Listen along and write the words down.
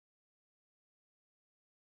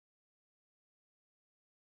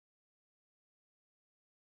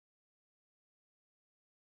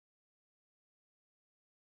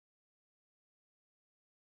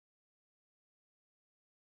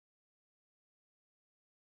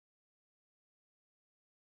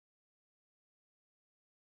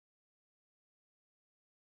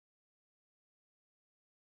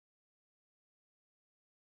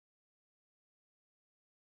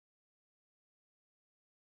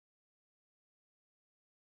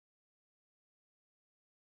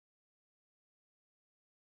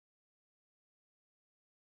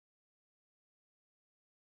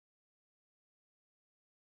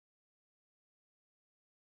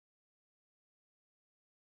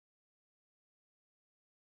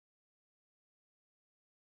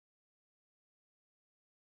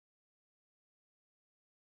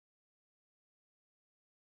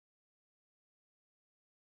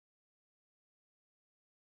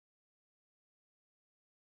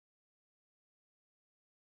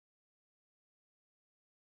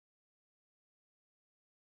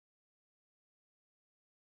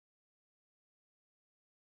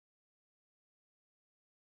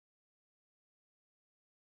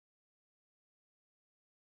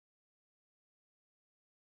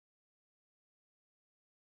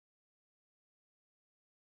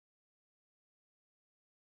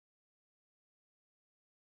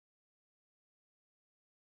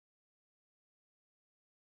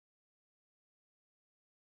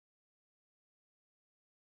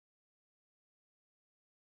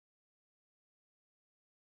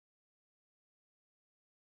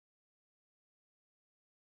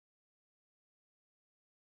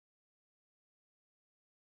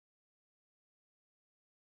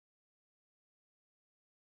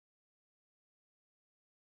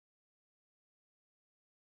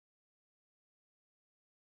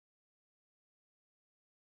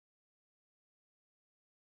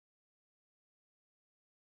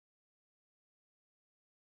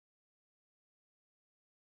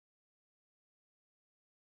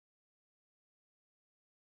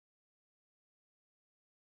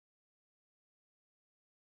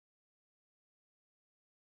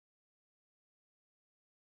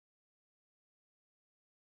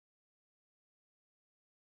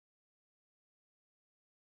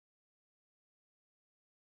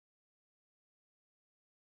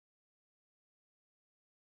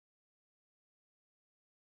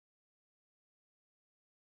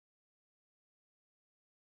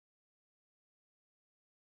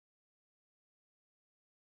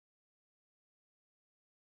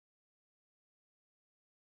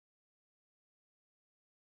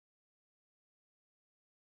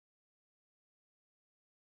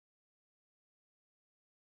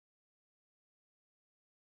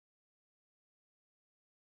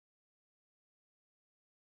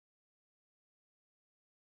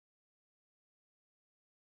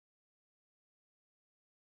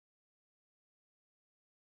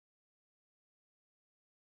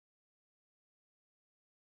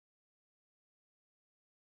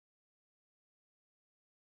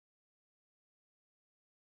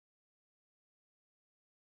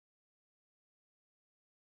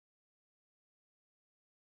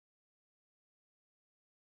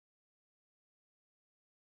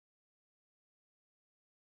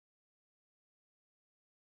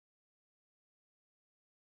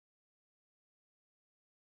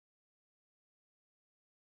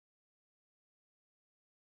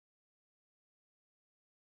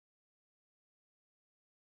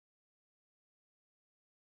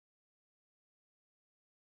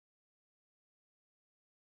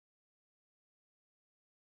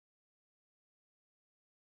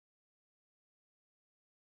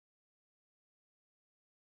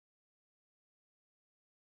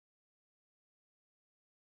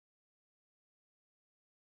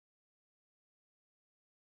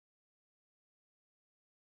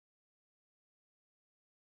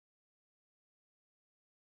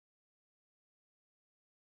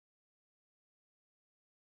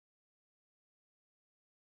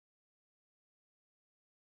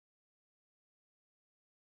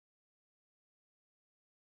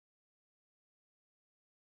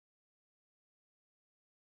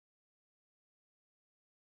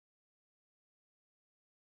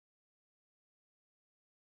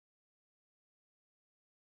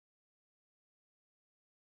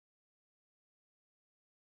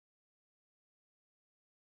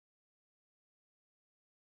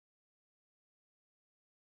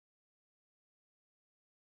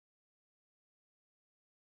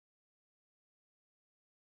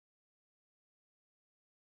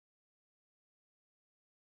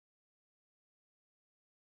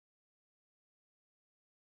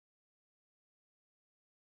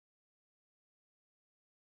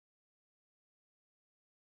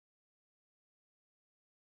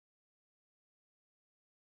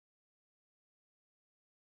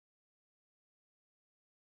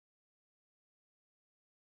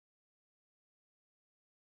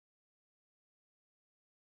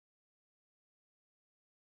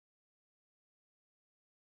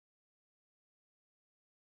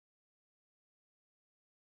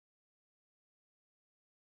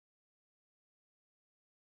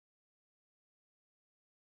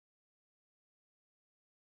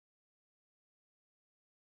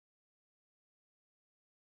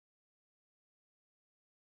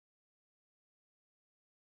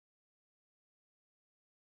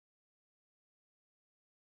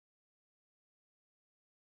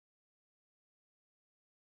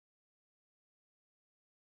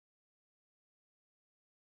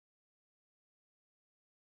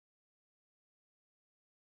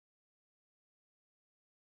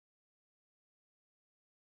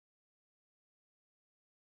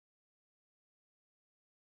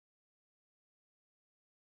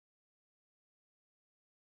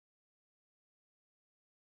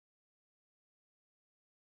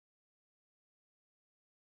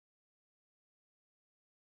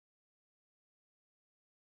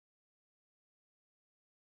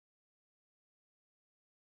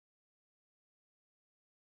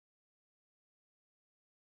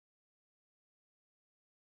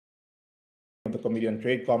of the Committee on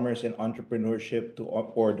Trade, Commerce, and Entrepreneurship to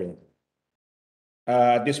order.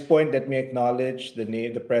 At this point, let me acknowledge the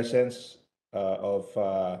presence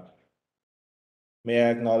may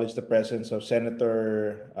I acknowledge the presence of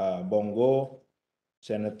Senator Bongo,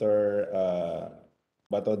 Senator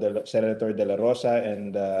Senator De La Rosa,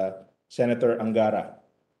 and Senator Angara.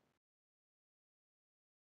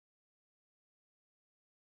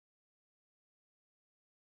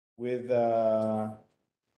 With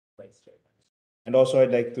and also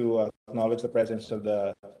I'd like to acknowledge the presence of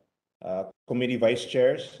the committee vice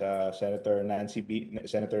chairs, Senator Nancy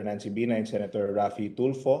Bina and Senator Rafi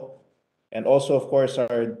Tulfo, and also of course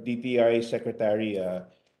our DTI Secretary,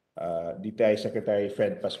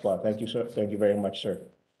 Fred Pascual. Thank you, sir. Thank you very much, sir.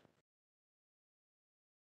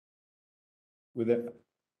 With it.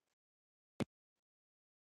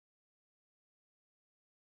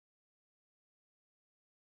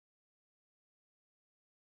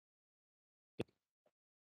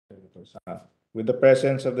 With the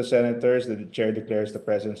presence of the senators, the chair declares the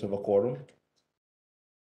presence of a quorum.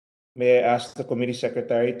 May I ask the committee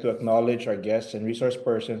secretary to acknowledge our guests and resource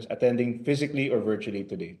persons attending physically or virtually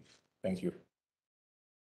today. Thank you.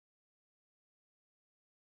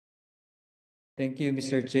 Thank you,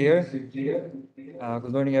 Mr. Chair.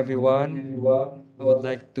 Good morning, everyone. I would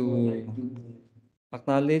like to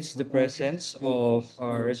acknowledge the presence of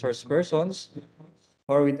our resource persons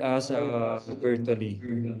who are with us virtually.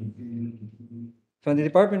 From the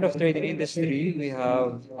Department of Trade and Industry, we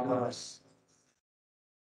have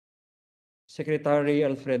Secretary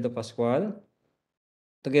Alfredo Pascual.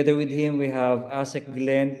 Together with him, we have ASEC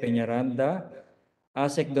Glenn Peñaranda,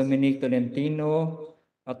 ASEC Dominic Tolentino,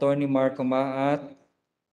 Attorney Marco Maat,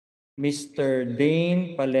 Mr.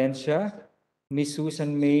 Dane Palencia, Ms.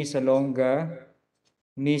 Susan May Salonga,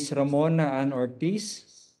 Ms. Ramona Ann Ortiz,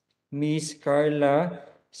 Ms. Carla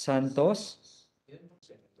Santos,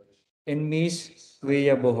 and Ms.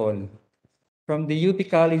 Wea Bohol. From the UP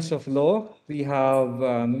College of Law, we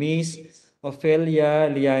have Ms. Ofelia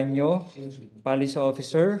Liaño, Police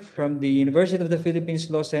Officer. From the University of the Philippines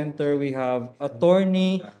Law Center, we have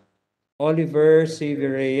Attorney Oliver C.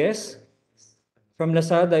 Reyes. From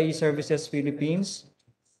Lazada E-Services Philippines,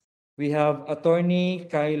 we have Attorney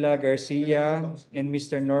Kyla Garcia and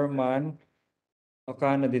Mr. Norman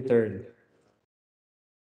Ocana III.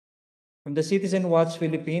 From the Citizen Watch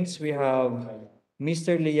Philippines, we have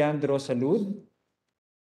Mr. Leandro Salud.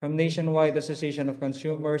 From Nationwide Association of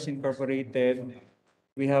Consumers Incorporated,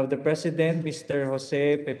 we have the President, Mr.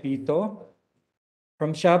 Jose Pepito.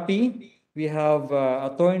 From Shopee, we have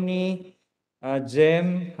Attorney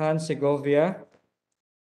Jem Han Segovia.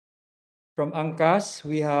 From Angkas,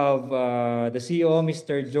 we have the CEO,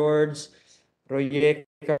 Mr. George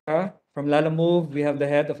Royeca. From Lalamove, we have the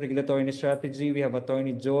Head of Regulatory and Strategy. We have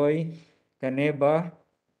Attorney Joy Caneba.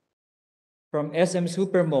 From SM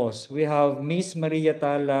Supermos, we have Miss Maria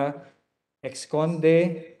Tala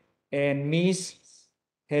Exconde and Miss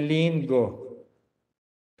Helene Go.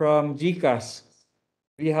 From GCAS,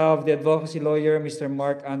 we have the advocacy lawyer, Mr.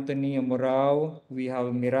 Mark Anthony Morao. We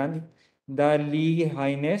have Miranda Lee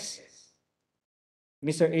Haines,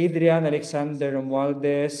 Mr. Adrian Alexander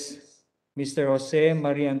Romualdez, Mr. Jose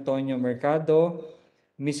Maria Antonio Mercado,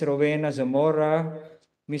 Ms. Rowena Zamora,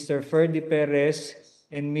 Mr. Ferdy Perez,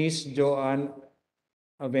 and Ms. Joanne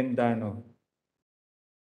Avendano.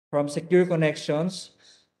 From Secure Connections,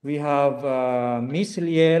 we have Ms.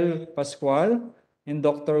 Liel Pascual and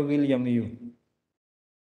Dr. William Yu.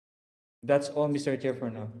 That's all, Mr. Chair, for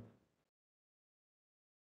now.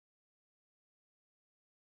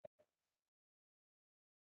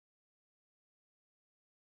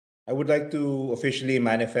 I would like to officially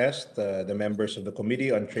manifest the members of the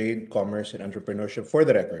Committee on Trade, Commerce, and Entrepreneurship for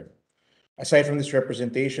the record. Aside from this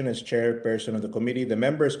representation as chairperson of the committee, the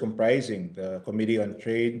members comprising the Committee on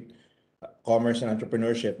Trade, Commerce, and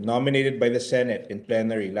Entrepreneurship nominated by the Senate in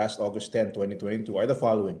plenary last August 10, 2022 are the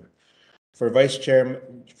following. For vice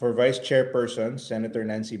chairperson, Senator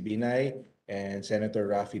Nancy Binay and Senator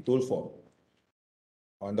Rafi Tulfo.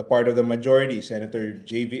 On the part of the majority, Senator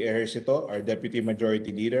J.V. Ejercito, our Deputy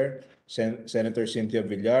Majority Leader, Senator Cynthia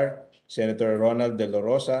Villar, Senator Ronald De La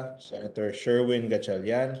Rosa, Senator Sherwin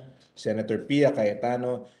Gatchalian, Senator Pia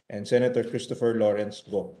Cayetano, and Senator Christopher Lawrence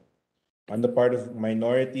Go. On the part of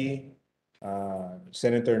minority,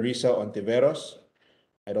 Senator Risa Ontiveros.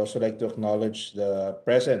 I'd also like to acknowledge the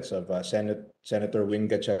presence of Senator Win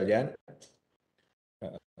Gatchalian.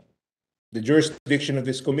 The jurisdiction of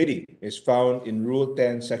this committee is found in Rule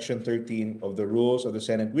 10, Section 13 of the Rules of the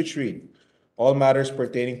Senate, which read, all matters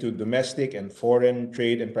pertaining to domestic and foreign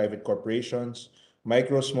trade and private corporations,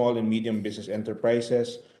 micro, small, and medium business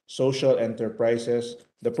enterprises, social enterprises,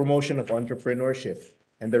 the promotion of entrepreneurship,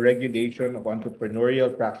 and the regulation of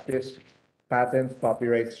entrepreneurial practice, patents,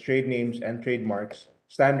 copyrights, trade names and trademarks,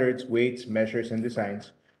 standards, weights, measures, and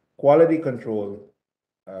designs, quality control,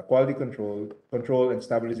 control and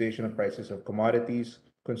stabilization of prices of commodities,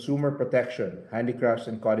 consumer protection, handicrafts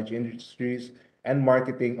and cottage industries, and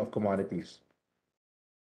marketing of commodities.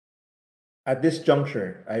 At this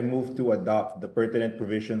juncture, I move to adopt the pertinent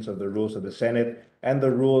provisions of the rules of the Senate and the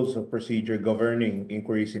rules of procedure governing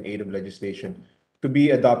inquiries in aid of legislation to be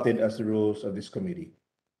adopted as the rules of this committee.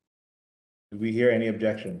 Do we hear any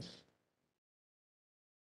objections?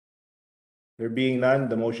 There being none,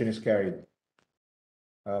 the motion is carried.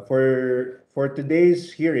 For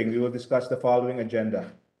today's hearing, we will discuss the following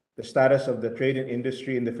agenda: the status of the trade and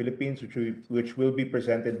industry in the Philippines, which will be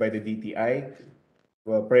presented by the DTI,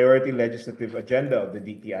 priority legislative agenda of the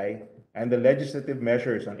DTI, and the legislative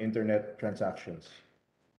measures on internet transactions.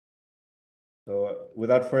 So,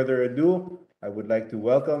 without further ado, I would like to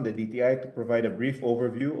welcome the DTI to provide a brief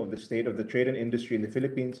overview of the state of the trade and industry in the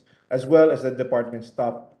Philippines, as well as the department's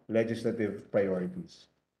top legislative priorities.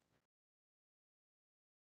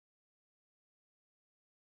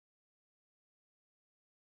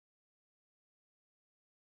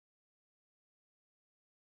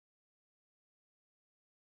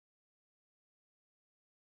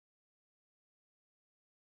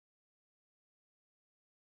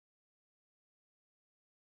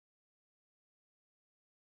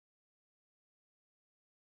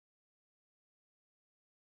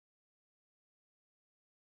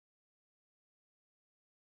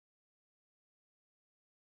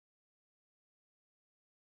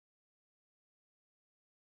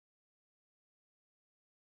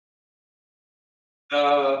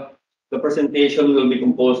 Uh, the presentation will be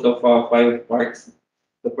composed of five parts.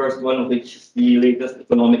 The first one, which is the latest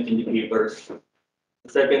economic indicators. The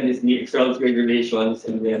second is the external trade relations,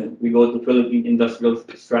 and then we go to Philippine industrial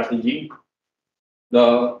strategy,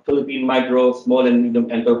 the Philippine micro, small, and medium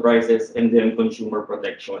enterprises, and then consumer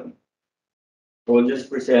protection. So we'll just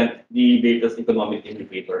present the latest economic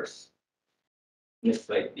indicators. Next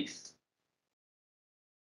slide, please.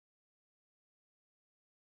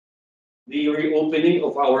 The reopening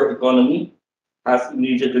of our economy has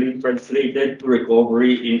immediately translated to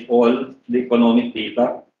recovery in all the economic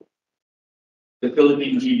data. The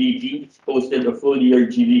Philippine GDP posted a full year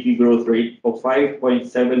GDP growth rate of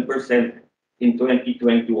 5.7% in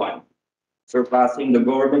 2021, surpassing the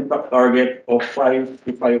government target of 5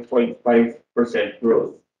 to 5.5%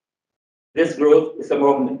 growth. This growth is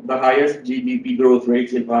among the highest GDP growth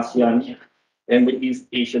rates in ASEAN and the East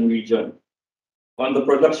Asian region. On the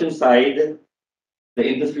production side, the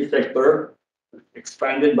industry sector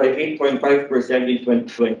expanded by 8.5% in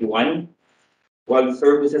 2021, while the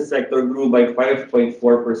services sector grew by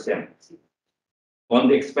 5.4%. On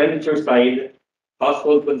the expenditure side,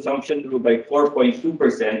 household consumption grew by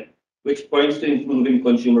 4.2%, which points to improving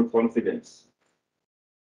consumer confidence.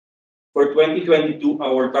 For 2022,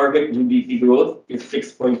 our target GDP growth is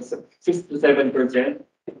 6.6 to 7%,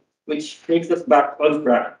 which takes us back on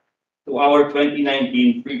track to our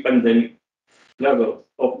 2019 pre-pandemic level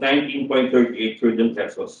of 19.38 trillion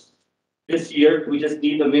pesos. This year, we just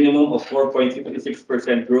need a minimum of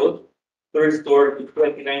 4.56% growth to restore to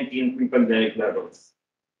 2019 pre-pandemic levels.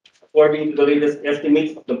 According to the latest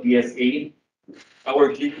estimates of the PSA, our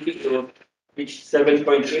GDP growth reached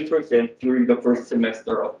 7.8% during the first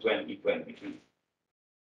semester of 2023.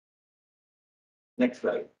 Next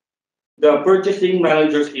slide. The Purchasing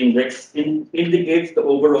Managers Index indicates the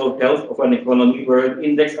overall health of an economy, where an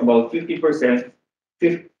index about 50%,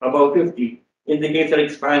 about 50, indicates an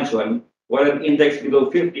expansion, while an index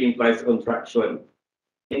below 50 implies contraction.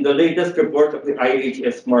 In the latest report of the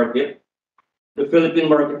IHS market, the Philippine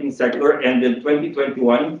marketing sector ended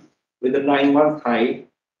 2021 with a 9-month high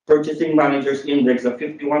Purchasing Managers Index of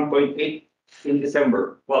 51.8 in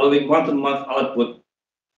December, following month-on-month output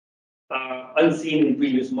unseen in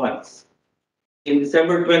previous months. In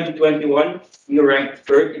December 2021, we ranked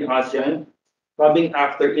third in ASEAN, coming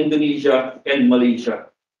after Indonesia and Malaysia.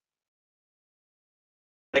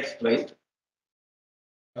 Next slide.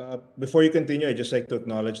 Before you continue, I'd just like to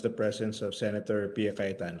acknowledge the presence of Senator Pia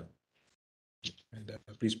Cayetano. And,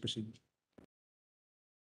 please proceed.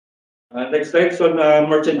 Next slide is on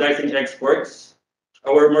merchandising exports.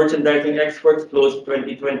 Our merchandising exports closed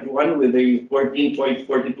 2021 with a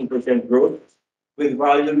 14.42% growth, with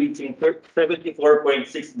value reaching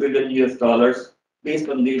 $74.6 billion based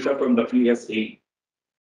on data from the PSA.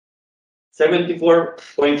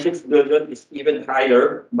 74.6 billion is even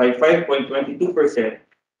higher by 5.22%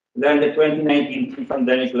 than the 2019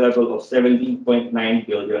 pre-pandemic level of 17.9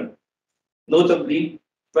 billion. Notably,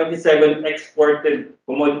 27 exported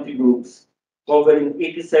commodity groups, covering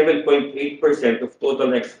 87.8% of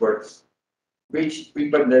total exports, reached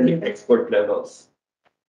pre-pandemic export levels.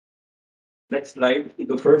 Next slide. In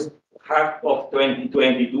the first half of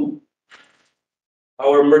 2022,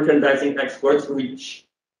 our merchandising exports reached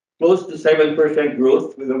close to 7%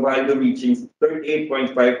 growth with a value reaching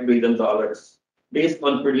 $38.5 billion based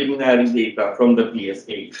on preliminary data from the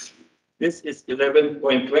PSA. This is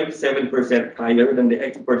 11.27% higher than the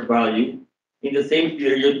export value in the same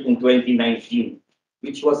period in 2019,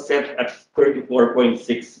 which was set at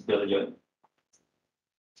 34.6 billion.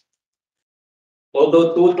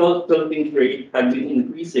 Although total Philippine trade had been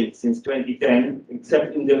increasing since 2010,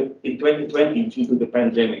 except in 2020 due to the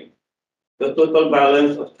pandemic, the total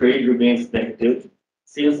balance of trade remains negative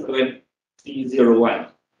since 2001.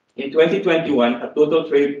 In 2021, a total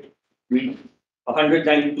trade reached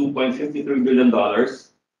 $192.53 billion,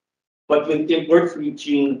 but with imports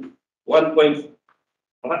reaching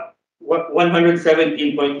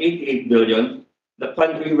 117.88 billion, the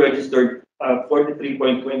country registered a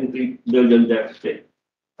 43.23 billion deficit.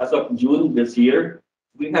 As of June this year,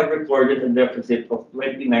 we have recorded a deficit of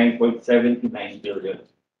 29.79 billion.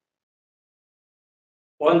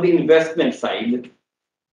 On the investment side,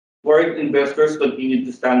 foreign investors continue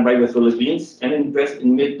to stand by the Philippines and invest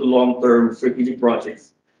in mid to long-term strategic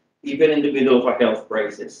projects, even in the middle of a health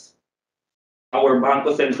crisis. Our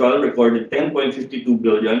Banco Central recorded 10.52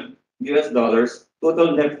 billion US dollars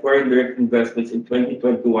total net foreign direct investments in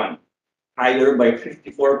 2021, higher by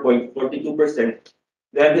 54.42%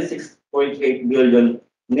 than the 6.8 billion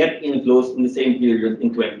net inflows in the same period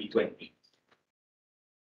in 2020.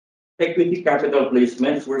 Equity capital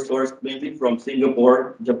placements were sourced mainly from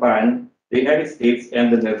Singapore, Japan, the United States,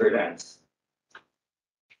 and the Netherlands.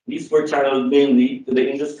 These were channeled mainly to the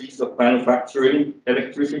industries of manufacturing,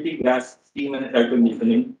 electricity, gas, steam and air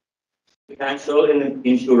conditioning, financial and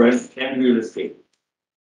insurance, and real estate.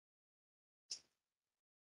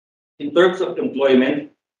 In terms of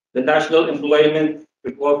employment, the National Employment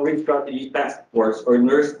Recovery Strategy Task Force, or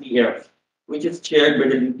NERSTF, which is chaired by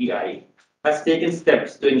the DTI, has taken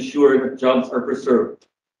steps to ensure that jobs are preserved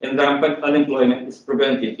and rampant unemployment is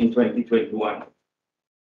prevented in 2021.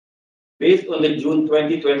 Based on the June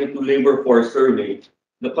 2022 labor force survey,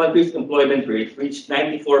 the country's employment rate reached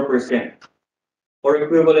 94%, or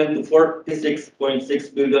equivalent to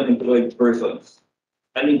 46.6 billion employed persons.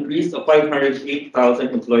 An increase of 508,000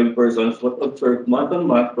 employed persons was observed month on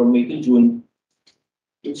month from May to June,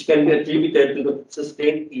 which can be attributed to the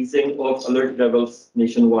sustained easing of alert levels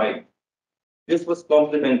nationwide. This was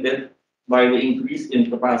complemented by the increase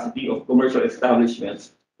in capacity of commercial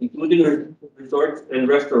establishments, including resorts and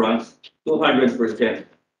restaurants, to 100%.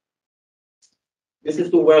 This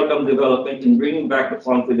is a welcome development in bringing back the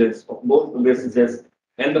confidence of both the businesses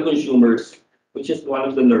and the consumers, which is one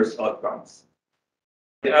of the NERS outcomes.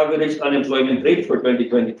 The average unemployment rate for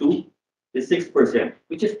 2022 is 6%,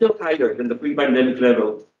 which is still higher than the pre-pandemic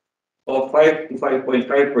level of 5 to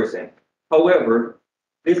 5.5%. However,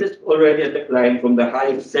 this is already a decline from the high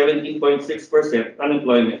of 17.6%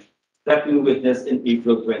 unemployment that we witnessed in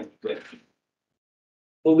April 2020.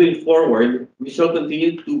 Moving forward, we shall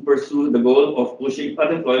continue to pursue the goal of pushing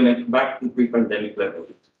unemployment back to pre-pandemic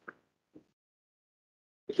levels.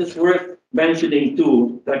 It is worth mentioning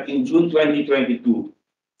too that in June 2022,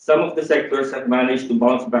 some of the sectors have managed to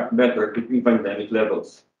bounce back better to pre-pandemic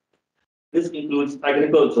levels. This includes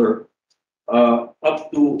agriculture, up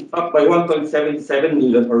by 1.77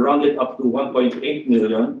 million, or rounded up to 1.8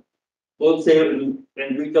 million, wholesale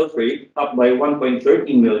and retail trade up by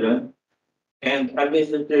 1.13 million, and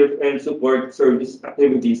administrative and support service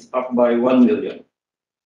activities up by 1 million.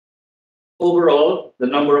 Overall, the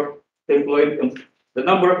number of employed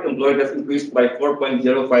has increased by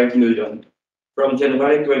 4.05 million from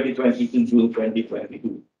January 2020 to June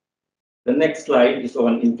 2022. The next slide is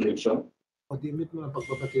on inflation.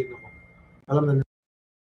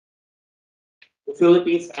 The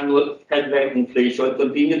Philippines' annual headline inflation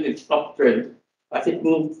continued its uptrend as it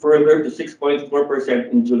moved further to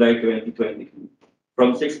 6.4% in July 2022,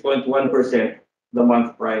 from 6.1% the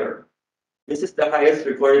month prior. This is the highest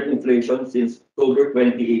recorded inflation since October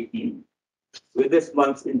 2018. With this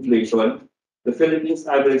month's inflation, the Philippines'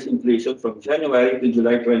 average inflation from January to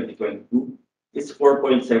July 2022 is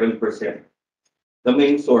 4.7%. The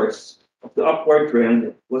main source of the upward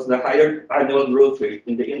trend was the higher annual growth rate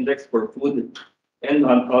in the index for food and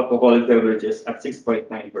non-alcoholic beverages at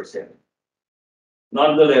 6.9%.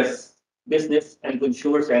 Nonetheless, business and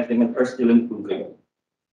consumer sentiment are still improving.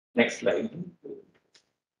 Next slide.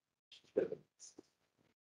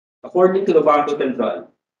 According to the Banco Central,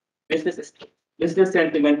 business business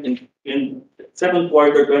sentiment in second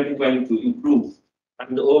quarter 2022 improved,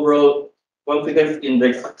 and the overall confidence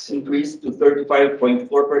index increased to 35.4%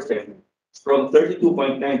 from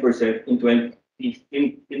 32.9%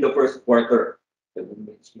 in the first quarter.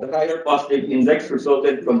 The higher positive index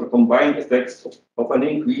resulted from the combined effects of an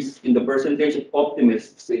increase in the percentage of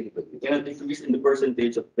optimists and a decrease in the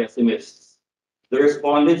percentage of pessimists. The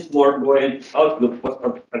respondents' more buoyant outlook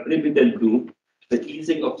was attributed to the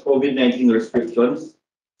easing of COVID-19 restrictions,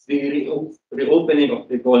 the reopening of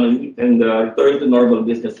the economy, and the return to normal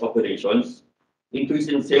business operations, increase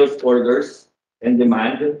in sales orders and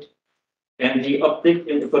demand, and the uptick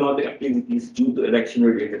in economic activities due to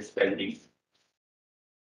election-related spending.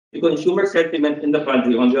 The consumer sentiment in the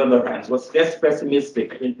country, on the other hand, was less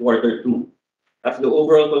pessimistic in quarter two, as the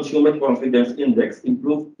overall consumer confidence index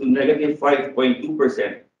improved to negative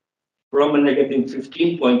 5.2% from a negative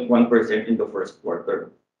 15.1% in the first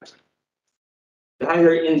quarter. The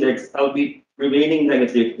higher index, albeit remaining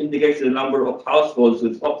negative, indicates the number of households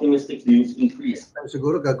with optimistic views increased,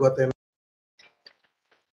 Siguro gagawa tayo.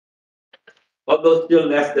 although still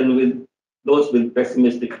less than with those with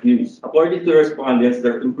pessimistic views. According to respondents,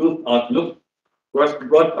 their improved outlook was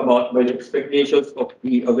brought about by the expectations of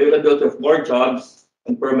the availability of more jobs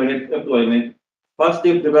and permanent employment,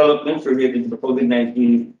 positive developments related to the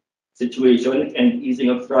COVID-19 situation and easing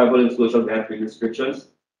of travel and social gathering restrictions,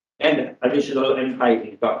 and additional and high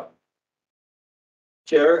income.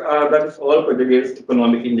 Chair, that is all for the latest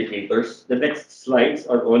economic indicators. The next slides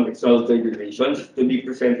are on external trade relations to be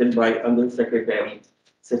presented by Undersecretary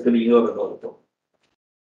Cecilino Rodolfo.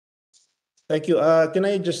 Thank you. Can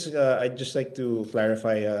I just, I'd just like to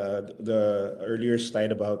clarify the earlier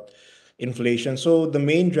slide about inflation. So the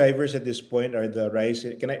main drivers at this point are the rise.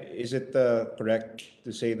 Is it correct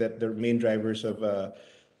to say that the main drivers of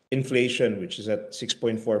inflation, which is at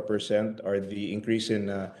 6.4%, are the increase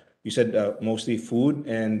in, you said mostly food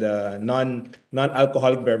and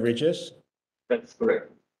non-alcoholic beverages? That's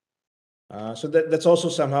correct. So that's also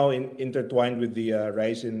somehow intertwined with the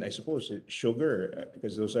rise in, I suppose, sugar,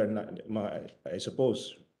 because those are not, I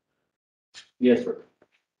suppose. Yes, sir.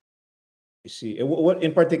 I see. What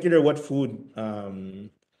in particular, what food?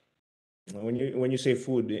 When you say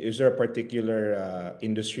food, is there a particular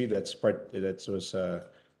industry that's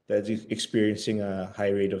experiencing a high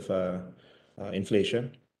rate of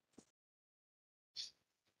inflation?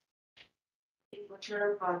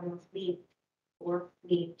 Agricultural products, meat, pork,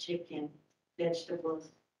 meat, chicken,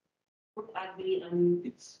 vegetables, food agri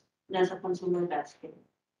ang nasa consumer basket.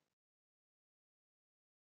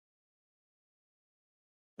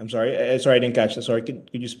 I'm sorry. Sorry, I didn't catch that. Sorry, could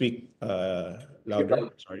you speak louder?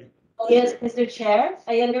 Sorry. Yes, Mr. Chair,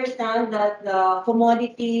 I understand that the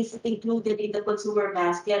commodities included in the consumer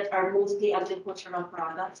basket are mostly agricultural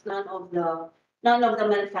products, none of the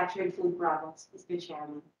manufactured food products, Mr.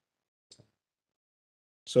 Chairman.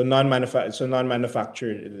 So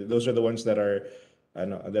non-manufactured, those are the ones that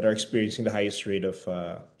are experiencing the highest rate of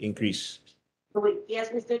increase. Yes,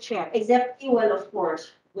 Mr. Chair, except fuel, of course,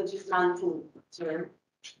 which is non-food, sir.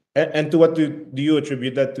 And to what do you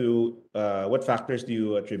attribute that to? What factors do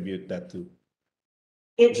you attribute that to?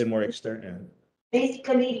 Is It's it more external?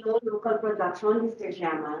 basically low local production, Mr.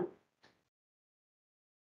 Chairman.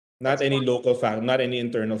 Not any not any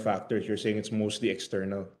internal factors. You're saying it's mostly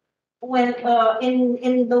external. Well,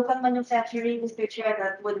 in local manufacturing, Mr. Chair,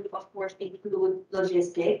 that would of course include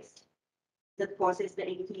logistics that causes the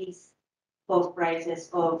increase of prices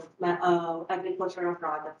of agricultural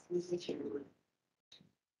products, Mr. Chairman.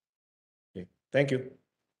 Okay. Thank you.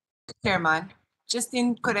 Chairman, just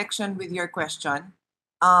in correction with your question.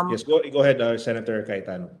 Yes, go ahead, Senator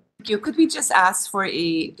Cayetano. Thank you. Could we just ask for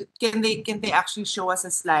can they actually show us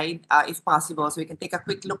a slide, if possible, so we can take a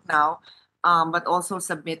quick look now, but also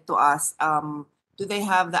submit to us, do they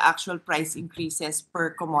have the actual price increases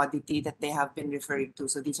per commodity that they have been referring to?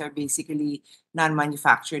 So these are basically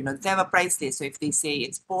non-manufactured. No, they have a price list. So if they say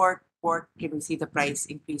it's pork, can we see the price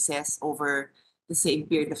increases over the same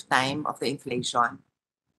period of time of the inflation?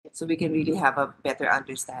 So we can really have a better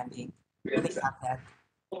understanding. Do they have that?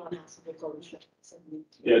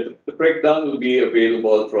 Yeah, the breakdown will be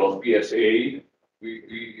available from PSA.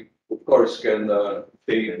 We of course can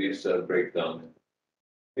take this breakdown.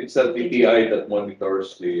 It's a DTI that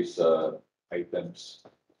monitors these items.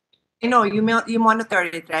 You know, you monitor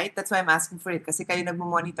it, right? That's why I'm asking for it. Kasi kayo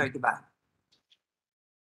nagmo-monitor, di ba?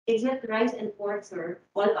 Except rice and pork, sir,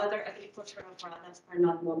 all other agricultural products are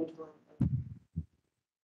not monitored.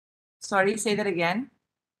 Sorry, say that again.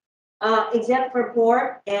 Except for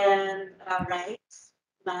pork and rice,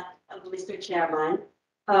 Mr. Chairman,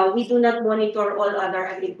 We do not monitor all other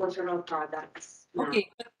agricultural products. Okay,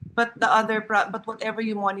 but the other but whatever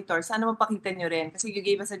you monitor, sana mapakita nyo rin. Kasi you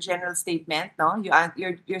gave us a general statement, no?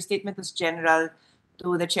 Your statement was general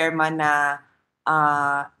to the chairman na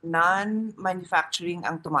non-manufacturing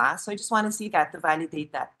ang tumaas. So I just want to see that to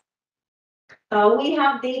validate that. We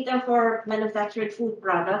have data for manufactured food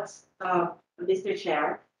products, Mr.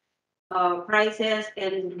 Chair. Prices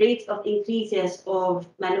and rates of increases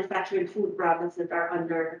of manufactured food products that are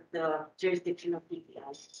under the jurisdiction of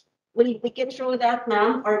DTI. We can show that,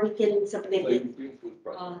 ma'am, or we can submit it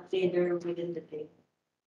later within the day.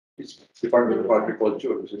 It's Department of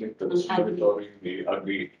Agriculture, isn't it? That's monitoring the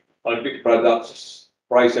agri products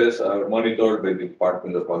prices are monitored by the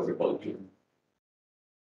Department of Agriculture.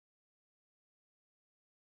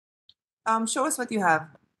 Show us what you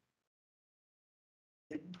have.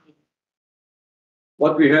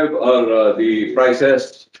 What we have are the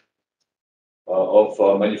prices of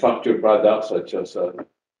manufactured products such as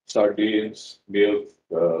sardines, milk,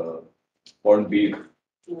 corned beef,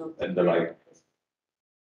 and the like.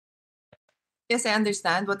 Yes, I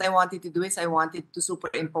understand. What I wanted to do is I wanted to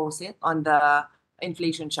superimpose it on the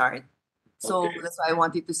inflation chart. So Okay. that's why I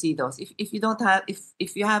wanted to see those. If you don't have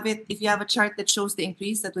if you have it, if you have a chart that shows the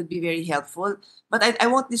increase, that would be very helpful. But I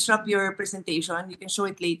won't disrupt your presentation. You can show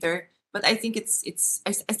it later. But I think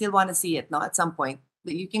I still want to see it, no, at some point.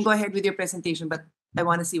 You can go ahead with your presentation, but I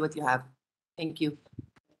want to see what you have. Thank you.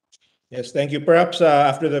 Yes, thank you. Perhaps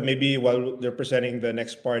after maybe while they're presenting the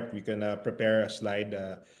next part, we can prepare a slide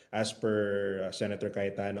as per Senator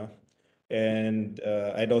Cayetano. And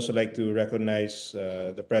I'd also like to recognize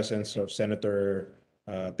the presence of Senator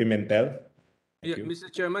Pimentel. Yeah, you.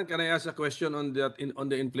 Mr. Chairman, can I ask a question on that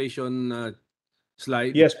on the inflation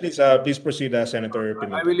slide? Yes, please, please proceed, Senator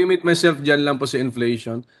I will Pimentel. limit myself dyan lang po sa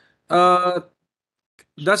inflation.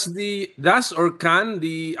 Does or can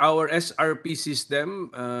our SRP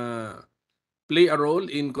system play a role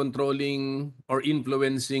in controlling or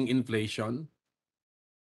influencing inflation?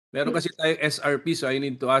 Meron kasi tayo SRP, so I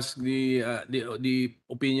need to ask the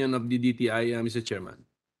opinion of the DTI, Mr. Chairman.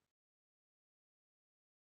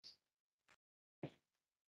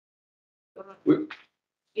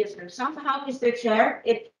 Yes, sir. Somehow, Mr. Chair,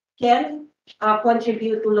 it can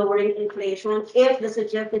contribute to lowering inflation if the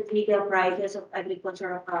suggested retail prices of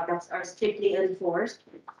agricultural products are strictly enforced,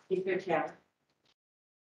 Mr. Chair.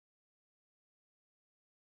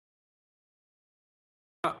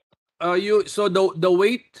 So the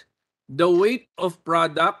weight of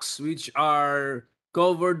products which are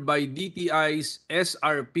covered by DTI's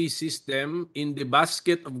SRP system in the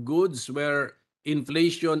basket of goods where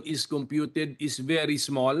inflation is computed is very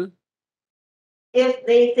small. If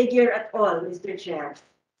they figure at all, Mr. Chair.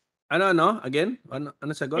 Ano? Again? Ano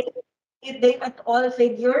sagot? If they at all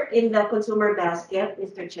figure in the consumer basket,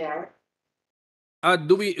 Mr. Chair.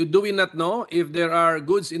 Do we not know if there are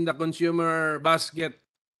goods in the consumer basket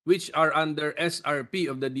which are under SRP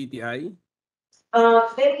of the DTI?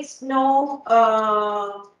 There is no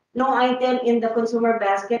item in the consumer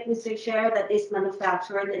basket, Mr. Chair, that is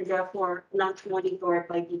manufactured and therefore not monitored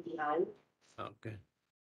by DTI. Okay.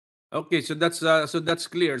 Okay, so that's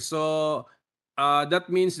clear. So that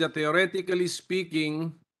means that theoretically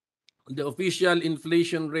speaking, the official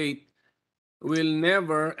inflation rate will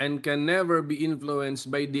never and can never be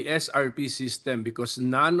influenced by the SRP system because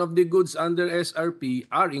none of the goods under SRP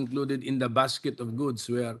are included in the basket of goods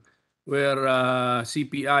where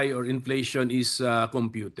CPI or inflation is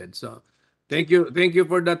computed. So thank you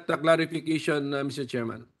for that clarification, Mr.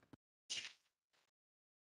 Chairman.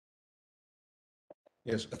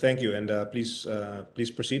 Yes, thank you. And please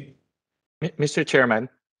proceed. Mr. Chairman,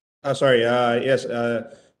 Sorry, yes,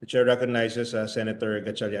 the chair recognizes Senator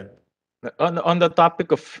Gatchalian. on the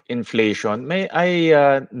topic of inflation, may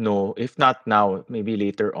I know, if not now, maybe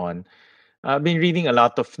later on, I've been reading a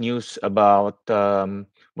lot of news about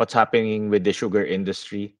what's happening with the sugar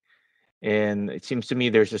industry, and it seems to me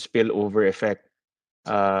there's a spillover effect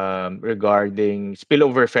regarding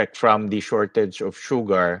spillover effect from the shortage of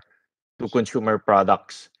sugar to consumer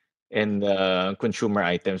products and consumer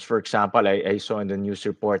items. For example, I saw in the news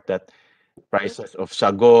report that prices of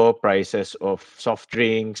sago, prices of soft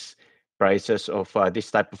drinks, prices of this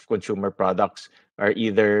type of consumer products are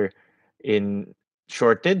either in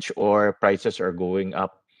shortage or prices are going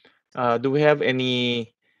up. Do we have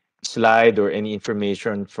any slide or any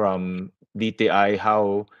information from DTI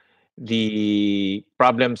how the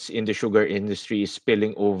problems in the sugar industry is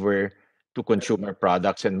spilling over to consumer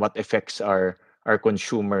products and what effects are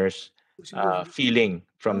consumers feeling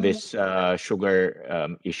from this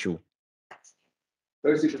sugar issue?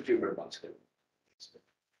 Where's the consumer basket?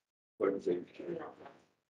 What is it?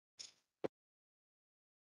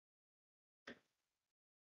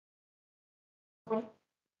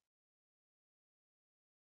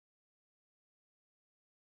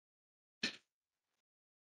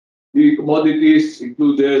 The commodities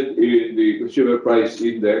included in the consumer price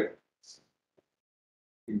index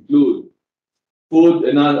include food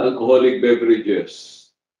and non-alcoholic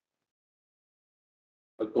beverages,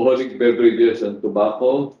 alcoholic beverages and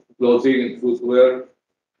tobacco, clothing and footwear,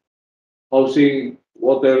 housing,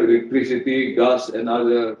 water, electricity, gas and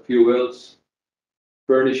other fuels,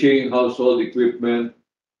 furnishing, household equipment,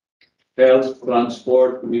 health,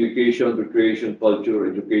 transport, communication, recreation, culture,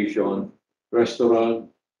 education, restaurant,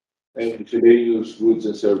 and miscellaneous goods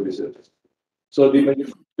and services. So the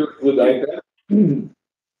manufactured food items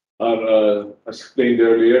are, as explained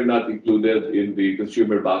earlier, not included in the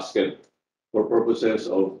consumer basket for purposes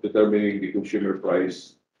of determining the consumer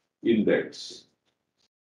price index.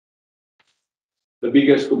 The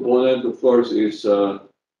biggest component, of course, is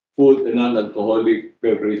food and non-alcoholic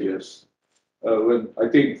beverages. When I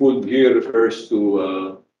think food here refers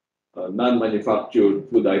to non-manufactured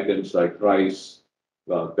food items like rice,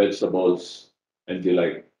 vegetables, and the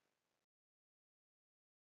like.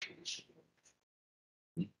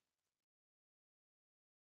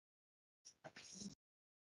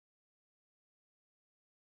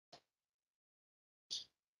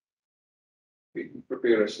 We can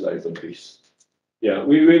prepare a slide on this. Yeah,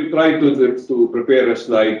 we will try to prepare a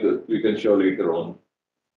slide that we can show later on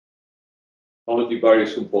how the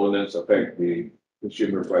various components affect the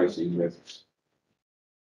consumer price index.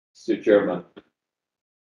 Mr. Chairman.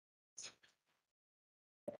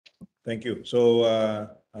 Thank you. So,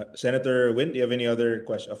 Senator Win, do you have any other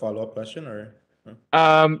question, a follow-up question, or?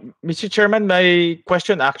 Mr. Chairman, my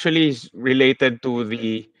question actually is related to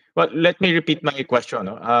the. Well, let me repeat my question.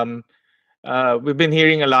 No? We've been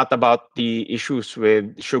hearing a lot about the issues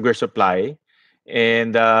with sugar supply,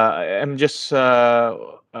 and I just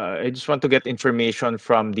want to get information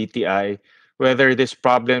from DTI whether these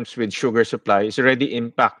problems with sugar supply is already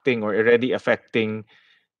impacting or already affecting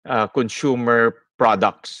consumer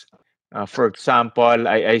products. For example,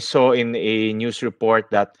 I saw in a news report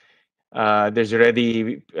that there's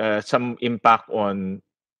already some impact on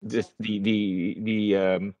this,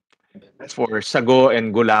 for sago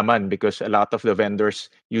and gulaman, because a lot of the vendors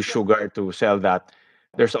use sugar to sell that.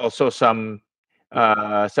 There's also some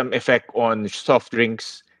effect on soft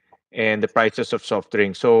drinks and the prices of soft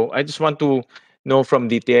drinks. So I just want to know from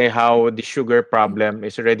DTA how the sugar problem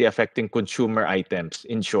is already affecting consumer items,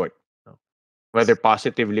 in short, whether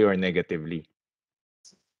positively or negatively.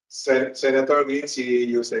 Senator Vinci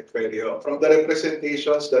Yusek Perio, from the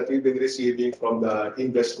representations that we've been receiving from the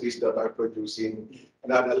industries that are producing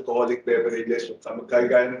non-alcoholic beverages,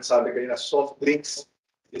 kagaya ng sabi kayo na soft drinks,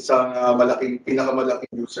 isang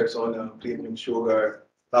pinakamalaking users ng premium sugar.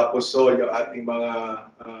 Tapos so yung ating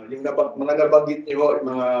mga nabanggit niyo,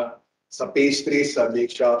 mga sa pastries, sa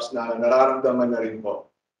bake shops na nararamdaman na rin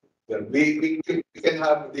po. We can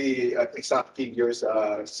have the exact figures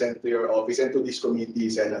sent to your office and to this committee,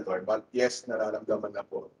 Senator. But yes, nararamdaman na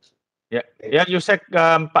po. Yeah, yeah, Yusek,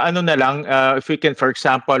 paano na lang if we can, for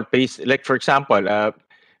example,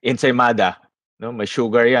 ensaymada, no, may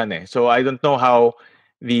sugar yan eh. So I don't know how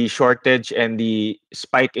the shortage and the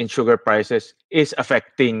spike in sugar prices is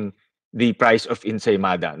affecting the price of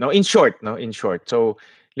ensaymada. No, in short. So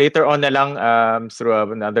later on na lang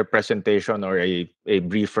through another presentation or a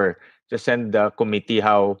briefer, just send the committee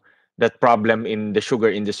how that problem in the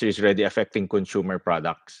sugar industry is already affecting consumer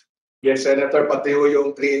products. Yes, Senator, pati ho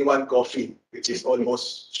yung 3-in-1 coffee, which is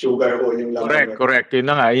almost sugar ho yung laman. Correct. Yun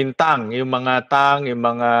na nga, yung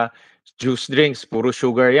mga juice drinks, puro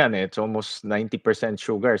sugar yan eh. It's almost 90%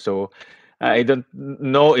 sugar. So I don't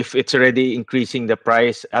know if it's already increasing the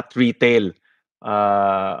price at retail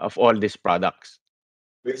of all these products.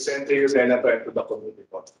 We'll send to you, Senator, and to the committee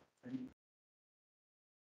po.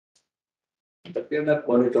 But they're not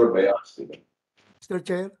monitored by us. Mr.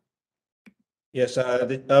 Chair. Yes,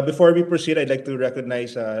 before we proceed, I'd like to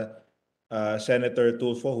recognize Senator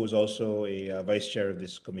Tulfo, who's also a vice chair of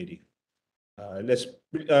this committee.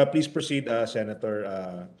 Please proceed,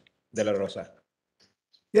 Senator De La Rosa.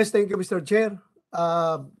 Yes, thank you, Mr. Chair.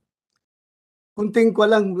 Kunting ko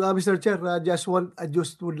lang, Mr. Chair, I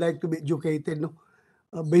just would like to be educated, no?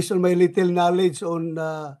 Based on my little knowledge on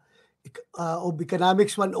of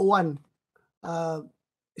Economics 101,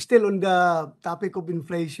 still on the topic of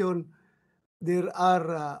inflation, there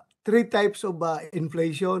are 3 types of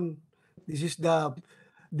inflation. This is the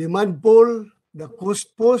demand pull, the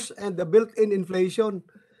cost push, and the built-in inflation.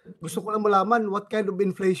 Gusto ko lang malaman what kind of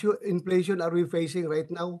inflation are we facing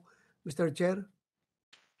right now, Mr. Chair?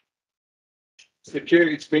 Mr. Chair,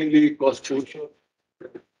 it's mainly cost push.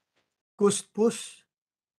 cost push?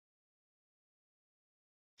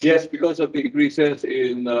 Yes, because of the increases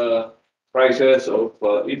in prices of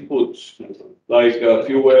inputs like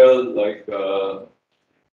fuel, like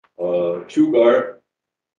sugar.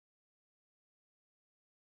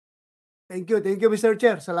 Thank you, Mr.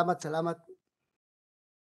 Chair. Salamat, salamat.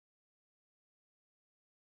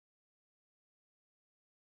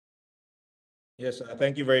 Yes,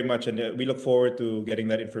 thank you very much, and we look forward to getting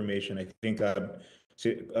that information. I think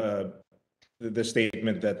the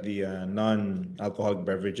statement that the non-alcoholic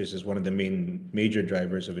beverages is one of the major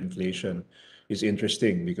drivers of inflation is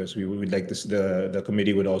interesting, because we would like this, the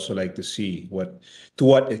committee would also like to see to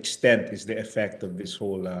what extent is the effect of this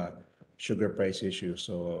whole sugar price issue.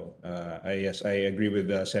 So yes, I agree with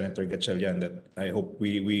Senator Gatchalian that I hope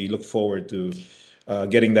we look forward to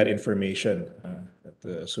getting that information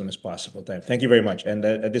as soon as possible time. Thank you very much. And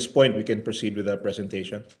at this point, we can proceed with our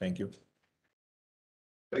presentation. Thank you.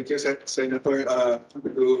 Thank you, Senator,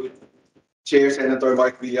 to Chair Senator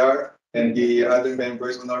Mark Villar and the other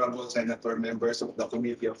members, honorable Senator members of the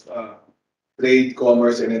Committee of Trade,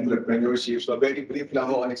 Commerce, and Entrepreneurship. So very brief lang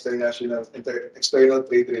ako on external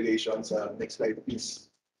trade relations. Next slide, please.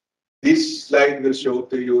 This slide will show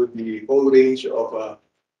to you the whole range of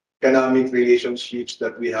economic relationships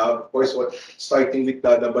that we have. Of course, starting with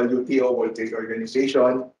the WTO, World Trade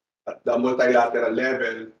Organization, at the multilateral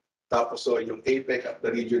level, tapos so yung APEC at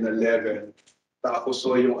the regional level, tapos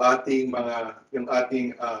so yung ating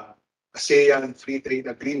ASEAN Free Trade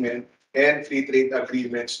Agreement and Free Trade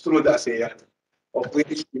Agreements through the ASEAN, of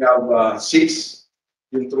which we have 6.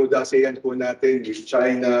 Yung through the ASEAN po natin with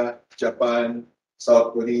China, Japan,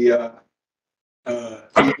 South Korea,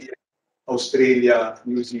 India, Australia,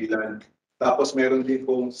 New Zealand. Tapos meron din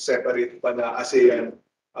pong separate pa na ASEAN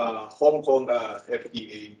Hong Kong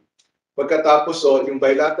FTA. Pagkatapos so, yung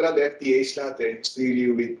bilateral FTAs natin is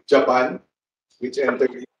really with Japan, which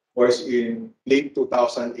entered in force in late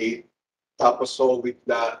 2008. Tapos so with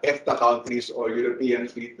the EFTA countries or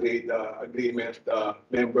European Free Trade Agreement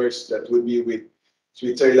members, that would be with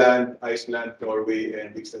Switzerland, Iceland, Norway,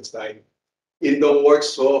 and Liechtenstein. In the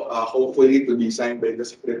works, so hopefully to be signed by the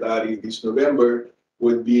Secretary this November,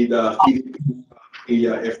 would be the Philippine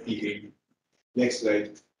FTA. Next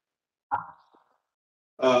slide.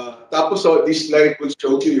 Tapos so this slide will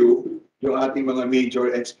show to you yung ating mga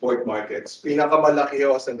major export markets. Pinakamalaki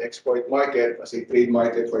as an export market, as a trade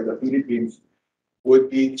market for the Philippines,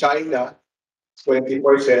 would be China,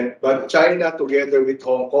 20%, but China together with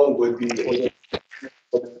Hong Kong would be 20%.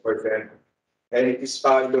 And it is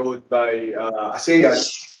followed by ASEAN,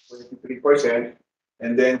 23%,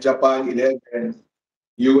 and then Japan, 11%,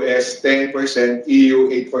 US, 10%, EU,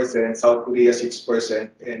 8%, South Korea,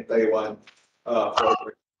 6%, and Taiwan,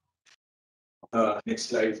 4%. Next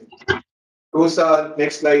slide. So sa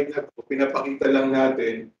next slide na to, pinapakita lang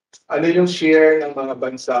natin ano yung share ng mga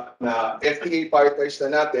bansa na FTA partners na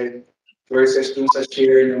natin versus dun sa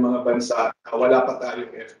share ng mga bansa na wala pa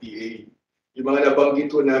tayong FTA. Yung mga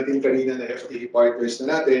nabanggit ko natin kanina na FTA partners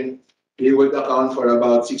na natin, they would account for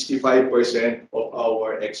about 65% of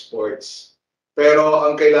our exports. Pero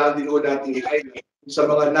ang kailangan din ko natin i-highlight sa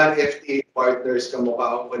mga non-FTA partners,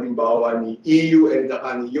 kamukha ang halimbawa ni EU and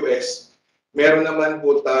ni US, meron naman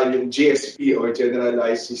po tayong GSP or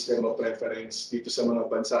Generalized System of Preference dito sa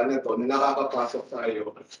mga bansa na to na nakakapasok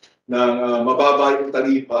tayo ng mababa yung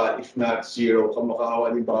taripa if not zero,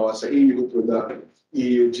 kamukha halimbawa sa EU to the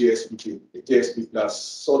EU GSP Plus.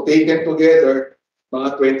 So taken together,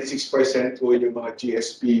 mga 26% po yung mga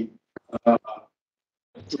GSP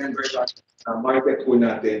market po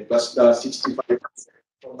natin, plus the 65%.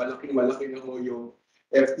 So malaki na po yung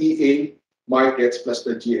FTA markets plus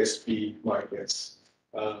the GSP markets.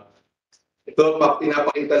 Ito,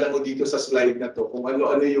 pinapakita lang ko dito sa slide na to kung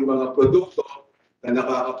ano-ano yung mga produkto na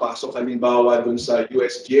nakakapasok halimbawa dun sa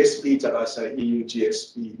US GSP tsaka sa EU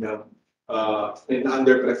GSP na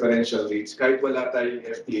under preferential rates, kahit wala tayong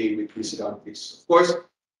FTA with these countries. Of course,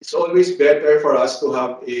 it's always better for us to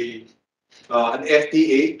have an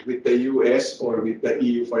FTA with the US or with the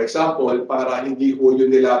EU, for example, para hindi ho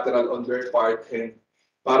unilateral on their part and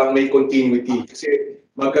parang may continuity. Kasi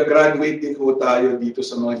magka-graduate din ho tayo dito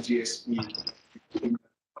sa mga GSP.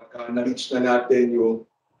 Pagka na-reach na natin yung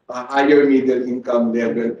higher middle income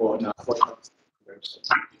level po na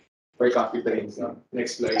per capita income.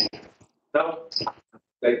 Next slide. Now,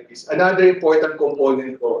 like this. Another important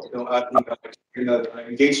component po ng ating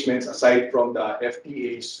engagements aside from the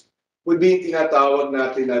FTAs would be yung tinatawag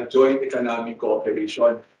natin na joint economic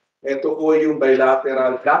cooperation. Ito po yung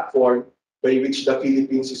bilateral platform by which the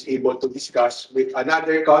Philippines is able to discuss with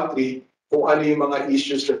another country kung ano yung mga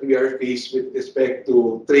issues that we are faced with respect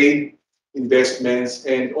to trade, investments,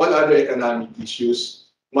 and all other economic issues.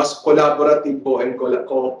 Mas collaborative po and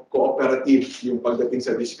cooperative yung pagdating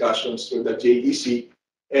sa discussions through the JEC.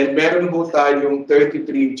 And meron po tayong 33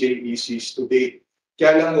 JECs to date.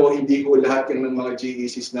 Kaya lang po, hindi po lahat ng mga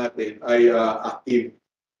JECs natin ay active.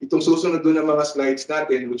 Itong susunod doon ng mga slides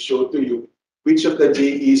natin will show to you which of the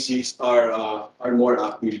JECs are more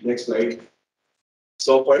active. Next slide.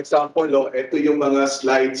 So for example, ito yung mga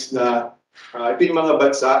slides na, ito yung mga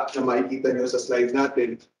bansa na makikita nyo sa slides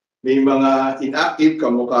natin. May mga inactive,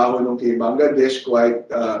 kamukha ko nung kay Bangladesh, Kuwait,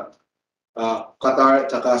 Qatar, at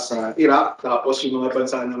saka sa Iraq. Tapos yung mga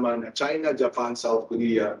bansa naman na China, Japan, South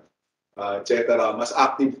Korea, etc. Mas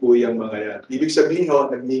active po yung mga yan. Ibig sabihin ho,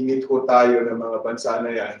 nag-meet ho tayo ng mga bansa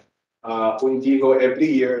na yan. Kung hindi ho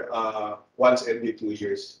every year, once every 2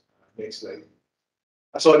 years. Next slide.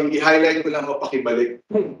 Sorry, i-highlight ko lang ho, pakibalik.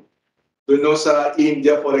 Doon ho sa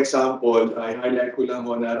India, for example, i-highlight ko lang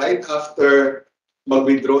ho na right after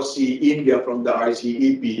mag-withdraw si India from the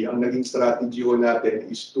RCEP, ang naging strategy ho natin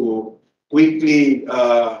is to quickly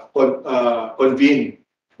convene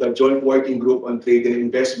the Joint Working Group on Trade and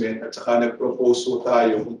Investment at saka nag-propose ho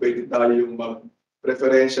tayo kung pwede tayong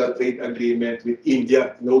mag-preferential trade agreement with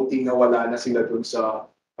India, noting na wala na sila dun sa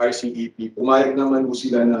RCEP. Pumayag naman ho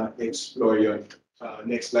sila na explore yun.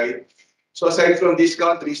 Next slide. So aside from these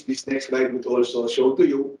countries, this next slide would also show to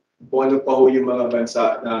you kung ano pa ho yung mga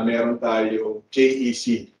bansa na meron tayo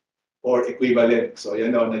JEC or equivalent. So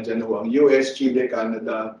yan o, nandiyan ho ang US, Chile,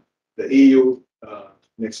 Canada, the EU.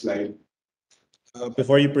 Next slide.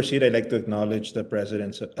 Before you proceed, I'd like to acknowledge the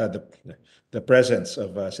presence of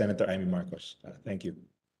Senator Amy Marcos. Thank you.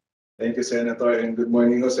 Thank you, Senator, and good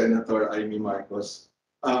morning, Senator Amy Marcos.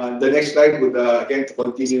 The next slide would, again,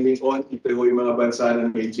 continuing on, ito ho yung mga bansa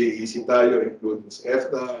na may JEC tayo, including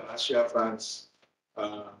EFTA, Russia, France.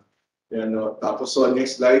 Tapos so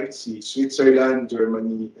next slide, si Switzerland,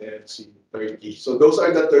 Germany, and si Turkey. So those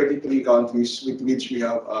are the 33 countries with which we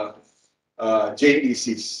have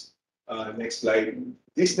JECs. Next slide.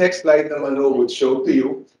 This next slide naman would show to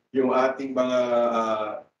you yung ating mga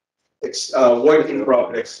work in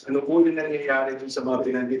progress. Ano po yung nangyayari dun sa mga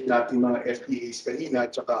pinanggit natin mga FTAs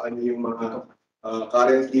kanina, tsaka ano yung mga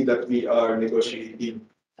currently that we are negotiating.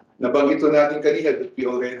 Nabanggit natin kanina that we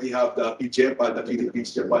already have the PJEPA, the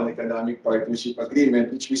Philippines-Japan Economic Partnership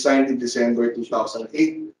Agreement, which we signed in December 2008.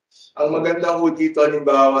 Ang maganda ho dito,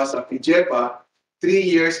 halimbawa sa PJEPA, 3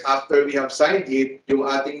 years after we have signed it, yung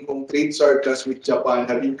ating trade surplus with Japan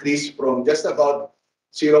have increased from just about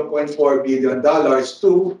 $0.4 billion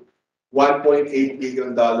to $1.8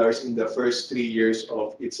 billion in the first 3 years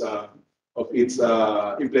of its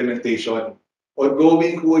implementation.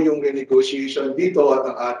 Ongoing po yung renegotiation dito at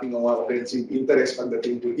ang ating mga offensive interest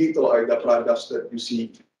pagdating po dito are the products that you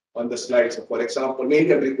see on the slides. So for example,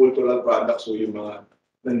 mainly agricultural products so yung mga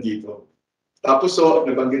nandito. Tapos so,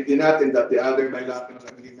 nabanggit din natin that the other bilateral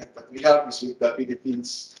agreement that we have is with the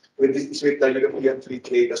Philippines, with the European Free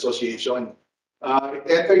Trade Association. It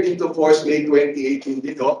entered into force late 2018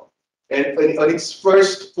 dito, and on its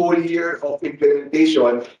first full year of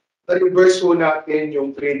implementation, na-reverse po natin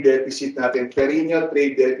yung trade deficit natin, perennial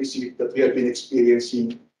trade deficit that we have been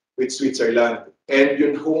experiencing with Switzerland. And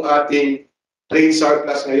yun kung ating trade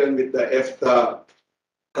surplus ngayon with the EFTA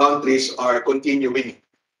countries are continuing.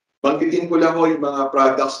 Banggitin ko lang ho yung mga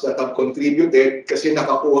products that have contributed kasi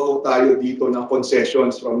nakakuha ko tayo dito ng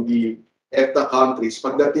concessions from the EFTA countries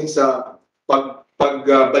pagdating sa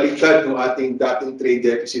pagbaliktad ng ating dating trade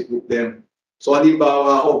deficit with them. So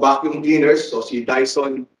halimbawa ho, vacuum cleaners, so si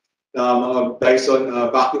Dyson, mga Dyson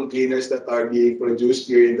vacuum cleaners that are being produced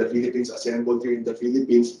here in the Philippines, assembled here in the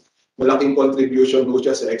Philippines, malaking contribution ho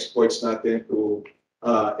siya sa exports natin to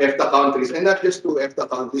EFTA countries, and not just to EFTA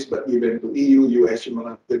countries, but even to EU, US, yung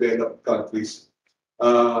mga developed countries.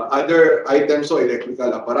 Other items, so electrical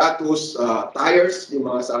apparatus, tires, yung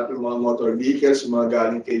mga sa ating mga motor vehicles, yung mga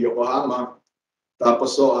galing kay Yokohama.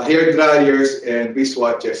 Tapos so hair dryers and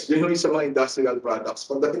wristwatches. Yun yung sa mga industrial products.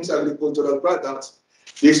 Pagdating sa agricultural products,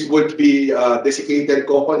 this would be desiccated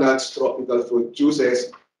coconuts, tropical fruit juices,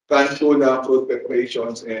 canned tuna, fruit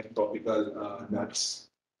preparations, and tropical nuts.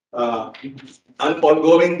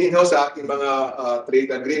 Ongoing din ho sa ating mga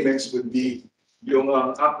trade agreements would be yung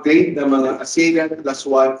upgrade ng mga ASEAN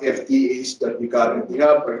 +1 FTAs that we currently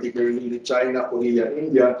have, particularly with China, Korea,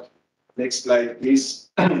 India. Next slide,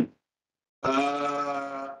 please.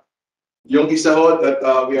 Yung isa ho that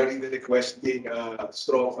we are really requesting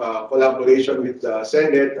strong collaboration with the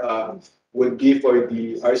Senate would be for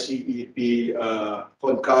the RCEP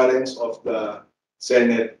concurrence of the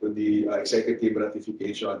Senate to the executive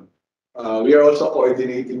ratification. We are also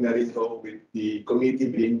coordinating na rin po with the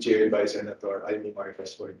committee being chaired by Senator Amy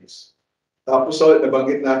Marquez for this. Tapos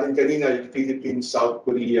nabanggit natin kanina yung Philippines-South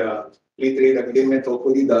Korea Free Trade Agreement.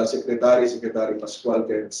 Hopefully the Secretary Pascual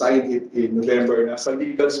can sign it in November. Nasa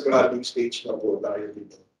legal scrubbing stage na po tayo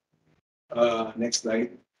dito. Next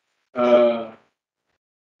slide.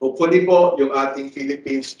 Hopefully po yung ating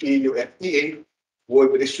Philippines-EU FTA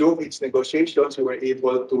would resume its negotiations. We were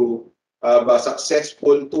able to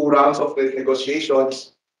successful 2 rounds of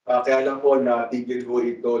negotiations. Kaya lang po natigil po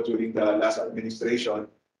ito during the last administration.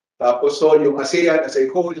 Tapos yung ASEAN as a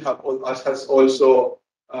whole has also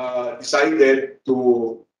decided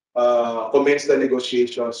to commence the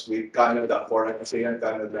negotiations with Canada for an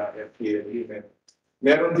ASEAN-Canada FTA agreement.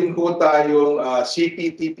 Meron din po tayong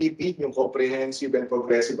CPTPP, yung Comprehensive and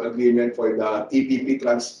Progressive Agreement for the TPP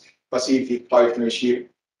Trans-Pacific Partnership.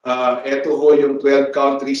 Ito ho yung 12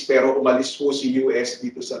 countries pero umalis po si US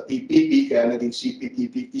dito sa TPP, kaya naging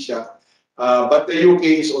CPTPP siya. But the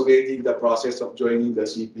UK is already in the process of joining the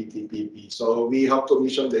CPTPP. So we have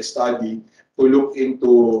commissioned a study to look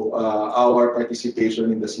into our participation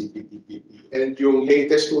in the CPTPP. And yung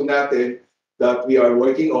latest po natin that we are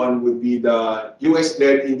working on would be the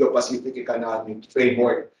US-led Indo-Pacific Economic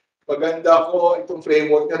Framework. Maganda ko itong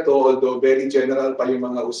framework na to, although very general pa yung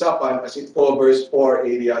mga usapan as it covers 4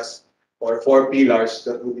 areas or 4 pillars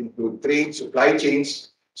that would include trade, supply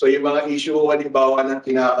chains. So yung mga issue, halimbawa ng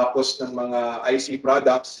kinakapos ng mga IC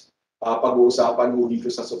products, pag-uusapan mo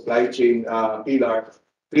dito sa supply chain pillar,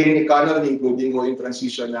 clean economy, including mo yung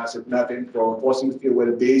transition natin from fossil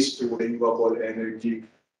fuel-based to renewable energy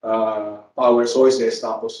power sources,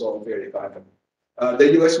 tapos fair economy.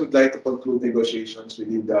 The US would like to conclude negotiations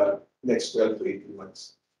within the next 12 to 18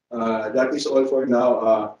 months. That is all for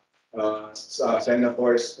now,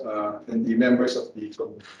 senators and the members of the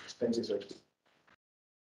committee. Thank you, sir.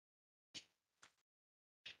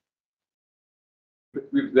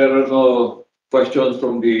 If there are no questions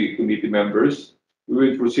from the committee members, we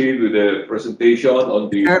will proceed with the presentation on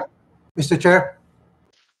the... Mr. Chair.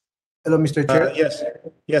 Hello, Mr. Chair.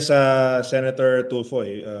 Yes, Senator Tulfo,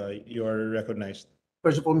 you are recognized.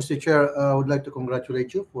 First of all, Mr. Chair, I would like to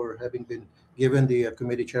congratulate you for having been given the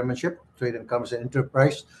committee chairmanship, Trade and Commerce and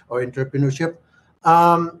Enterprise or Entrepreneurship.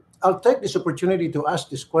 I'll take this opportunity to ask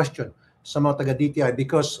this question sa mga taga-DTI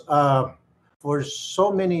because for so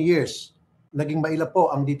many years, naging maila po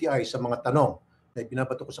ang DTI sa mga tanong na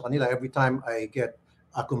binabato ko sa kanila every time I get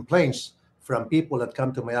complaints from people that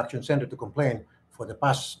come to my action center to complain for the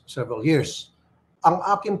past several years. Ang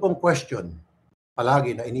akin pong question,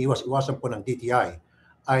 palagi na iniiwas-iwasan po ng DTI,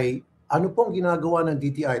 ay ano pong ginagawa ng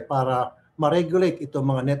DTI para ma-regulate itong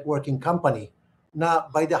mga networking company na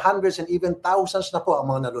by the hundreds and even thousands na po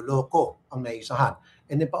ang mga naloloko ang naisahan.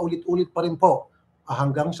 And then paulit-ulit pa rin po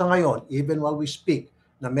hanggang sa ngayon, even while we speak,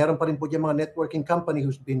 na meron pa rin po dyan mga networking company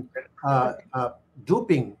who's been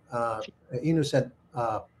duping innocent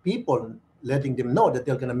people, letting them know that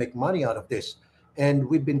they're going to make money out of this. And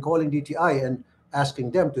we've been calling DTI and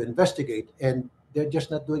asking them to investigate, and they're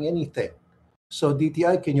just not doing anything. So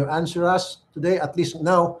DTI, can you answer us today? At least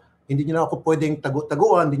now, hindi nyo na ako pwedeng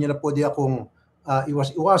tagu-taguan, hindi nyo na pwede akong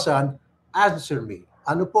iwas-iwasan. Answer me.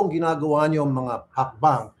 Ano pong ginagawa nyo mga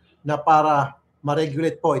hakbang na para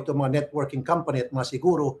ma-regulate po itong mga networking company at mga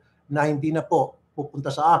siguro na hindi na po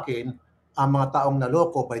pupunta sa akin ang mga taong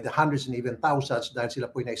naloko by the hundreds and even thousands dahil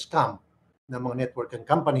sila po yung na-scam ng mga networking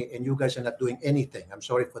company and you guys are not doing anything. I'm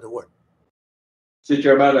sorry for the word. Mr.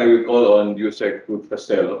 Chairman, I will call on Yusek Cruz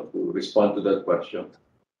Castelo to respond to that question.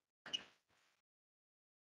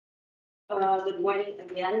 Good morning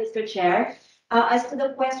again, Mr. Chair. As to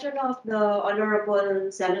the question of the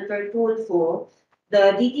Honorable Senator Tulfo,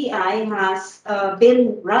 the DTI has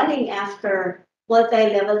been running after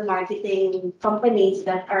multi-level marketing companies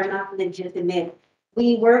that are not legitimate.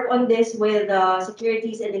 We work on this with the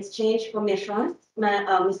Securities and Exchange Commission,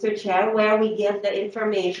 Mr. Chair, where we give the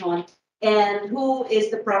information and who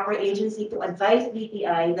is the proper agency to advise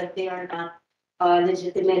DTI that they are not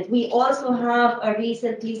legitimate. We also have a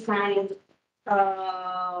recently signed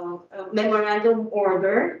memorandum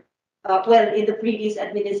order, in the previous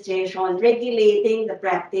administration, regulating the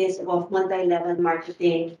practice of multi-level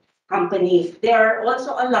marketing companies. There are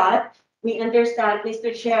also a lot. We understand,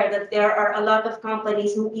 Mr. Chair, that there are a lot of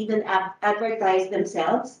companies who even advertise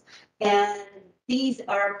themselves, and these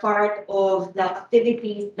are part of the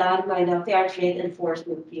activities done by the Fair Trade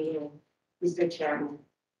Enforcement Bureau, Mr. Chairman.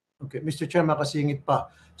 Okay, Mr. Chair, makasingit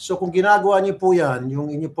pa. So kung ginagawa niyo po yan, yung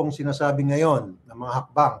inyo pong sinasabi ngayon na mga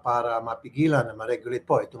hakbang para mapigilan na ma-regulate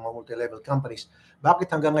po itong mga multi-level companies, bakit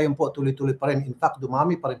hanggang ngayon po tuloy-tuloy pa rin? In fact,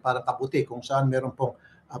 dumami pa rin parang kabuti kung saan meron pong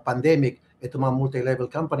pandemic, ito mga multi-level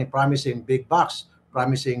company promising big bucks,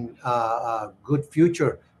 promising good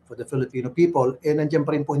future for the Filipino people, nandiyan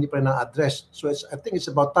pa rin po, hindi pa rin na-address. So I think it's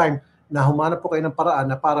about time na humanap po kayo ng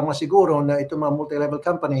paraan na para masiguro na itong mga multi-level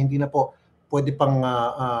company hindi na po pwede pang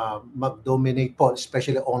mag-dominate po,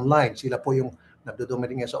 especially online. Sila po yung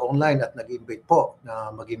nagdo-dominate sa online at nag-invite po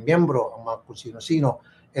na maging miyembro ang mga kung sino-sino.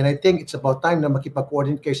 And I think it's about time na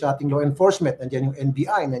makipag-coordinate kayo sa ating law enforcement. Nandiyan yung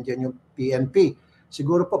NBI, nandiyan yung PNP.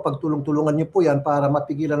 Siguro po pagtulong-tulungan niyo po yan para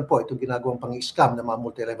mapigilan po itong ginagawang pang-scam ng mga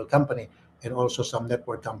multi-level company and also some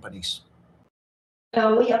network companies.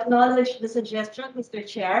 We acknowledge the suggestion, Mr.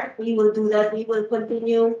 Chair. We will do that. We will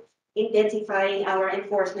continue intensifying our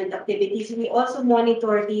enforcement activities. We also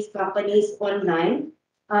monitor these companies online,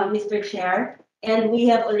 Mr. Chair. And we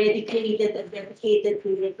have already created a dedicated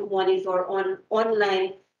unit to monitor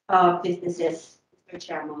online businesses, Mr.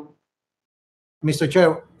 Chairman. Mr.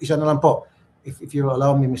 Chair, isa na lang po. If you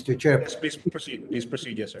allow me, Mr. Chair. Yes, please proceed. Please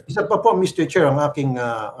proceed, yes, sir. Isa pa po, Mr. Chair, ang aking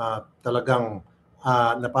talagang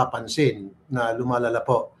napapansin na lumalala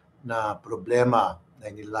po na problema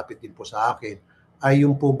na nilalapit din po sa akin ay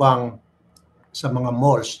yung po bang sa mga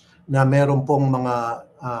malls na meron pong mga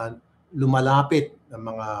lumalapit ng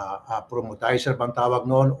mga promotizer bang tawag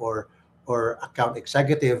noon or account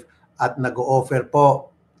executive at nag-o-offer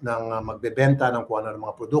po ng magbebenta ng kung ano ng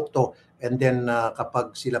mga produkto, and then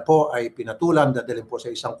kapag sila po ay pinatulan, dadalhin po sa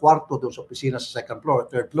isang kwarto doon sa opisina sa second floor,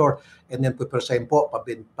 third floor, and then pupersahin po,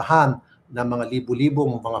 pabentahan ng mga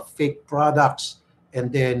libu-libong mga fake products, and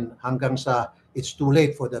then hanggang sa it's too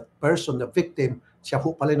late for the person, the victim, siya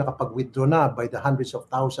po pala nakapag-withdraw na by the hundreds of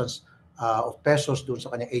thousands of pesos doon sa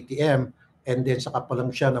kanyang ATM, and then saka pa lang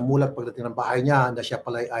siya namulat pagdating ng bahay niya na siya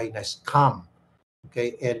pala ay na-scam.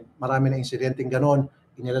 Okay, and marami na insidenteng ganon.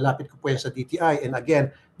 Inilalapit ko po yan sa DTI, and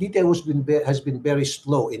again, DTI has been very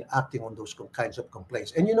slow in acting on those kinds of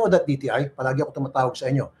complaints. And you know that DTI, palagi ako tumatawag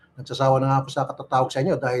sa inyo. Nagsasawa na nga ako sa katatawag sa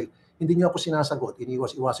inyo dahil hindi niyo ako sinasagot.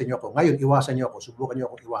 Iniiwas-iwasan niyo ako. Ngayon, iwasan niyo ako. Subukan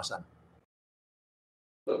niyo akong iwasan.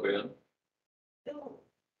 Okay. So,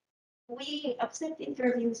 we accept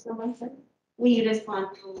interviews naman, sir. We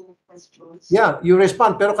respond to questions. Yeah, you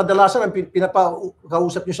respond. Pero kadalasan ang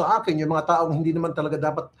pinapakausap niyo sa akin, yung mga taong hindi naman talaga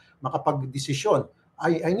dapat makapag-desisyon.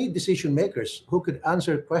 I need decision makers who could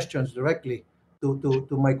answer questions directly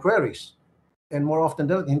to my queries. And more often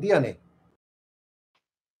than not, hindi yan eh.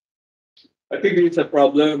 I think it's a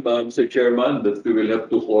problem, Mr. Chairman, that we will have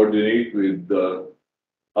to coordinate with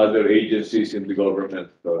other agencies in the government.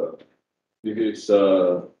 This is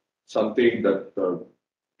something that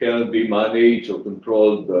cannot be managed or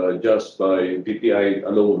controlled just by DTI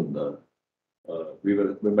alone. We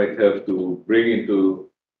might have to bring into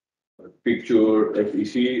picture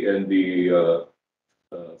FEC and the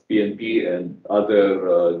PNP and other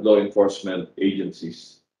law enforcement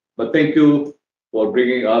agencies. But thank you for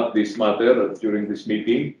bringing up this matter during this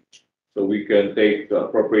meeting so we can take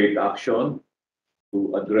appropriate action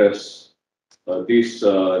to address these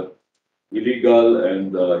illegal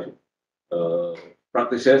and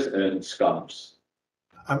practices and scams.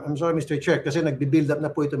 I'm sorry, Mr. Chair, kasi nagbi-build up na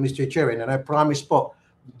po ito, Mr. Chair, and I promise po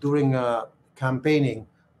during campaigning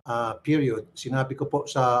period, sinabi ko po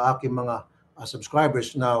sa aking mga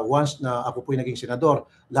subscribers na once na ako po naging senador,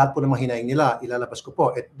 lahat po ng mga hinaing nila, ilalabas ko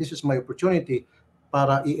po. At this is my opportunity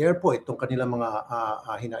para i-air po itong kanilang mga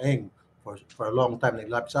hinaing for a long time na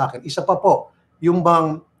ilapit sa akin. Isa pa po, yung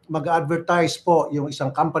bang mag-advertise po yung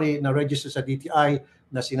isang company na register sa DTI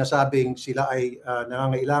na sinasabing sila ay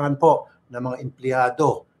nangangailangan po ng mga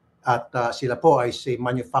empleyado at sila po ay say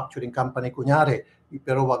manufacturing company kunyari,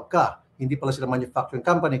 pero wag ka. Hindi pala sila manufacturing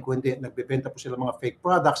company, kundi nagbebenta po sila mga fake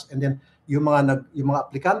products, and then yung mga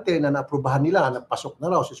aplikante na naaprubahan nila, napasok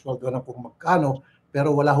na raw, sisweldo na kung magkano,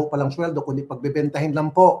 pero wala ho palang sweldo, kundi pagbebentahin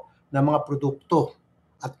lang po ng mga produkto.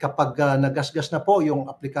 At kapag nagasgas na po yung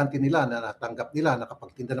aplikante nila na natanggap nila,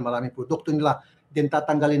 nakapagtinda ng maraming produkto nila, then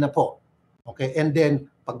tatanggalin na po. Okay, and then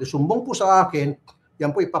pag sumbong po sa akin, yan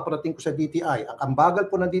po ipaparating ko sa DTI. Ang bagal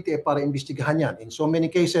po ng DTI para imbestigahan yan. In so many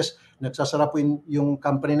cases, nagsasara po yung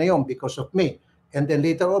company na yon because of me. And then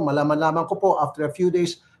later on, malaman-laman ko po, after a few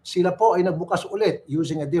days, sila po ay nagbukas ulit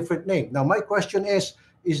using a different name. Now, my question is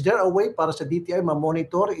there a way para sa DTI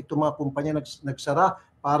ma-monitor itong mga kumpanya nagsara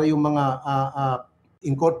para yung mga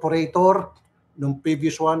incorporator nung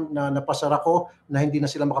previous one na napasara ko na hindi na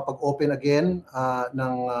sila makapag-open again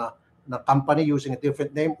ng company using a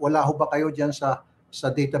different name? Wala ho ba kayo dyan sa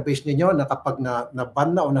database ninyo na kapag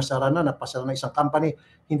na-ban na o nasara na, napasara na isang company,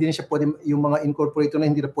 hindi na siya pwede, yung mga incorporator na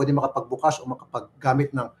hindi na pwede makapagbukas o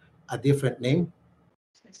makapaggamit ng a different name?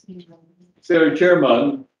 Sir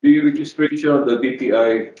Chairman, the registration of the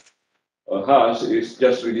DTI has is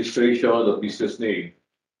just registration of business name,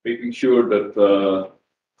 making sure that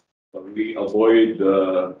we avoid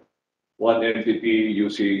one entity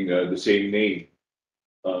using the same name.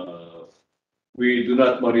 We do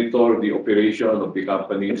not monitor the operation of the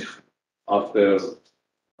companies after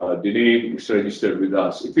the name is registered with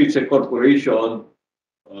us. If it's a corporation,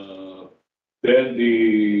 then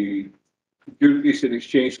the Securities and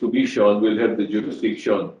Exchange Commission will have the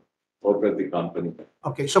jurisdiction over the company.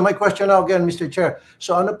 Okay, so my question now again, Mr. Chair.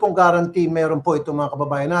 So ano pong guarantee meron po itong mga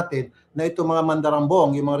kababayan natin na itong mga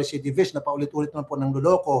mandarambong, yung mga recidivists na paulit-ulit na po ng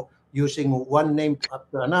luloko using one name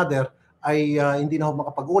after another ay hindi na ho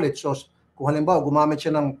makapag-ulit. So kung halimbawa gumamit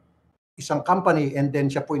siya ng isang company and then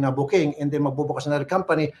siya po na-booking and then magbubukas na another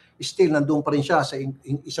company, still nandun pa rin siya sa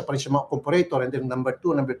isa pa rin sa mga comparator and then number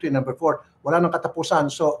 2, number 3, number 4, wala nang katapusan.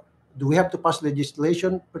 So do we have to pass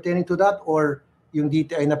legislation pertaining to that or yung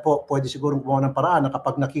DTI na po pwede siguro gumawa ng paraan na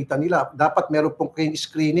kapag nakita nila, dapat meron pong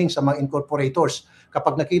screening sa mga incorporators.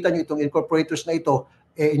 Kapag nakita nyo itong incorporators na ito,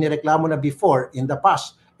 inireklamo na before, in the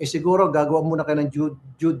past, siguro gagawa muna kayo ng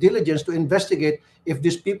due diligence to investigate if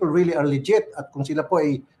these people really are legit at kung sila po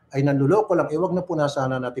ay nanluloko lang, wag na po na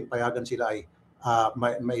sana natin payagan sila ay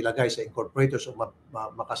mailagay sa incorporators o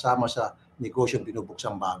makasama sa negosyong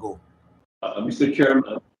binubuksang bago. Mr.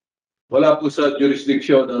 Chairman, wala po sa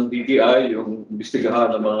jurisdiction ng DTI yung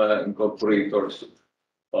imbestigahan ng mga incorporators.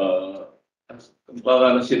 Baka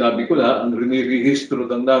na sinabi ko na, ang rinirehistro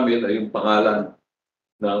lang namin ay yung pangalan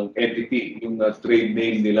ng entity, yung trade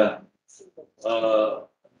name nila.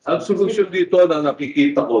 Ang solution dito na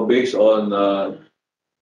nakikita ko based on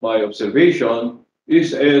my observation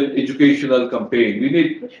is an educational campaign. We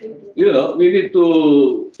need to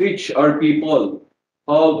teach our people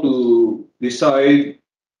how to decide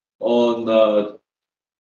on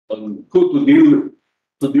who to deal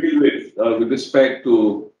with respect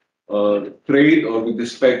to trade or with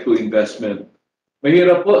respect to investment.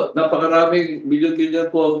 Mahirap po, napakaraming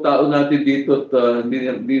milyon-milyon po ang tao natin dito at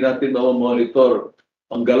hindi natin na-monitor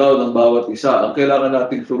ang galaw ng bawat isa. Ang kailangan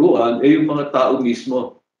natin turuan ay yung mga tao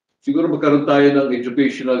mismo. Siguro magkaroon tayo ng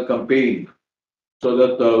educational campaign so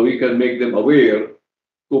that we can make them aware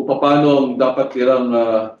kung paano ang dapat nilang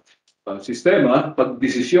sistema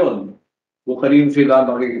pagdesisyon kung kanino sila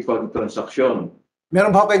makikipag-transaksyon.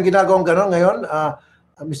 Meron ba kayong ginagawang gano'n ngayon?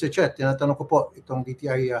 Mr. Chet, tinatanong ko po itong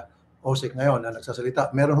DTI OSEC ngayon na nagsasalita.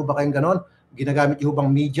 Meron ba kayong gano'n? Ginagamit yung bang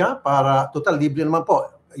media para, total, libre naman po.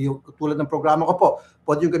 Yung tulad ng programa ko po,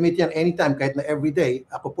 pwede yung gamitin yan anytime, kahit na everyday.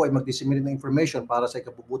 Ako po ay mag-disseminate ng information para sa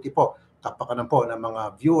ikabubuti po, kapakanan po ng mga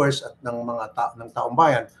viewers at ng mga ng taong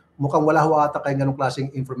bayan. Mukhang wala ho ata kayong ganong klaseng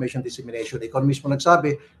information dissemination. Ikaw mismo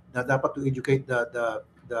nagsabi na dapat to educate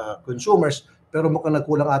the consumers, pero mukhang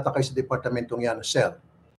nagkulang ata kayo sa departamentong yan, sir.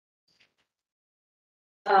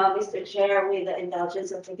 Mr. Chair, with the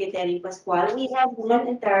indulgence of Secretary Pascual, we have one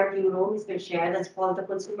entire bureau, Mr. Chair, that's called the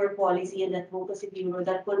Consumer Policy and Advocacy Bureau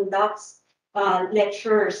that conducts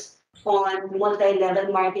lectures on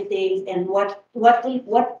multi-level marketing and what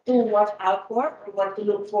to watch out for or what to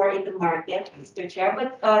look for in the market, Mr. Chair.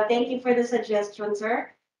 But thank you for the suggestion,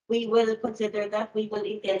 sir. We will consider that. We will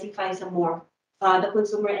intensify some more the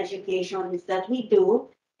consumer education that we do.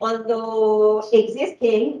 Although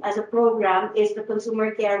existing as a program is the consumer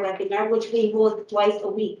care webinar, which we hold twice a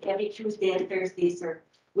week, every Tuesday and Thursday, sir.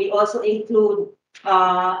 We also include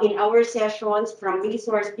in our sessions from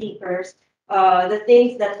resource speakers the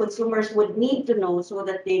things that consumers would need to know so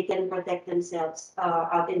that they can protect themselves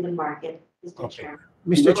out in the market, Mr. Chair.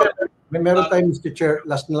 Mr. Chair, meron tayo, Mr. Chair,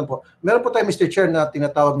 last na lang po. Meron po tayo, Mr. Chair, na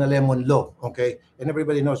tinatawag na lemon law, okay? And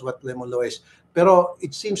everybody knows what lemon law is. Pero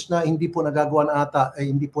it seems na hindi po nagagawa na ata,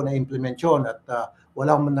 hindi po na-implement yun at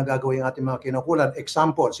wala man nagagawa yung ating mga kinukulan.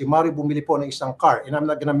 Example, si Mario bumili po ng isang car and I'm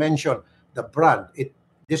not gonna mention the brand.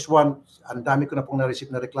 This one, ang dami ko na pong na-receive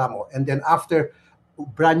na reklamo. And then after,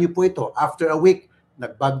 brand new po ito, after a week,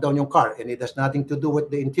 nag-bug down yung car and it has nothing to do with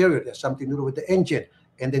the interior, it has something to do with the engine.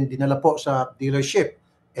 And then dinala po sa dealership.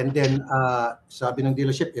 And then sabi ng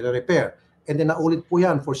dealership, i-repair. And then naulit po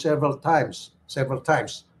yan for several times.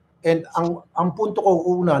 And ang punto ko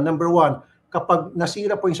una, number one, kapag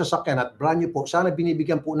nasira po yung sasakyan at brand new po, sana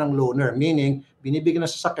binibigyan po ng loaner. Meaning, binibigyan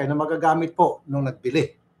ng sasakyan na magagamit po nung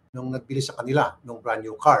nagbili sa kanila, nung brand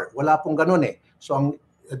new car. Wala pong ganun eh. So ang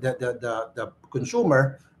the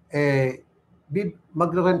consumer,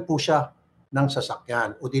 magre-rent po siya ng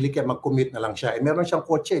sasakyan o dili kaya mag-commute na lang siya. Meron siyang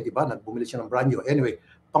kotse, di ba? Nagbumili siya ng brand new. Anyway,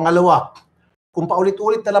 pangalawa, kung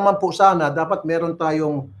paulit-ulit na naman po sana, dapat meron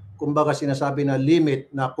tayong, kumbaga sinasabi na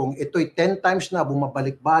limit na kung ito'y 10 times na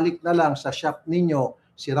bumabalik-balik na lang sa shop ninyo,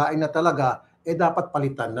 sirain na talaga, dapat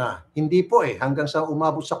palitan na. Hindi po hanggang sa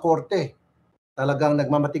umabot sa korte. talagang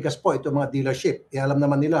nagmamatigas po itong mga dealership. Alam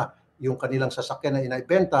naman nila yung kanilang sasakyan na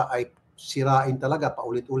inaibenta ay sirain talaga,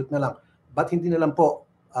 paulit-ulit na lang. Ba't hindi na lang po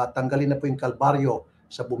tanggalin na po yung kalbaryo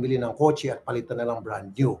sa bumili ng kotse at palitan na lang brand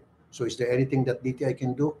new? So is there anything that DTI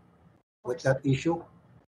can do with that issue?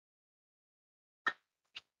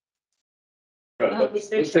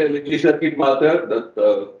 It's a legislative matter that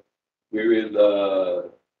we will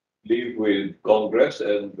leave with Congress,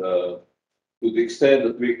 and to the extent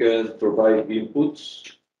that we can provide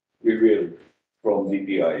inputs, we will from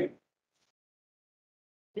DTI.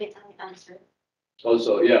 May I answer?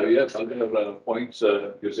 Also, yeah, we have other points,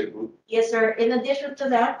 Jose Cruz. Yes, sir. In addition to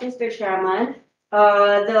that, Mr. Chairman,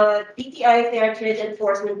 the DTI Fair Trade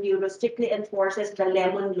Enforcement Bureau strictly enforces the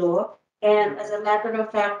lemon law. And as a matter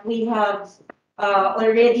of fact, we have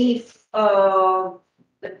already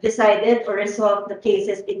decided or resolved the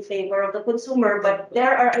cases in favor of the consumer. But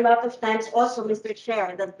there are a lot of times also, Mr.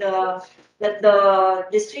 Chair, that the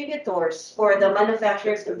distributors or the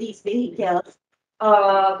manufacturers of these vehicles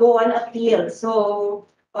go on appeal. So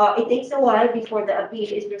it takes a while before the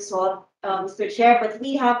appeal is resolved, Mr. Chair, but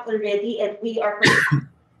we have already and we are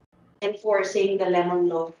enforcing the lemon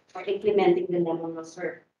law or implementing the lemon law,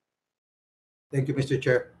 sir. Thank you, Mr.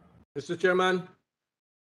 Chair. Mr. Chairman,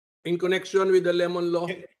 in connection with the lemon law,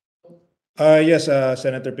 Yes,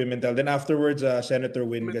 Senator Pimentel. Then afterwards, Senator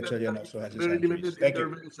Win Gatchalian also has his very hand limited raised. Thank you.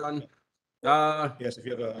 intervention. Yes, if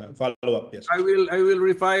you have a follow-up, yes. I will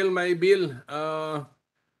refile my bill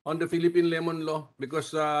on the Philippine lemon law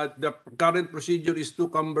because the current procedure is too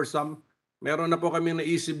cumbersome. Meron na po kami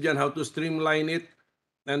naisip diyan how to streamline it,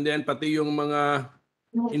 and then pati yung mga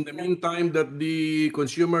in the meantime that the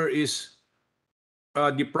consumer is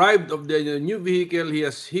deprived of the new vehicle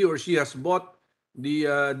he or she has bought,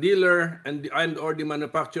 the dealer and or the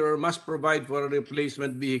manufacturer must provide for a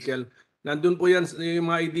replacement vehicle. Nandun po yan, yung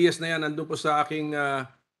mga ideas na yan, nandun po sa aking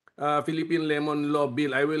Philippine Lemon Law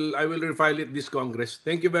Bill. I will refile it this Congress.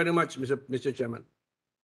 Thank you very much, Mr. Chairman.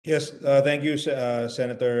 Yes, thank you,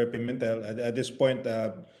 Senator Pimentel. At this point,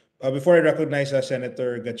 before I recognize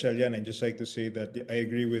Senator Gatchalian, I'd just like to say that I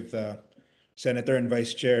agree with Senator and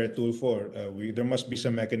Vice Chair Tulfo. There must be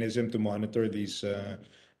some mechanism to monitor these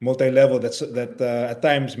multi-level that at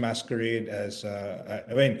times masquerade as. I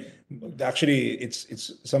mean, actually, it's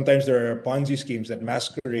sometimes there are Ponzi schemes that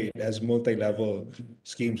masquerade as multi-level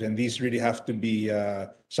schemes, and these really have to be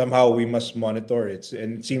somehow we must monitor it.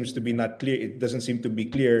 And it seems to be not clear. It doesn't seem to be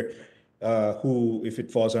clear who, if it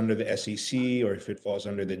falls under the SEC or if it falls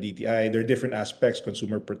under the DTI. There are different aspects: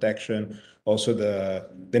 consumer protection, also the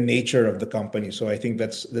nature of the company. So I think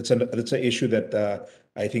that's an issue that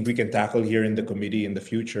I think we can tackle here in the committee in the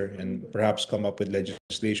future, and perhaps come up with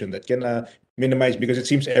legislation that can minimize, because it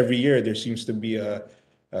seems every year there seems to be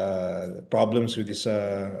problems with this.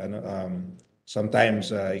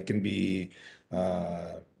 Sometimes it can be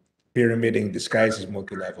pyramiding disguised as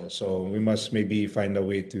multi-level. So we must maybe find a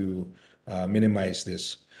way to minimize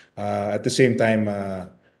this. At the same time,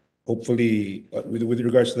 hopefully, with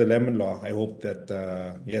regards to the lemon law, I hope that,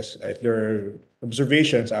 yes, if there are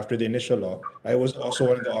observations after the initial law, I was also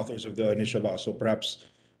one of the authors of the initial law. So perhaps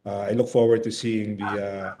I look forward to seeing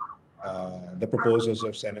the proposals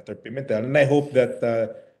of Senator Pimentel. And I hope that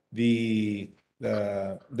the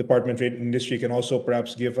Department of Trade and Industry can also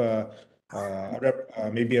perhaps give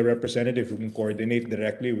maybe a representative who can coordinate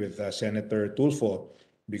directly with Senator Tulfo,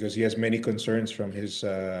 because he has many concerns from his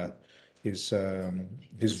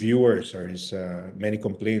viewers or his many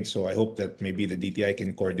complaints. So I hope that maybe the DTI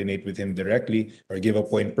can coordinate with him directly or give a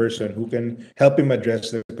point person who can help him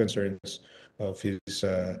address the concerns of his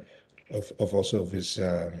also of his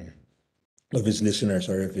listeners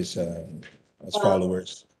or of his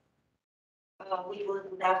followers. We will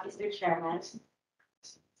do that, Mr. Chairman.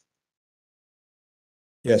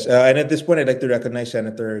 Yes, and at this point, I'd like to recognize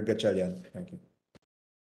Senator Gatchalian. Thank you.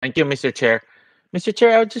 Thank you, Mr. Chair. Mr.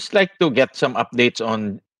 Chair, I would just like to get some updates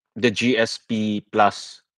on the GSP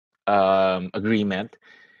Plus agreement.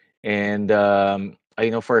 And I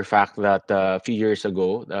know for a fact that a few years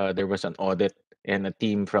ago, there was an audit and a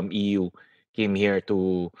team from EU came here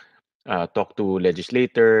to talk to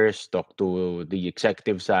legislators, talk to the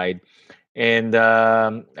executive side. And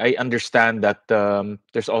I understand that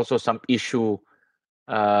there's also some issue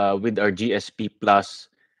with our GSP Plus,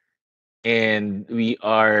 and the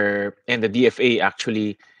DFA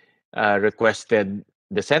actually requested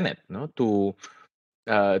the Senate, no, to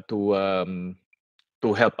uh, to um,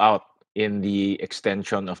 to help out in the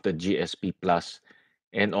extension of the GSP Plus,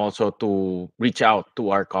 and also to reach out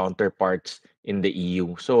to our counterparts in the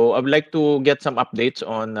EU. So I would like to get some updates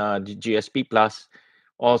on the GSP Plus.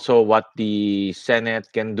 also what the Senate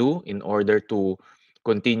can do in order to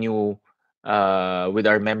continue with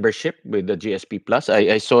our membership with the GSP Plus.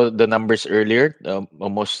 I saw the numbers earlier,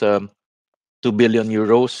 almost 2 billion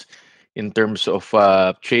euros in terms of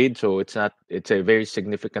trade. So it's a very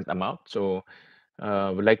significant amount. So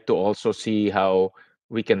we'd like to also see how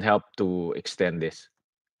we can help to extend this.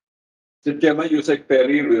 The Chairman Yusek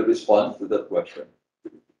Perry will respond to that question.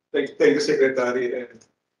 Thank you, Secretary, and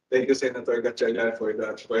thank you, Senator Gatchalian, for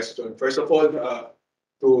that question. First of all,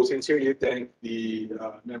 to sincerely thank the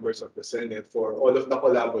members of the Senate for all of the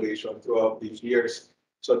collaboration throughout these years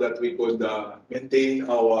so that we could maintain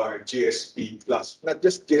our GSP plus, not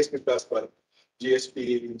just GSP plus, but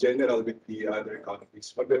GSP in general with the other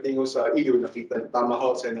countries. Pagdating ko sa EU, nakita tama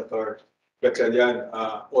ho, Senator Gatchalian,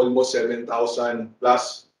 almost 7,000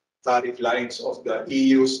 plus tariff lines of the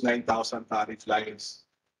EU's 9,000 tariff lines.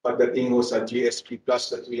 Pagdating mo sa GSP Plus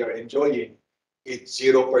that we are enjoying, it's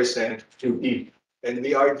 0% duty. And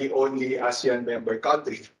we are the only ASEAN member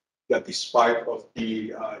country that is part of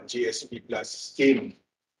the GSP Plus scheme.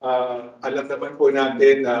 Alam naman po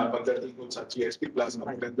natin na pagdating po sa GSP Plus, ang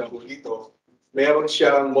maganda po dito, meron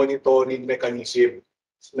siyang monitoring mechanism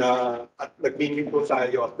na at nagbingin po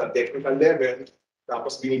tayo at the technical level,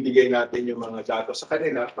 tapos binibigay natin yung mga datos sa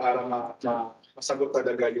kanila para masagot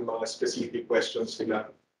talaga yung mga specific questions nila.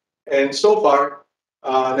 And so far,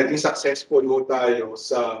 naging successful mo tayo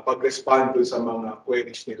sa pag-respond sa mga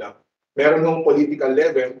queries nila. Meron ng political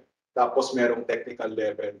level, tapos merong technical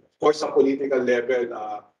level. Of course, sa political level,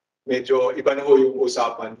 medyo iba na ho yung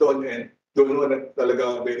usapan doon, and doon ho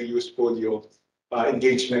talaga very useful yung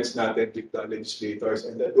engagements natin with the legislators,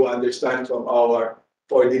 and to understand from our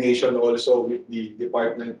coordination also with the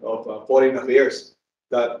Department of Foreign Affairs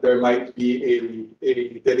that there might be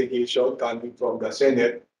a delegation coming from the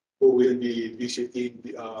Senate who will be visiting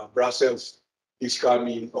Brussels this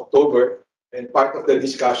coming October. And part of the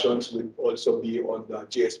discussions will also be on the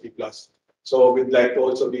GSP Plus. So we'd like to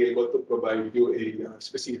also be able to provide you a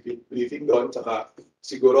specific briefing doon. Saka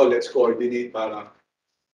siguro let's coordinate para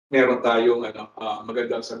meron tayong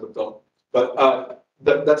magandang sagot doon. But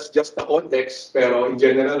that's just the context. Pero in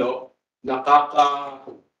general,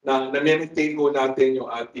 na-maintain ko natin yung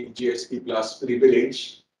ating GSP Plus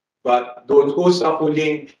privilege. But doon ko sa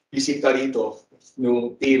huling bisita rito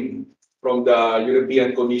ng team from the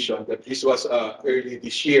European Commission that this was early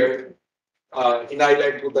this year,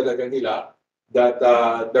 in-highlight ko talaga nila that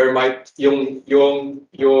there might yung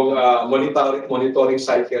monitoring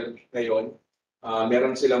cycle ngayon,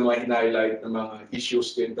 meron silang mga in-highlight na mga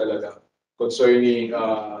issues din talaga concerning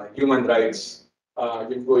human rights.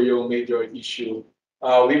 Yun po yung major issue.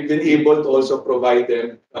 We've been able to also provide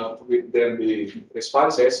them with them the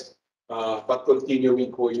responses, but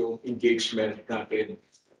continuing ko yung engagement natin.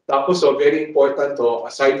 Tapos, so very important to,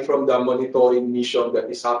 aside from the monitoring mission that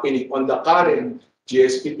is happening on the current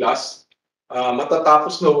GSP Plus,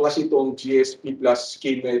 matatapos na kasi itong GSP Plus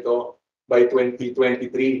scheme na ito by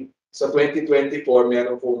 2023. Sa 2024,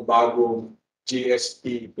 meron pong bagong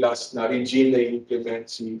GSP Plus na regime na i-implement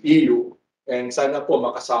si EU. And sana po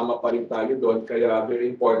makasama pa rin tayo doon. Kaya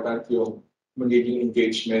very important yung magiging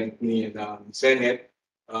engagement ni Senate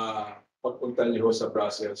pagpunta niyo sa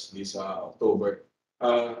Brussels this October.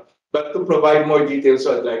 But to provide more details,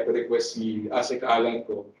 so I'd like to request si Asik Alan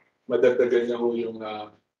ko, madagdagan niya ho yung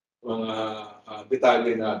mga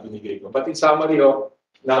detalye na binigay ko. But in summary,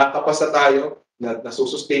 nakakapasa tayo,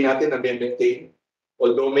 nasusustain natin, na-maintain.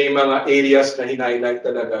 Although may mga areas na hinighlight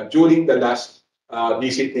talaga during the last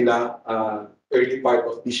visit nila early part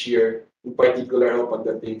of this year, in particular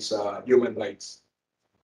pagdating sa human rights.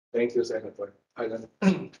 Thank you, Senator Alan.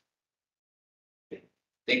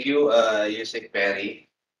 Thank you, Yusek Perry.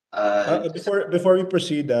 Before we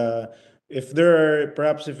proceed, if there are,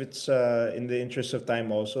 perhaps if it's in the interest of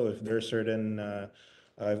time also, if there are certain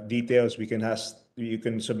details you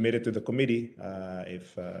can submit it to the committee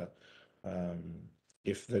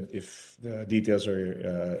if the details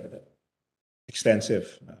are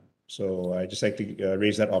extensive. So I just like to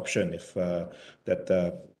raise that option if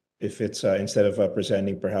it's instead of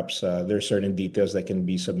presenting, perhaps there are certain details that can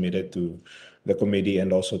be submitted to the committee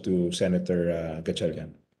and also to Senator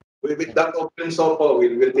Gatchalian. With that option, so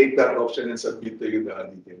we'll take that option and submit to you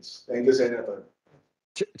the details. Thank you, Senator.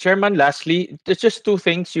 Chairman, lastly, just two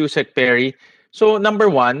things, Yusek Perry. So number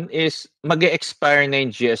one is mag-expire na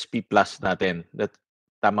yung GSP Plus natin.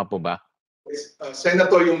 Tama po ba? Yes,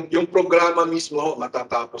 Senator, yung programa mismo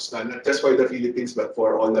matatapos na, not just for the Philippines but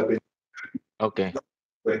for all the Okay.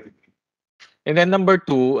 And then number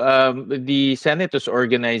two, the Senate is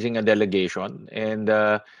organizing a delegation, and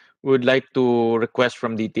we would like to request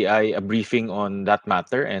from DTI a briefing on that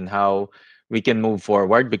matter and how we can move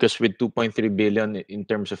forward, because with 2.3 billion in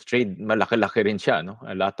terms of trade, malaki-laki rin siya, no?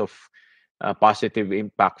 A lot of positive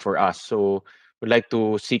impact for us. So we'd like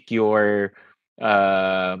to seek your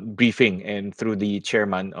briefing and through the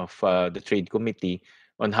chairman of the trade committee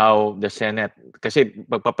on how the Senate, kasi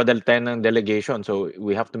magpapadala tayo ng delegation, so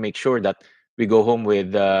we have to make sure that we go home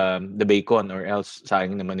with the bacon, or else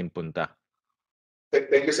sayang naman yung punta.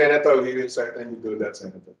 Thank you, Senator. We will certainly do that,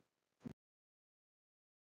 Senator.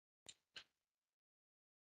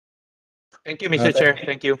 Thank you, Mr. Chair.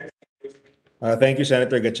 Thank you. Thank you,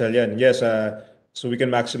 Senator Gatchalian. Yes, so we can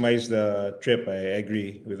maximize the trip. I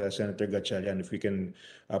agree with Senator Gatchalian. If we can,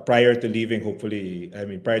 prior to leaving, hopefully,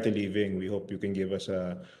 prior to leaving, we hope you can give us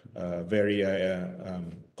a very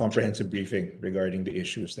comprehensive briefing regarding the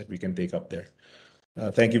issues that we can take up there.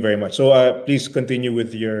 Thank you very much. So please continue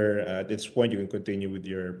with your, at this point, you can continue with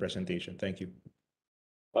your presentation. Thank you.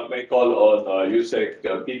 I may call on Yusek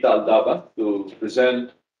Pita Aldaba to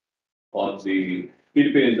present on the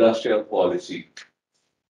Philippine industrial policy.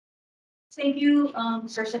 Thank you,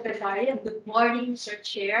 Sir Secretary, and good morning, Sir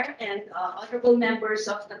Chair, and honorable members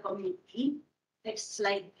of the committee. Next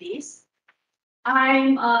slide, please.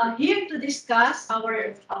 I'm here to discuss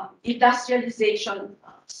our industrialization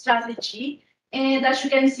strategy. And as you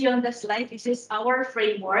can see on the slide, this is our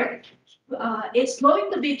framework. It's going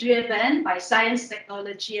to be driven by science,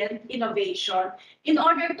 technology, and innovation in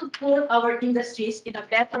order to put our industries in a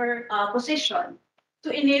better position to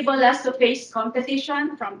enable us to face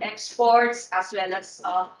competition from exports as well as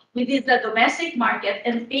within the domestic market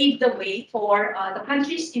and pave the way for the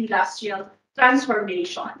country's industrial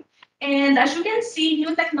transformation. And as you can see,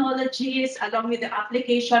 new technologies along with the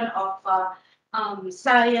application of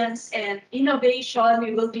science and innovation,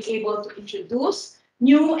 we will be able to introduce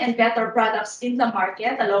new and better products in the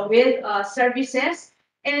market along with services.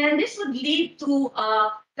 And this would lead to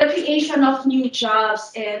the creation of new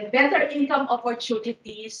jobs and better income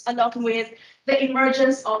opportunities along with the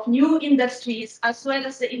emergence of new industries as well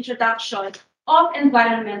as the introduction of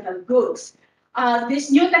environmental goods. These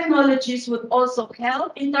new technologies would also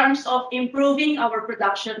help in terms of improving our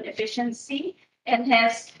production efficiency and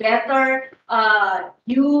hence better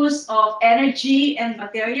use of energy and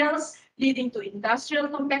materials, leading to industrial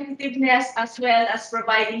competitiveness as well as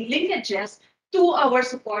providing linkages to our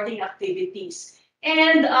supporting activities.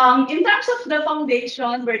 And in terms of the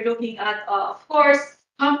foundation, we're looking at, of course,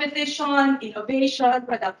 competition, innovation,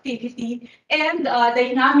 productivity, and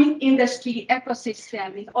dynamic industry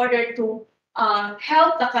ecosystem in order to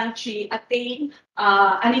help the country attain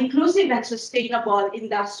an inclusive and sustainable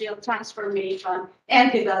industrial transformation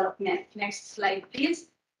and development. Next slide, please.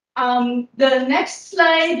 The next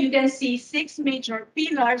slide, you can see 6 major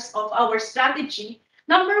pillars of our strategy.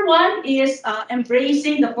 Number 1 is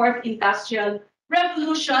embracing the 4th industrial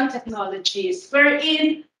revolution technologies,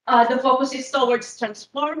 wherein the focus is towards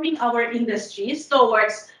transforming our industries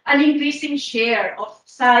towards an increasing share of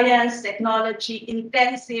science, technology,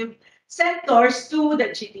 intensive sectors to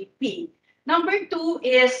the GDP. Number 2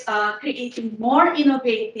 is creating more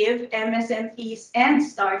innovative MSMEs and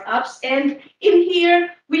startups. And in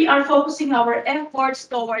here, we are focusing our efforts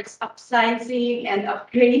towards upsizing and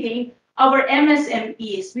upgrading our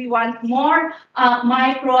MSMEs. We want more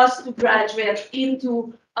micros to graduate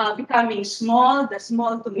into becoming small, the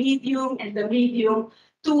small to medium, and the medium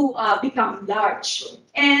to become large.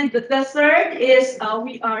 And the third is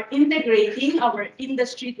we are integrating our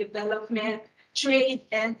industry development, trade,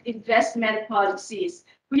 and investment policies.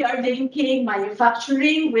 We are linking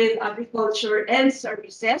manufacturing with agriculture and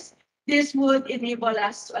services. This would enable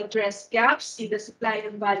us to address gaps in the supply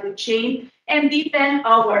and value chain and deepen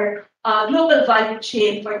our global value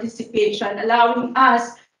chain participation, allowing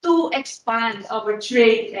us to expand our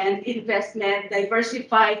trade and investment,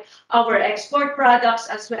 diversify our export products,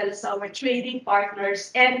 as well as our trading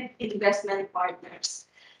partners and investment partners.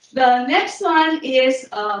 The next one is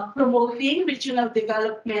promoting regional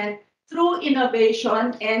development through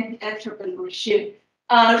innovation and entrepreneurship.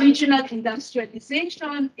 Regional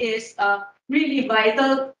industrialization is really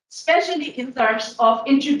vital, especially in terms of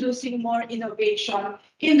introducing more innovation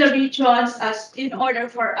in the regions as in order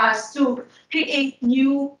for us to create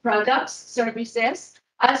new products, services,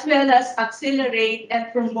 as well as accelerate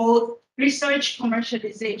and promote research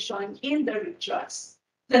commercialization in the regions.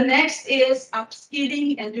 The next is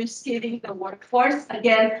upskilling and reskilling the workforce.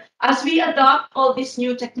 Again, as we adopt all these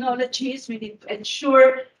new technologies, we need to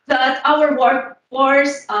ensure that our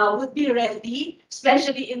workforce would be ready,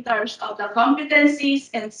 especially in terms of the competencies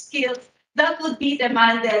and skills that would be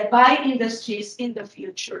demanded by industries in the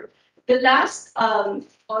future. The last,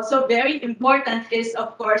 also very important, is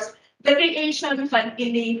of course the creation of an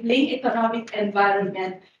enabling economic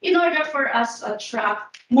environment in order for us to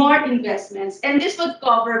attract more investments. And this would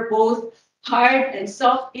cover both hard and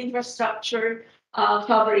soft infrastructure,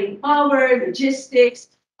 covering power, logistics,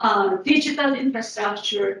 digital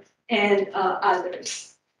infrastructure, and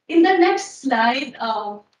others. In the next slide,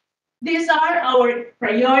 these are our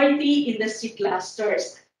priority industry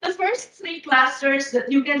clusters. The first three clusters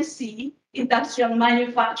that you can see, industrial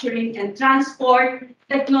manufacturing and transport,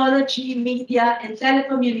 technology, media, and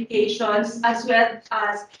telecommunications, as well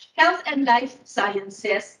as health and life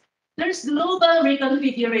sciences. There's global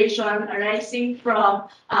reconfiguration arising from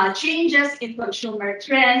changes in consumer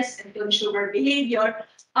trends and consumer behavior.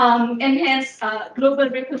 And hence, global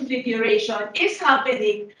reconfiguration is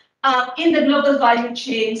happening in the global value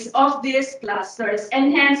chains of these clusters.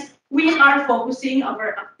 And hence, we are focusing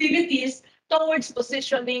our activities towards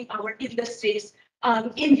positioning our industries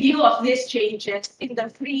in view of these changes in the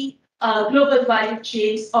three global value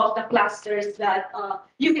chains of the clusters that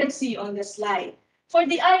you can see on the slide. For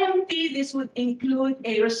the IMT, this would include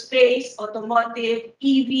aerospace, automotive,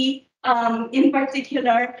 EV, in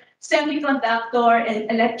particular, semiconductor and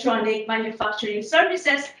electronic manufacturing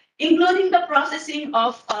services, including the processing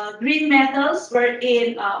of green metals,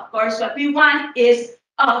 wherein, of course, what we want is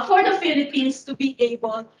for the Philippines to be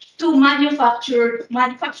able to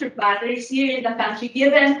manufacture batteries here in the country,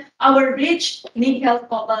 given our rich nickel,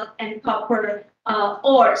 cobalt, and copper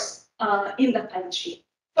ores in the country.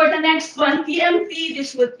 For the next one, TMT,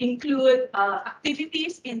 this would include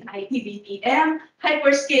activities in IT/BPM,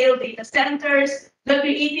 hyperscale data centers, the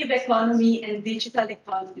creative economy, and digital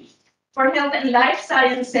economy. For health and life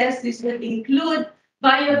sciences, this would include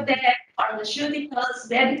biotech, pharmaceuticals,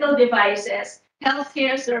 medical devices,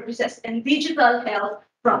 healthcare services, and digital health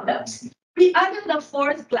products. We added the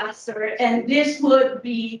fourth cluster, and this would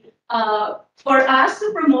be for us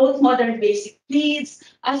to promote modern basic needs,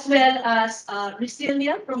 as well as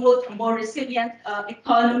promote a more resilient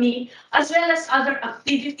economy, as well as other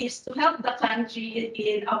activities to help the country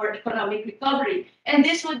in our economic recovery. And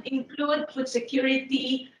this would include food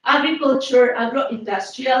security, agriculture,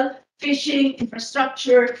 agro-industrial, fishing,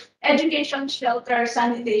 infrastructure, education, shelter,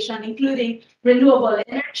 sanitation, including renewable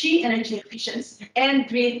energy, energy efficiency, and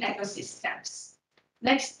green ecosystems.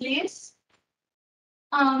 Next, please.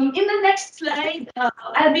 In the next slide,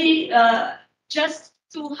 I'll be just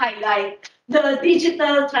to highlight the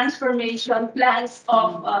digital transformation plans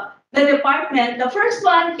of the department. The first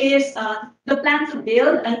one is the plan to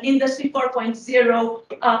build an Industry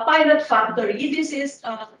 4.0 pilot factory. This is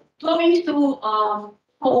going to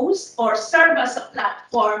host or serve as a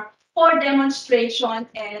platform for demonstration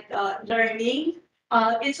and learning.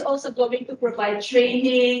 It's also going to provide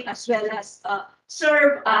training as well as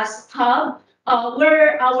serve as hub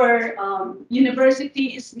where our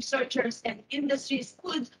universities, researchers, and industries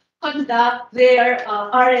could conduct their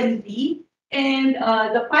R&D. And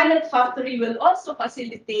the pilot factory will also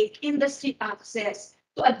facilitate industry access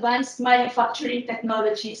to advanced manufacturing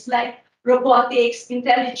technologies like robotics,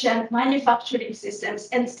 intelligent manufacturing systems,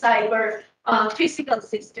 and cyber physical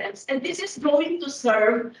systems. And this is going to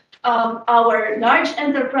serve our large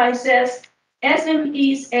enterprises,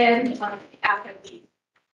 SMEs, and academy.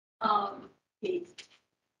 Okay.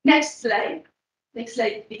 Next slide. Next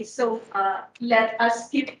slide, please. So let us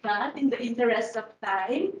skip that in the interest of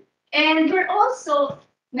time. And we're also,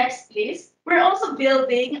 next please, we're also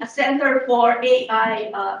building a center for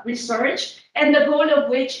AI research, and the goal of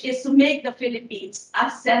which is to make the Philippines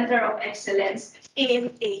a center of excellence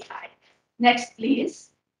in AI. Next, please.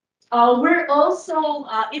 We're also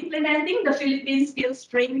implementing the Philippine Skills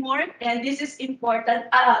Framework, and this is important.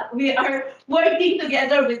 We are working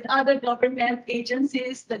together with other government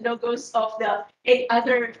agencies. The logos of the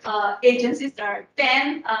other agencies are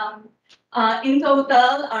 10 in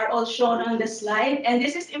total, are all shown on the slide. And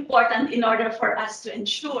this is important in order for us to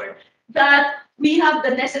ensure that we have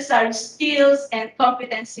the necessary skills and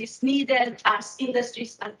competencies needed as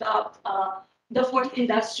industries adopt the fourth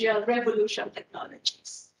industrial revolution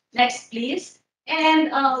technologies. Next, please.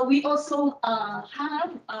 And we also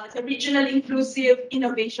have the regional inclusive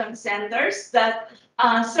innovation centers that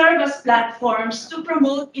serve as platforms to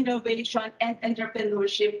promote innovation and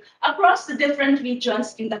entrepreneurship across the different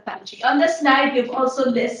regions in the country. On the slide, we've also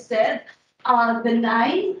listed the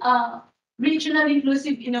 9 regional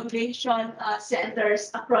inclusive innovation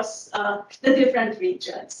centers across the different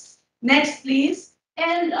regions. Next, please.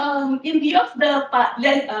 And in view of the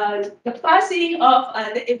passing of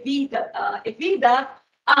the EVIDA,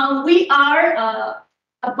 we are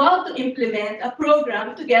about to implement a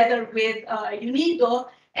program together with UNIDO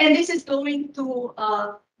And this is going to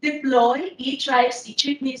deploy e-trikes,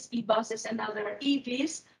 e-jeepneys, e-buses, and other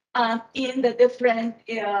EVs in the different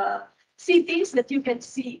cities that you can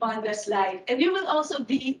see on the slide. And we will also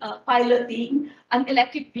be piloting an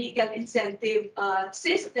electric vehicle incentive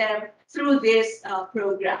system through this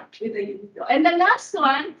program with the UNIDO. And the last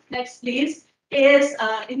one, next please, is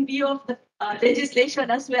in view of the legislation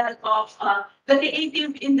as well of the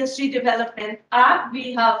Creative Industry Development Act.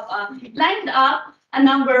 We have lined up a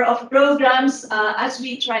number of programs as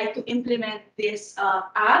we try to implement this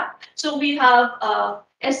act. So we have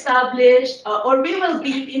established or we will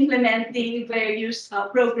be implementing various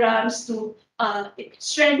programs to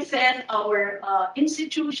strengthen our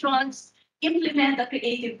institutions, implement a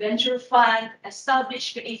creative venture fund,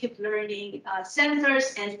 establish creative learning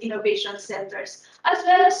centers and innovation centers, as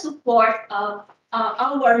well as support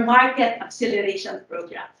our market acceleration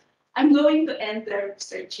program. I'm going to end there,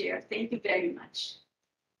 Mr. Chair. Thank you very much.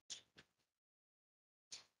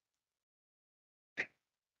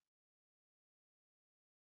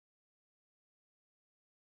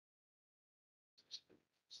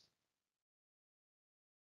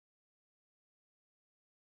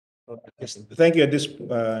 Yes, thank you. At this,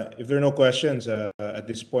 if there are no questions at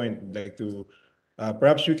this point, I'd like to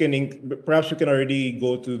perhaps we can already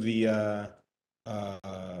go to the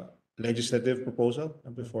legislative proposal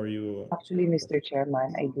before you. Actually, Mr.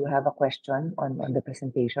 Chairman, I do have a question on the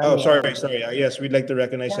presentation. Oh, May sorry, I- sorry. Yes, we'd like to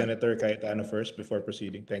recognize Yeah. Senator Cayetano first before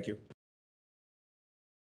proceeding. Thank you.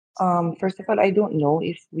 First of all, I don't know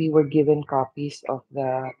if we were given copies of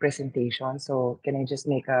the presentation, so can I just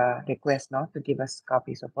make a request now to give us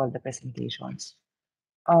copies of all the presentations?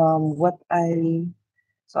 What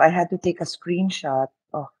so I had to take a screenshot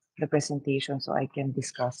of the presentation so I can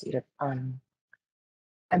discuss it. I'm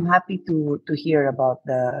happy to hear about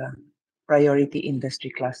the priority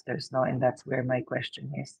industry clusters now, and that's where my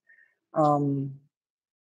question is.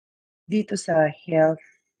 Dito sa health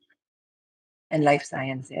and life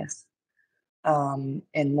sciences,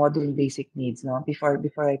 and modern basic needs, no? Before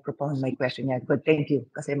I propound my question yet, but thank you,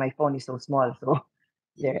 kasi my phone is so small, so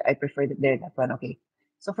there, I prefer that one. Okay.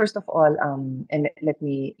 So first of all, and let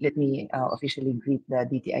me officially greet the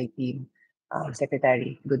DTI team,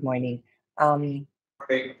 Secretary. Good morning. I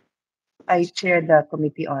chair the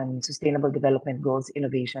Committee on Sustainable Development Goals,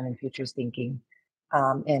 Innovation, and Futures Thinking.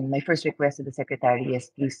 And my first request to the Secretary is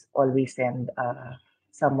please always send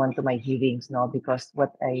someone to my hearings, no, because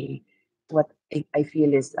what I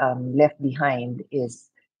feel is left behind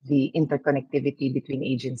is the interconnectivity between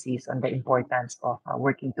agencies on the importance of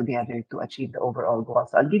working together to achieve the overall goal.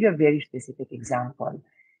 So I'll give you a very specific example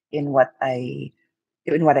in what I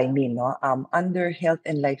mean, no? Under health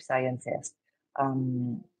and life sciences,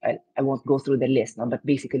 I won't go through the list, no, but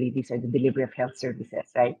basically these are the delivery of health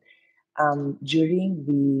services, right? During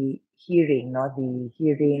the hearing, no, the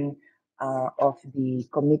hearing of the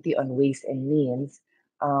Committee on Ways and Means,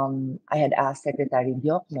 I had asked Secretary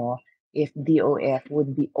Diokno if DOF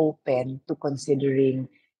would be open to considering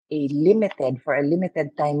for a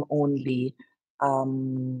limited time only,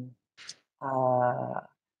 um, uh,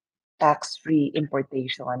 tax-free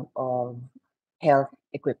importation of health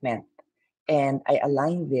equipment. And I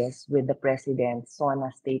align this with the President's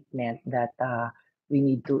SONA statement that we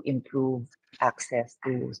need to improve access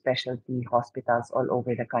to specialty hospitals all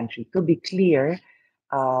over the country. To be clear,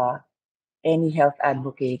 uh, any health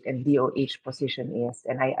advocate and DOH position is,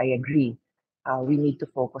 and I agree, we need to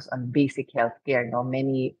focus on basic health care. No,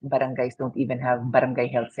 many barangays don't even have barangay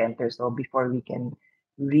health centers. So before we can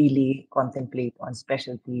really contemplate on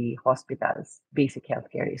specialty hospitals, basic health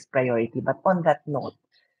care is priority. But on that note,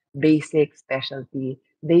 basic, specialty,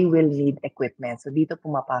 they will need equipment. So dito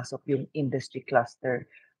pumapasok yung industry cluster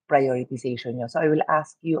prioritization nyo. So I will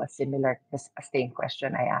ask you a same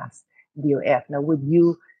question I asked DOF. Now, would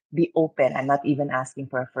you be open? I'm not even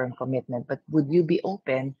asking for a firm commitment, but would you be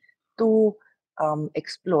open to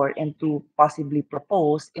explore and to possibly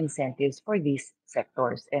propose incentives for these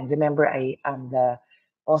sectors? And remember, I am the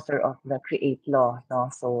author of the CREATE law. No?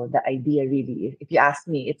 So the idea really, if you ask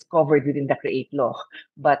me, it's covered within the CREATE law.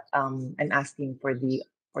 But I'm asking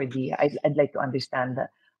I'd like to understand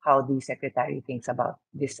how the secretary thinks about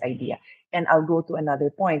this idea. And I'll go to another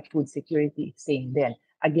point, food security, same then.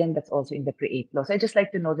 Again, that's also in the CREATE law. So I just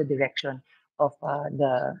like to know the direction of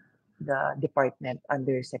the department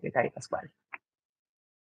under Secretary Pascual.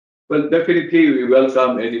 Well, definitely we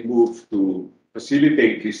welcome any move to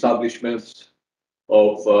facilitate the establishments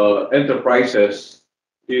of enterprises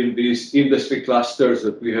in these industry clusters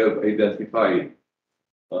that we have identified.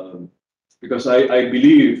 Because I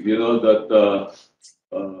believe, that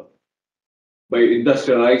by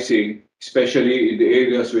industrializing, especially in the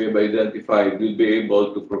areas we have identified, will be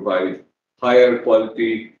able to provide higher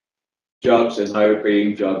quality jobs and higher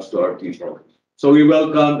paying jobs to our people. So we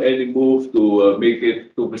welcome any move to make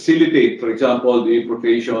it to facilitate, for example, the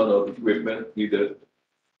importation of equipment needed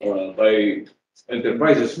by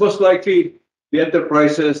enterprises. Most likely, the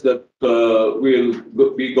enterprises that will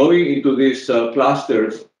be going into these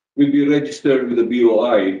clusters will be registered with the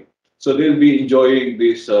BOI, so they'll be enjoying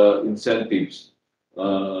these incentives.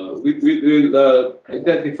 We will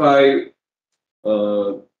identify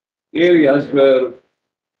areas where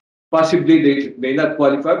possibly they may not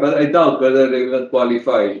qualify, but I doubt whether they will not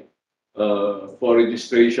qualify for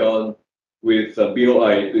registration with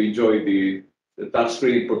BOI to enjoy the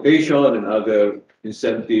tax-free importation and other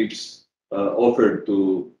incentives offered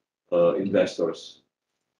to investors.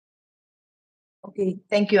 Okay,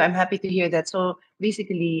 thank you. I'm happy to hear that. So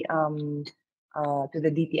basically, to the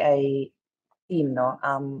DTI team, no,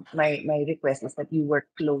 my request is that you work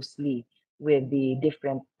closely with the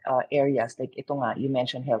different areas. Like ito nga, you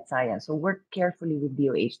mentioned health science. So work carefully with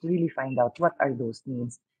DOH to really find out what are those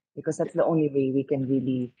needs, because that's the only way we can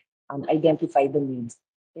really identify the needs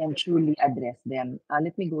and truly address them.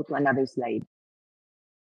 Let me go to another slide.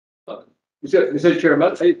 Mr.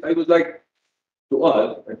 Chairman, I would like to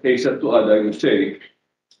add, I would say,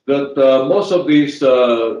 that most of these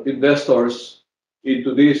investors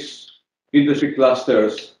into these industry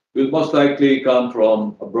clusters will most likely come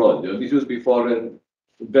from abroad. You know, this will be foreign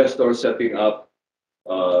investors setting up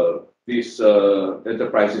these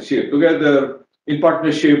enterprises here together in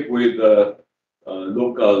partnership with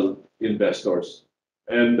local investors.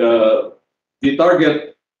 And the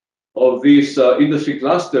target of these industry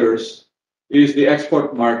clusters is the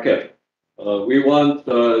export market. We want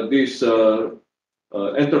these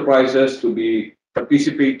enterprises to be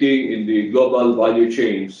participating in the global value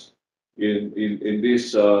chains in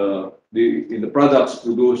this in the products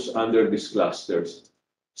produced under these clusters.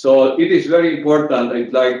 So it is very important.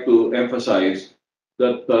 I'd like to emphasize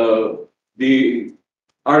that the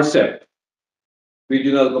RCEP,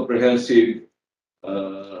 Regional Comprehensive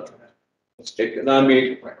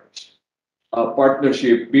Economic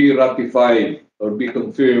Partnership, be ratified or be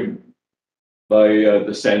confirmed by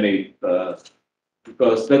the Senate.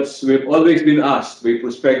 Because we've always been asked by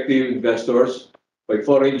prospective investors, by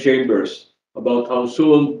foreign chambers, about how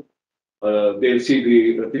soon they'll see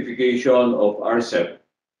the ratification of RCEP,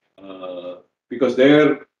 because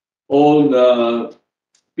their own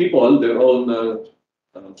people,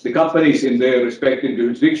 the companies in their respective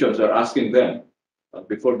jurisdictions are asking them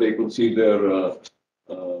before they consider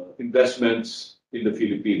investments in the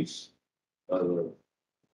Philippines.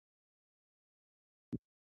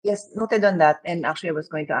 Yes, noted on that. And actually, I was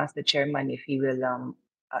going to ask the chairman if he will.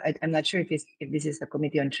 I'm not sure if this is the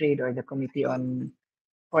Committee on Trade or the Committee on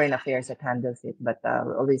Foreign Affairs that handles it, but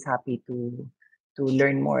we're always happy to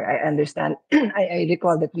learn more. I understand. I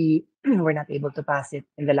recall that we were not able to pass it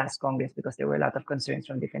in the last Congress because there were a lot of concerns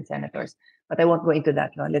from different senators. But I won't go into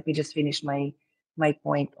that. No, let me just finish my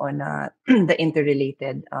point on the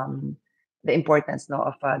interrelated, the importance, no,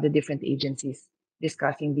 of the different agencies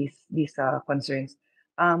discussing these concerns.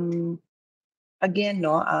 Um, Again,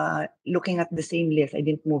 no, looking at the same list, I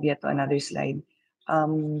didn't move yet to another slide.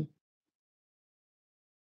 Um,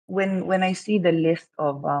 when I see the list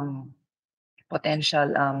of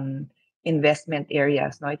potential investment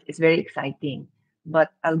areas, no, it's very exciting. But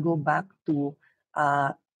I'll go back to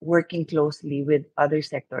working closely with other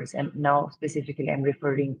sectors, and now specifically, I'm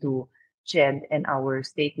referring to CHED and our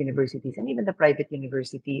state universities and even the private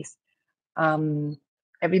universities. um,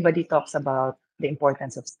 Everybody talks about the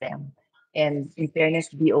importance of STEM. And in fairness,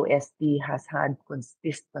 BOST has had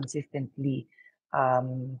consistently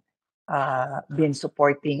um, been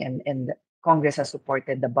supporting, and Congress has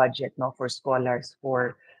supported the budget, no, for scholars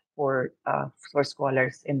for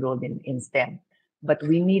scholars enrolled in STEM. But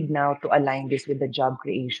we need now to align this with the job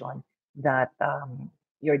creation that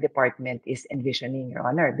your department is envisioning, Your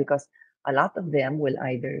Honor, because a lot of them will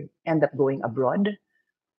either end up going abroad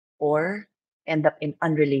or end up in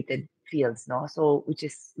unrelated fields, no? So which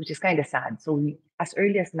is kind of sad. So as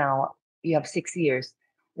early as now, you have 6 years.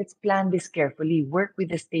 Let's plan this carefully. Work with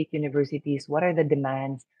the state universities. What are the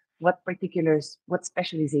demands? What particulars? What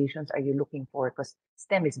specializations are you looking for? Because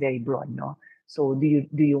STEM is very broad, no? So do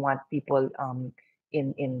you want people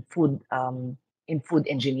in food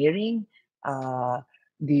engineering?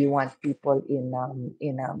 Do you want people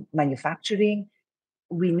in manufacturing?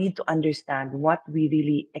 We need to understand what we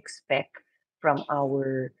really expect from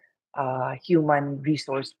our human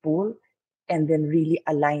resource pool, and then really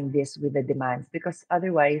align this with the demands, because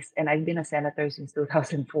otherwise, and I've been a senator since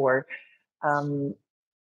 2004, um,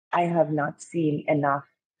 I have not seen enough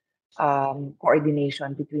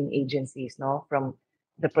coordination between agencies, no, from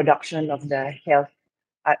the production of the health,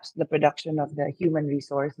 the production of the human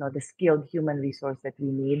resource, no, the skilled human resource that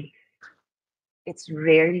we need. It's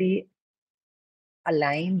rarely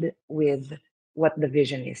aligned with what the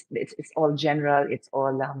vision is. It's all general. It's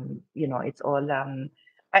all it's all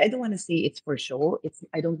I don't want to say it's for show.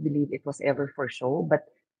 I don't believe it was ever for show, but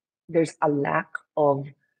there's a lack of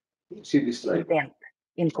See this slide. intent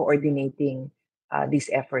in coordinating these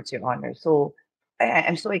efforts, Your Honor. So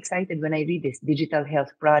I'm so excited when I read this digital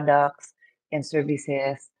health products and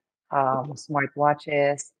services,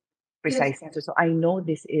 smartwatches, precise sensors. So I know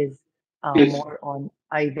this is Yes. more on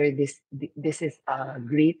either this is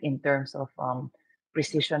great in terms of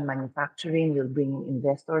precision manufacturing, will bring in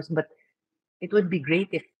investors, but it would be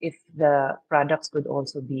great if the products could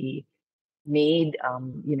also be made,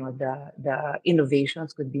 the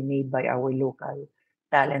innovations could be made by our local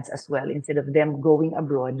talents as well, instead of them going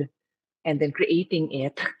abroad and then creating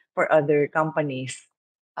it for other companies,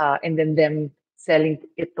 and then them selling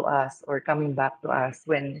it to us or coming back to us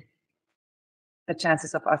when the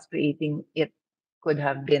chances of us creating it could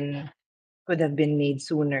have been could have been made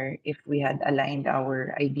sooner if we had aligned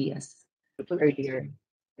our ideas earlier,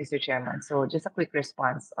 Mr. Chairman. So just a quick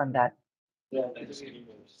response on that.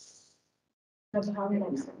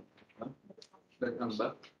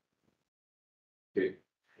 Okay.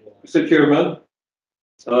 Mr. Chairman,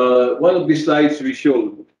 one of the slides we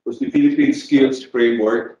showed was the Philippine Skills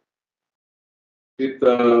Framework. It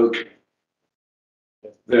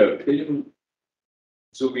there. Can you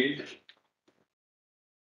zoom in?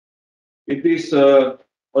 It is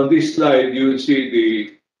on this slide you will see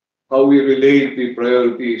the how we relate the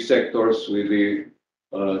priority sectors with the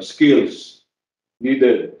skills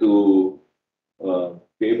needed to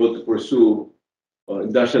be able to pursue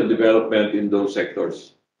industrial development in those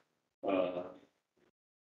sectors.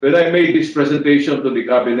 When I made this presentation to the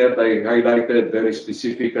cabinet, I highlighted very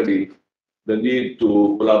specifically the need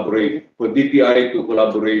to collaborate, for DTI to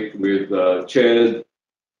collaborate with CHED,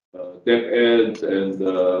 DepEd, and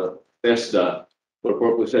TESDA for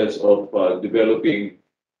purposes of developing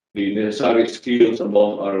the necessary skills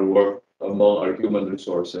among our human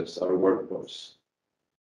resources, our workforce.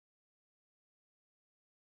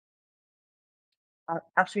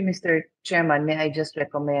 Actually, Mr. Chairman, may I just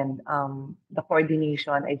recommend the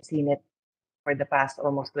coordination? I've seen it for the past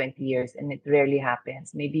almost 20 years and it rarely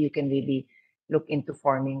happens. Maybe you can really look into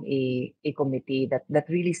forming a committee that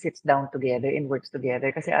really sits down together and works together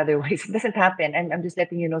because otherwise it doesn't happen. I'm just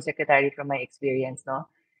letting you know, Secretary, from my experience, no?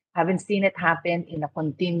 Haven't seen it happen in a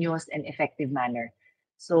continuous and effective manner.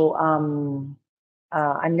 So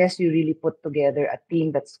unless you really put together a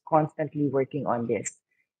team that's constantly working on this,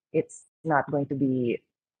 it's not going to be,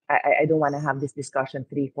 I don't want to have this discussion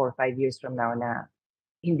 3, 4, 5 years from now na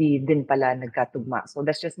hindi din pala nagkatugma. So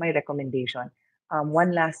that's just my recommendation.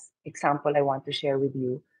 One last example I want to share with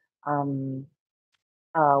you.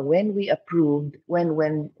 When we approved, when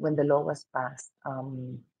the law was passed,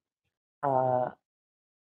 uh,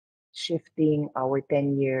 shifting our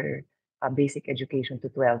 10-year basic education to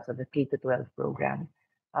 12, so the K to 12 program,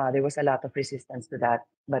 there was a lot of resistance to that.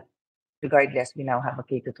 But regardless, we now have a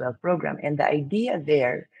K to 12 program. And the idea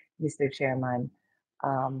there, Mr. Chairman,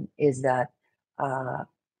 is that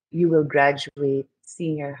you will graduate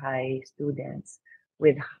senior high students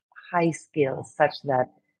with high skills such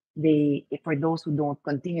that for those who don't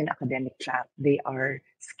continue an academic track, they are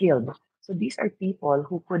skilled. So these are people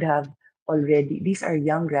who could have these are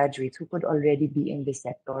young graduates who could already be in these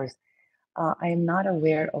sectors. I am not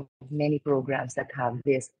aware of many programs that have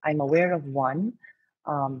this. I'm aware of one.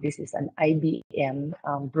 This is an IBM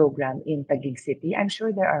program in Taguig City. I'm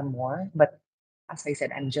sure there are more, but as I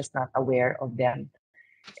said, I'm just not aware of them.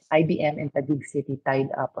 IBM and Taguig City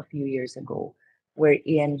tied up a few years ago,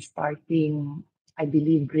 wherein starting, I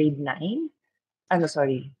believe, grade 9. No,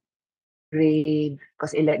 sorry,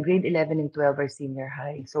 because grade 11 and 12 are senior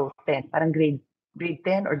high. So 10, parang grade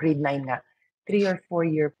 10 or grade 9 nga, 3 or 4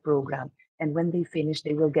 year program. And when they finish,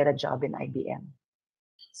 they will get a job in IBM.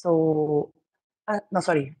 So, no,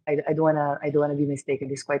 sorry, I don't wanna be mistaken.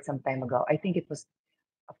 This is quite some time ago. I think it was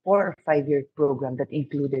a 4 or 5 year program that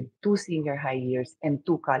included 2 senior high years and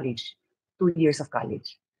 2 years of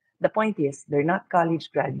college. The point is, they're not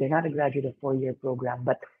they're not a graduate of 4 year program,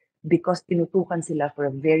 but because tinutukan sila for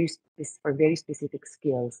very specific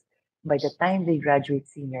skills, by the time they graduate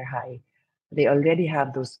senior high, they already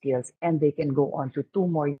have those skills and they can go on to 2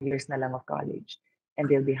 more years na lang of college and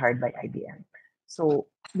they'll be hired by IBM. So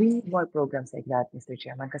we need more programs like that, Mr.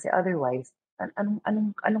 Chairman, kasi otherwise,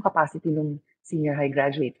 anong capacity ng senior high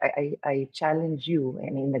graduates. I challenge you,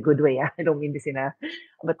 and in a good way. I don't mean this in a,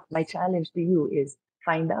 but my challenge to you is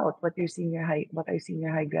find out what our senior high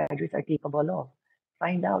graduates are capable of.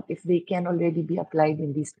 Find out if they can already be applied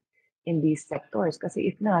in these sectors. Kasi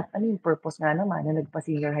if not, ano yung purpose nga naman na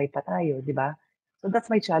nagpa-senior high pa tayo, di ba? So that's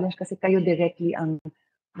my challenge kasi kayo directly ang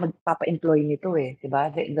magpapa-employ nito eh, di ba?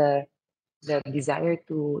 The desire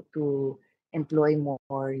to employ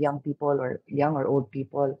more young people or young or old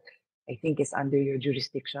people, I think is under your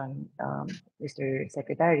jurisdiction, Mr.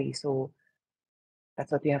 Secretary. So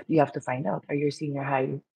that's what you have to find out. Are your senior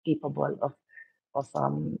high capable of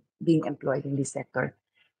being employed in this sector?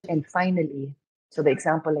 And finally, so the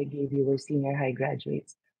example I gave you were senior high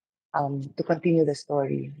graduates. To continue the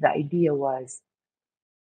story, the idea was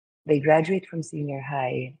they graduate from senior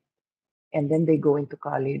high and then they go into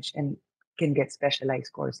college and can get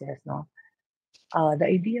specialized courses, no? The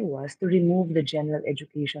idea was to remove the general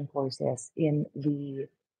education courses in the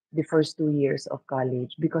first 2 years of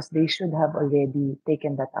college because they should have already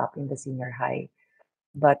taken that up in the senior high.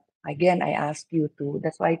 But again, I ask you to,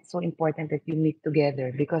 that's why it's so important that you meet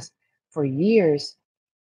together because for years,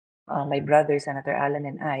 my brother, Senator Alan,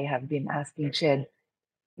 and I have been asking Ched,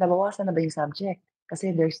 nabawasan na ba yung subject?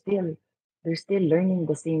 Kasi they're still learning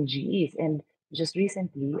the same GEs. And just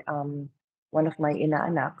recently, one of my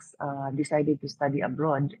inaanaks decided to study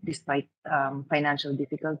abroad despite financial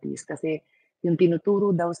difficulties. Kasi yung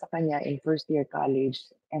tinuturo daw sa kanya in first year college,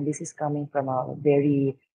 and this is coming from a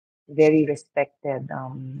very, very respected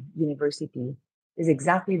university, is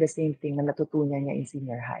exactly the same thing na natutunan niya in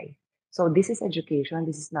senior high. So this is education.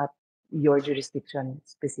 This is not your jurisdiction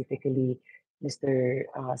specifically, Mr.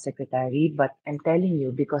 Secretary, but I'm telling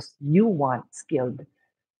you because you want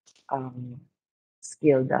um,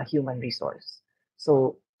 skilled human resource.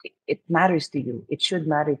 So it matters to you. It should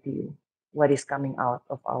matter to you what is coming out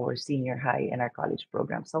of our senior high and our college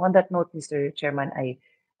program. So on that note, Mr. Chairman, I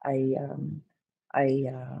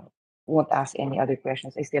won't ask any other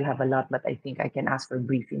questions. I still have a lot, but I think I can ask for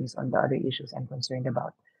briefings on the other issues I'm concerned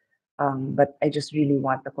about. But I just really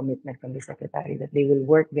want the commitment from the secretary that they will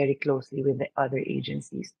work very closely with the other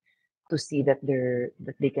agencies to see that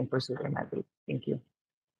they can pursue their mandate. Thank you.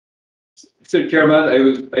 Mr. Chairman,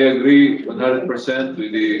 I agree 100%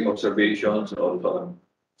 with the observations of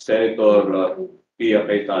Senator Pia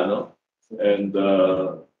Cayetano. And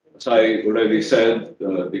as I already said,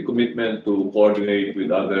 the commitment to coordinate with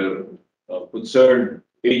other concerned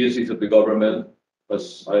agencies of the government,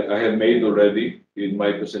 as I have made already in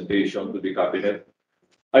my presentation to the cabinet.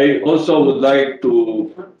 I also would like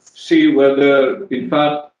to see whether, in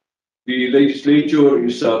fact, the legislature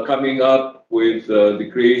is coming up with the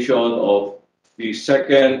creation of the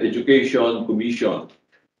second education commission,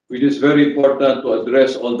 which is very important to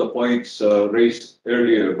address all the points raised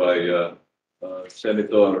earlier by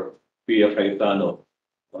Senator Pia Cayetano.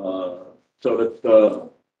 So that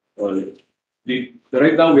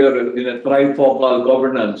right now we are in a trifocal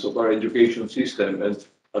governance of our education system, and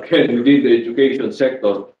again, within the education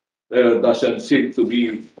sector, there doesn't seem to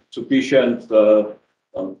be sufficient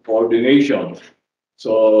coordination.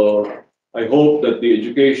 So I hope that the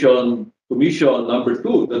Education Commission number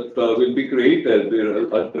 2 that will be created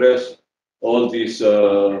will address all these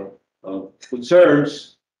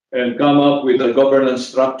concerns and come up with a governance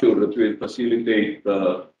structure that will facilitate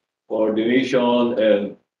coordination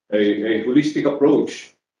and a holistic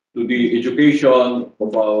approach to the education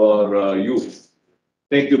of our youth.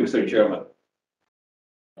 Thank you, Mr. Chairman.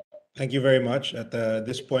 Thank you very much. At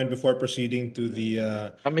this point, before proceeding to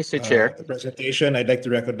Mr. Chair. the presentation, I'd like to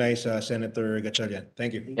recognize Senator Gatchalian.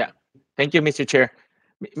 Thank you. Yeah. Thank you, Mr. Chair.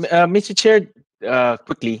 Mr. Chair,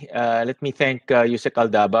 quickly, let me thank Yusek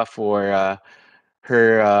Aldaba for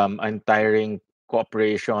her untiring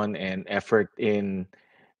cooperation and effort in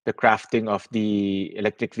the crafting of the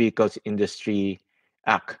Electric Vehicles Industry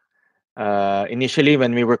Act. Initially,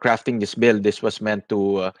 when we were crafting this bill, this was meant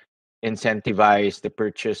to incentivize the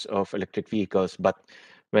purchase of electric vehicles. But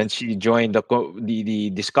when she joined the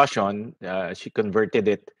discussion, she converted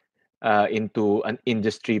it into an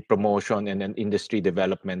industry promotion and an industry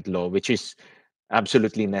development law, which is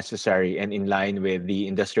absolutely necessary and in line with the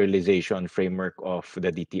industrialization framework of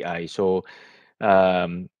the DTI. So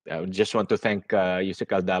I just want to thank Yusek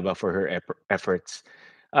Aldaba for her efforts.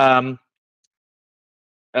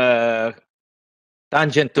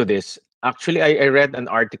 Tangent to this, actually, I read an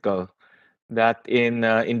article that in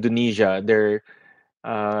Indonesia, they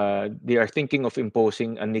are thinking of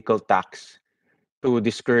imposing a nickel tax to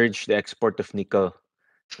discourage the export of nickel,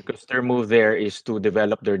 because their move there is to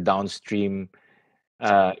develop their downstream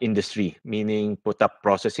industry, meaning put up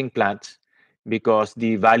processing plants because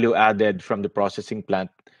the value added from the processing plant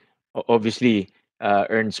obviously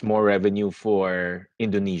earns more revenue for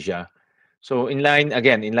Indonesia. So in line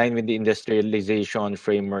with the industrialization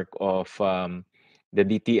framework of the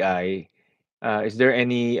DTI, is there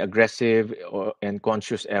any aggressive and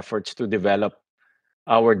conscious efforts to develop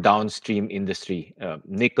our downstream industry,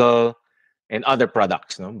 nickel and other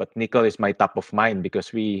products? No, but nickel is my top of mind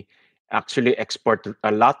because we actually export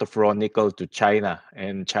a lot of raw nickel to China,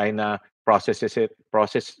 and China process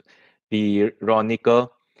the raw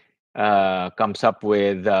nickel, comes up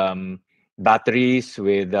with batteries,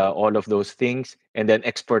 with all of those things, and then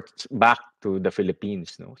exports back to the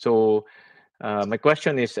Philippines. No, so my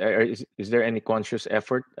question is there any conscious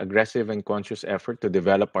effort, aggressive and conscious effort to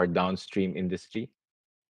develop our downstream industry?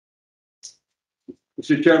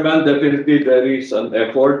 Mr. Chairman, definitely there is an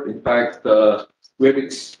effort. In fact, we have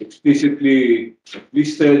explicitly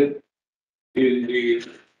listed in the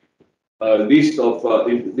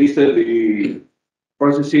listed the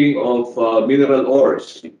processing of mineral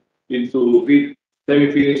ores into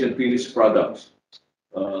semi-finished and finished products.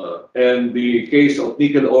 And the case of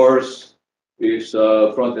nickel ores is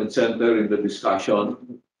front and center in the discussion.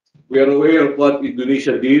 We are aware of what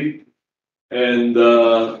Indonesia did, and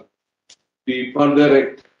the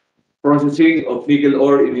further processing of nickel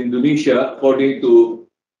ore in Indonesia, according to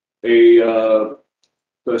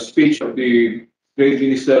a speech of the Trade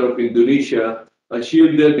Minister of Indonesia, has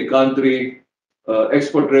yielded the country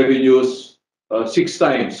export revenues 6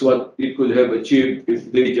 times what it could have achieved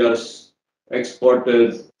if they just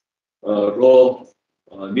exported raw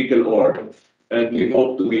nickel ore. And we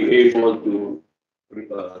hope to be able to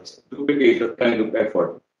duplicate that kind of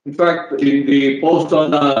effort. In fact, in the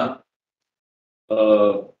post-SONA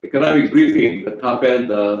economic briefing that happened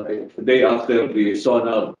the day after the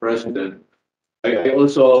SONA president, I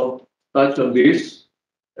also touched on this,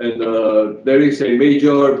 and there is a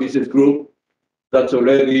major business group that's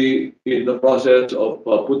already in the process of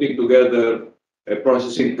putting together a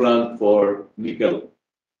processing plant for nickel.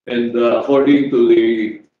 And according to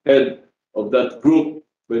the head of that group,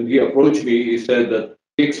 when he approached me, he said that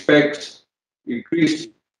he expects increase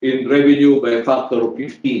in revenue by a factor of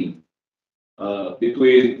 15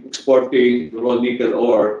 between exporting raw nickel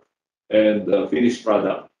ore and finished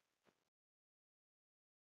product.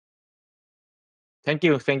 Thank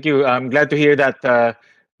you. Thank you. I'm glad to hear that,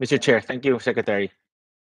 Mr. Chair. Thank you, Secretary.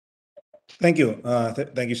 Thank you.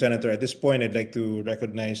 Thank you, Senator. At this point, I'd like to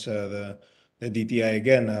recognize the DTI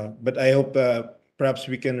again, but I hope perhaps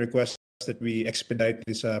we can request that we expedite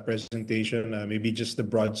this presentation, maybe just the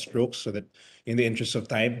broad strokes, so that in the interest of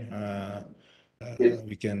time,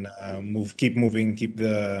 we can keep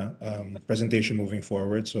the presentation moving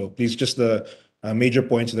forward. So please, just the major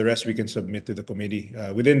points, the rest we can submit to the committee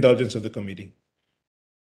with the indulgence of the committee.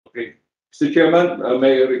 Okay. Mr. Chairman,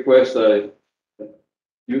 may I request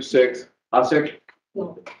USEC, ASEC?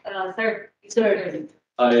 No, sir.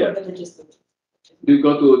 Yeah. You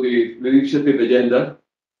go to the legislative agenda.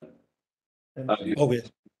 Okay.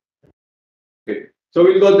 Okay. So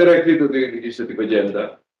we'll go directly to the legislative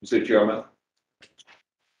agenda, Mr. Chairman.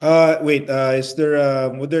 Wait, is there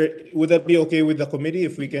would that be okay with the committee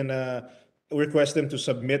if we can request them to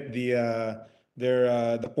submit the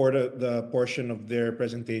portion of their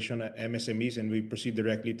presentation at MSMEs, and we proceed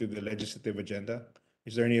directly to the legislative agenda?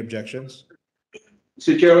 Is there any objections?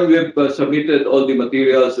 Mr. Chairman, we have submitted all the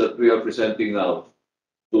materials that we are presenting now.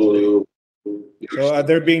 So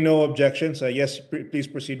there being no objections, yes, please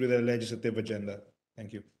proceed with the legislative agenda.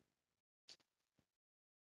 Thank you.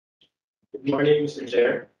 Good morning, Mr.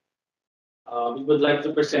 Chair. We would like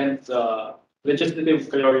to present legislative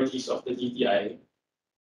priorities of the DTI.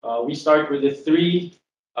 We start with the three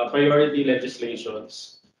priority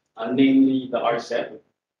legislations, namely the RCEP.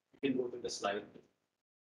 You can go to the slide.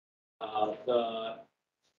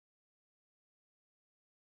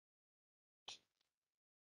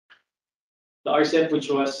 The RCEP, which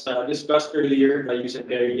was discussed earlier by Yusek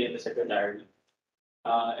Perry and the Secretary.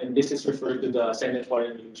 And this is referred to the Senate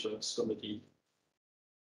Foreign Relations Committee.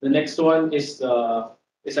 The next one is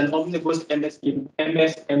an omnibus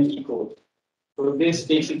MSME code. So this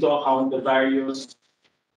takes into account the various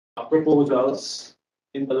proposals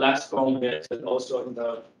in the last Congress and also in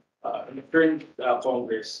the current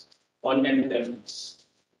Congress on MSMEs.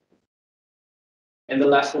 And the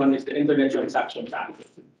last one is the Internet Transaction Tax.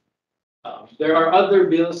 There are other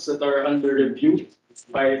bills that are under review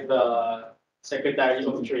by the Secretary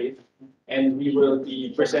of Trade, and we will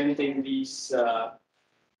be presenting these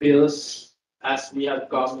bills as we have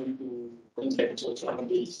come into consensus on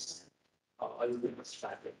these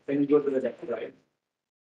Can you go to the next slide?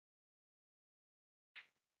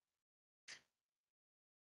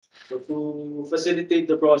 So to facilitate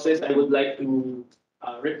the process, I would like to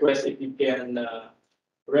request if you can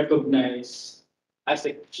recognize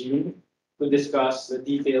ASEC June to discuss the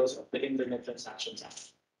details of the Internet Transactions Act.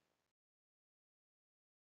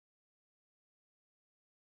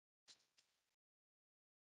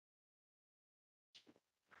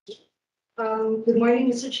 Good morning,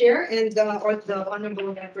 Mr. Chair, and all the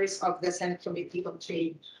honorable members of the Senate Committee on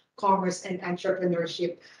Trade, Commerce, and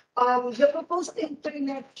Entrepreneurship. The proposed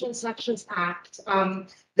Internet Transactions Act,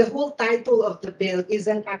 the whole title of the bill is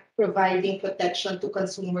an act providing protection to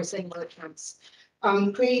consumers and merchants,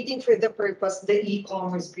 creating for the purpose the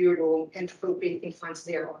e-commerce bureau and appropriating funds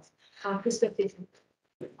thereof. Christopher,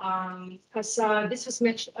 as this was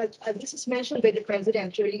mentioned by the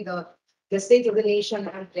president during the State of the Nation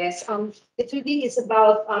address. It really is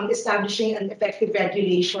about establishing an effective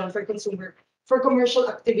regulation for commercial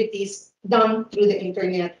activities done through the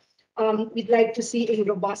internet. We'd like to see a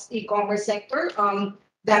robust e-commerce sector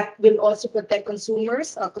that will also protect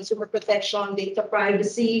consumers, consumer protection, data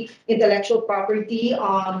privacy, intellectual property,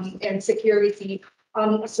 and security,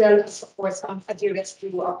 as well as, of course, adherence to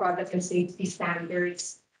product and safety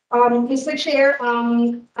standards. Mr. Chair,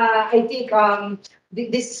 I think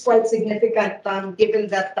this is quite significant given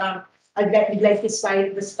that I'd like to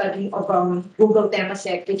cite the study of Google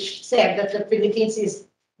Temasek, which said that the Philippines is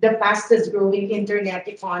the fastest growing internet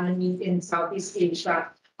economy in Southeast Asia.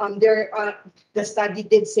 The study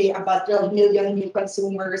did say about 12 million new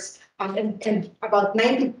consumers, and about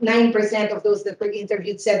 99% of those that were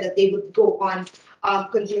interviewed said that they would go on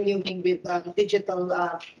continuing with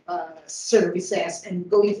digital services and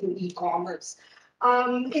going through e-commerce.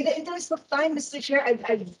 In the interest of time, Mr. Chair,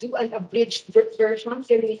 I do an abridged version.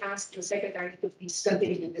 Can we ask the Secretary to please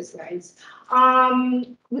continue the slides?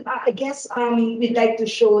 I guess we'd like to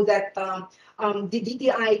show that the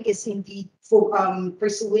DTI is indeed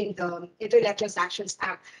pursuing the Internet Transactions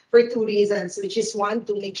Act for two reasons, which is one,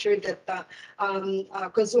 to make sure that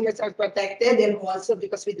consumers are protected, and also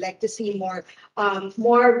because we'd like to see more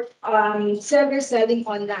sellers selling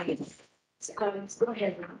online. Go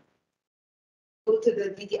ahead now. Go to the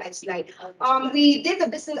DTI slide. We did the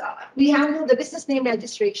business. We handled the business name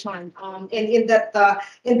registration. And in that,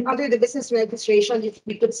 under the business registration,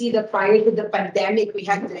 we could see that prior to the pandemic, we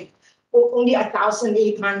had like only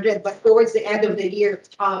 1,800. But towards the end of the year,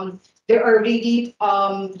 there are really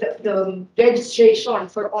the registration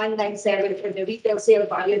for online selling for the retail sale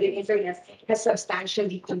via the internet has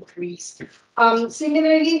substantially increased.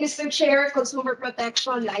 Similarly, Mr. Chair, consumer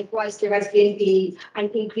protection, likewise, there has been an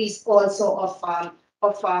increase also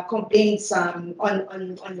of complaints on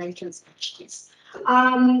online transactions.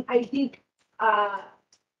 I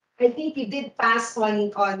think we did pass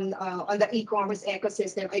on the e-commerce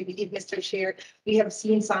ecosystem. I believe, Mr. Chair, we have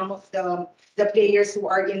seen some of the players who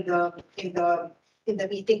are in the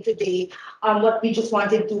meeting today. What we just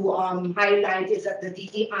wanted to highlight is that the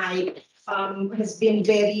DTI has been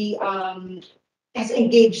very has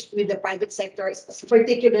engaged with the private sector,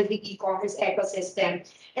 particularly e-commerce ecosystem,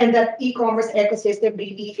 and that e-commerce ecosystem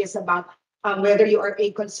really is about whether you are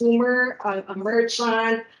a consumer, a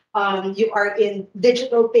merchant, you are in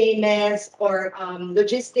digital payments or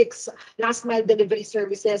logistics, last mile delivery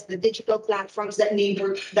services, the digital platforms, the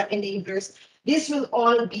enablers. This will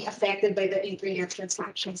all be affected by the Internet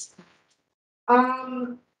Transactions.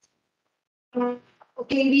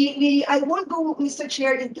 Okay, I won't go, Mr.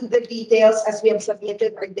 Chair, into the details as we have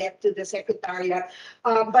submitted our debt to the Secretariat.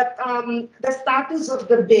 But the status of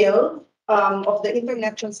the bill of the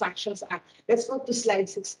Internet Transactions Act, let's go to slide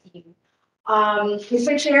 16.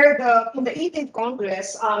 Mr. Chair, in the 18th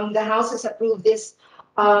Congress, the House has approved this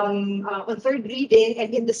on third reading,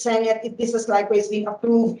 and in the Senate, this has likewise been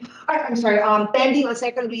approved. I'm sorry, pending on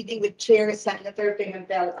second reading with Chair Senator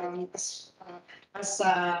Pimentel as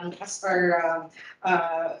our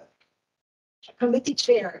committee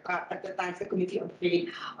chair at the time, the Committee on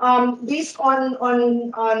Trade. Based on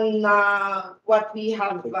what we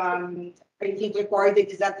have, I think, recorded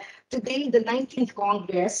is that today, the 19th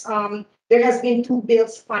Congress, there has been 2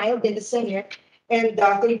 bills filed in the Senate and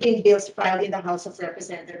 13 bills filed in the House of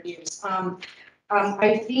Representatives.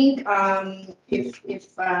 I think I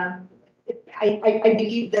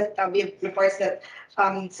believe that we have reports that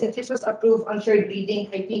since this was approved on third reading,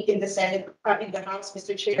 I think in the Senate, in the House,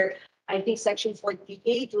 Mr. Chair, I think Section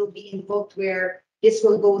 48 will be invoked where this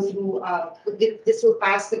will go through. This will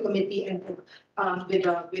pass the committee and with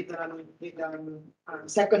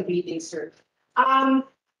second reading, sir.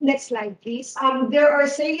 Next slide, please. There are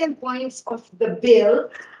salient points of the bill.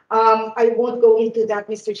 I won't go into that,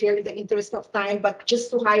 Mr. Chair, in the interest of time, but just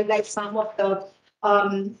to highlight some of the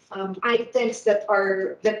items that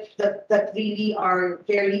really are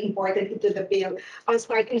very important into the bill.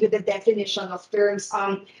 Starting with the definition of terms.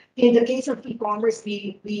 In the case of e-commerce,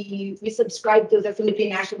 we subscribe to the Philippine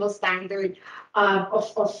National Standard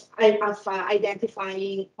of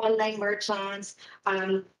identifying online merchants,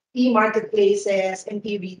 e-marketplaces, and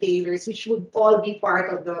e-retailers, which would all be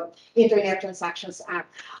part of the Internet Transactions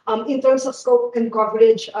Act. In terms of scope and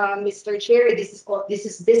coverage, Mr. Chair, this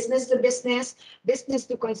is business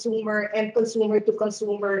to consumer, and consumer to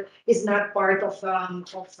consumer is not part of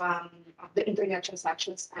the Internet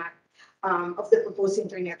Transactions Act, of the proposed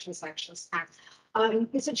Internet Transactions Act.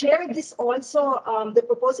 Mr. Chair, this also, the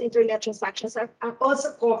proposed Internet Transactions Act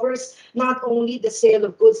also covers not only the sale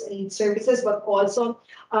of goods and services, but also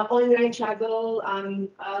online travel,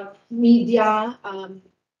 media,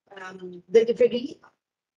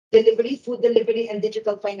 food delivery, and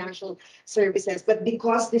digital financial services. But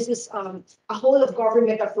because this is a whole of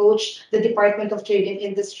government approach, the Department of Trade and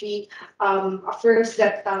Industry affirms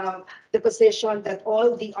that the position that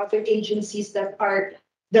all the other agencies that are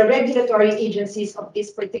the regulatory agencies of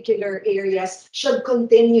these particular areas should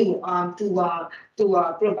continue to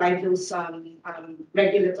provide those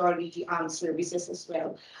regulatory services as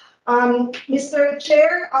well. Mr.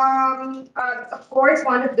 Chair, of course,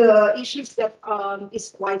 one of the issues that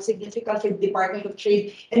is quite significant for the Department of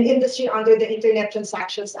Trade and Industry under the Internet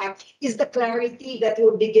Transactions Act is the clarity that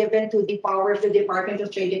will be given to the power of the Department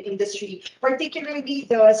of Trade and Industry, particularly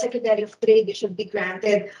the Secretary of Trade should be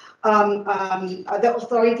granted the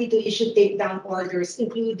authority to issue takedown orders,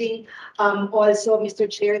 including also, Mr.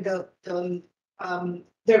 Chair,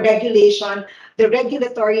 the regulation, the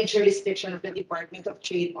regulatory jurisdiction of the Department of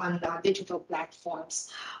Trade on digital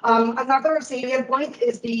platforms. Another salient point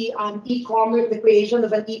is the e-commerce, the creation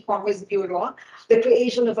of an e-commerce bureau, the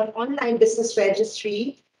creation of an online business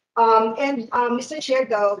registry. Mr. Chair,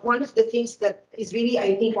 one of the things that is really,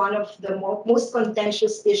 I think, one of the most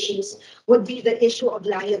contentious issues would be the issue of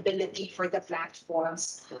liability for the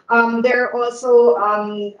platforms. There are also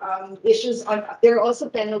there are also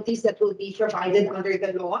penalties that will be provided under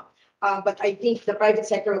the law. But I think the private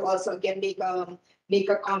sector will also again make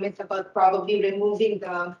a comment about probably removing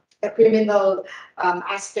the criminal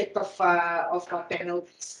aspect of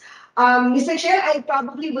penalties. Mr. Chair, I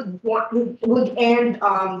probably would end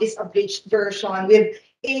this abridged version with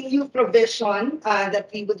a new provision that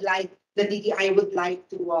we would like, the DTI would like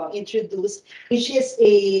to introduce, which is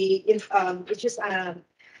a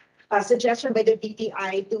suggestion by the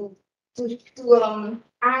DTI to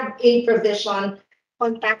add a provision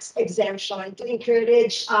on tax exemption to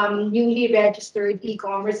encourage newly registered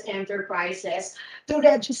e-commerce enterprises to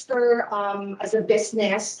register as a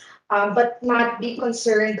business, but not be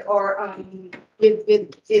concerned or with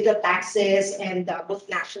the taxes and both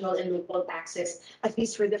national and local taxes, at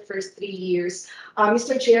least for the first 3 years.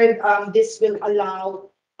 Mr. Chair, this will allow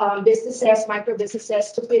businesses, micro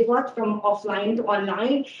businesses to pivot from offline to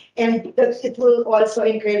online, and it will also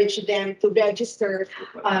encourage them to register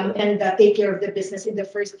and take care of the business in the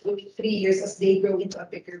first 3 years as they grow into a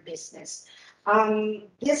bigger business.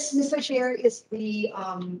 This, Mr. Chair, is the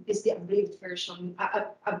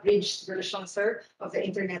abridged version, sir, of the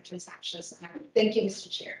Internet Transactions Act. Thank you, Mr.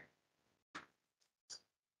 Chair.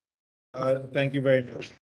 Thank you very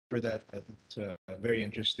much for that. It's a very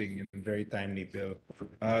interesting and very timely bill.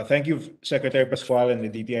 Thank you, Secretary Pascual and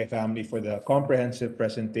the DTI family, for the comprehensive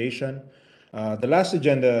presentation. The last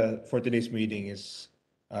agenda for today's meeting is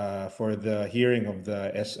for the hearing of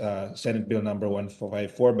the Senate Bill number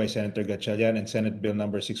 154 by Senator Gatchalian and Senate Bill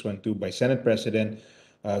number 612 by Senate President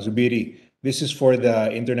Zubiri. This is for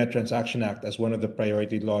the Internet Transaction Act as one of the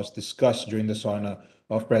priority laws discussed during the SONA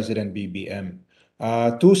of President BBM.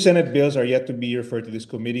 Two Senate bills are yet to be referred to this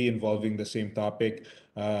committee involving the same topic.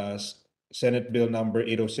 Senate Bill number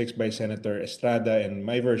 806 by Senator Estrada and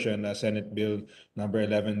my version, Senate Bill number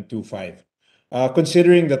 1125.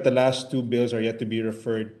 Considering that the last two bills are yet to be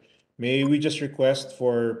referred, may we just request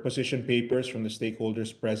for position papers from the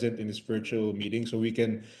stakeholders present in this virtual meeting so we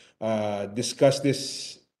can discuss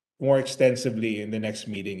this more extensively in the next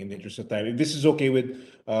meeting in the interest of time. If this is okay with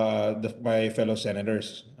my fellow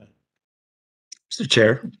senators. Mr.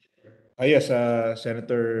 Chair. Yes,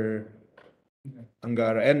 Senator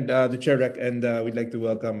Angara, and the chair, and we'd like to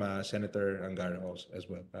welcome Senator Angara also as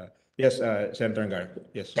well. Yes, Senator Angara.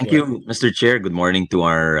 Yes. Thank go ahead. you, Mr. Chair. Good morning to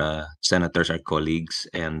our senators, our colleagues,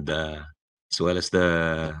 and as well as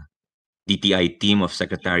the DTI team of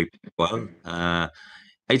Secretary Pascual.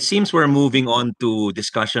 It seems we're moving on to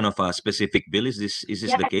discussion of a specific bill. Is this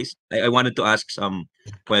the case? I wanted to ask some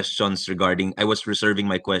questions regarding. I was reserving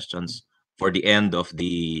my questions for the end of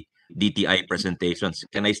the DTI presentations.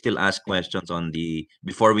 Can I still ask questions on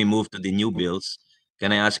before we move to the new bills?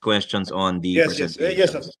 Can I ask questions on the Yes, yes,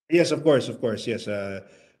 presentations? yes, of course, of course. Yes,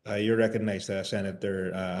 you're recognized,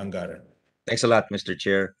 Senator Angara. Thanks a lot, Mr.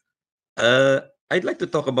 Chair. I'd like to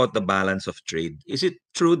talk about the balance of trade. Is it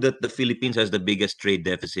true that the Philippines has the biggest trade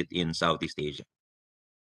deficit in Southeast Asia?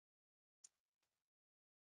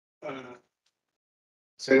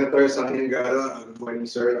 Senator Sani Angara, good morning,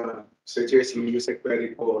 sir. Sir Chair, si Yusek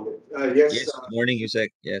Perry po. Yes, Yes, good morning, Yusek.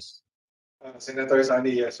 Yes. Senator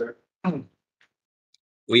Sani, yes, sir.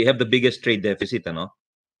 We have the biggest trade deficit, ano?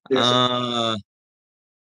 Yes, sir.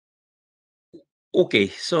 Okay,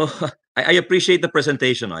 so I appreciate the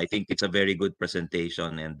presentation. I think it's a very good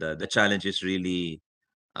presentation, and the challenge is really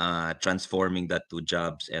transforming that to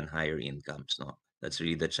jobs and higher incomes. No, that's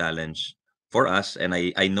really the challenge for us. And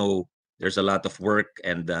I know there's a lot of work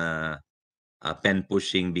and pen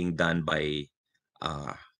pushing being done by,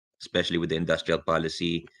 uh, especially with the industrial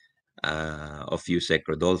policy of Yusek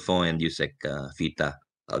Rodolfo and Yusek Fita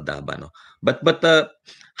Aldaba. No? But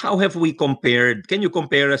how have we compared? Can you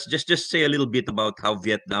compare us? Just say a little bit about how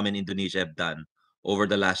Vietnam and Indonesia have done over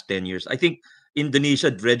the last 10 years. I think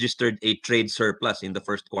Indonesia registered a trade surplus in the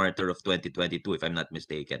first quarter of 2022, if I'm not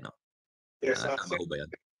mistaken. No? Yes, Tama ho ba yan?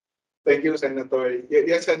 thank you, Senator.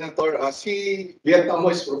 Yes, Senator. Si Vietnam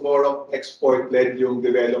is more of export-led yung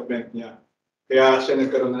development niya. Kaya siya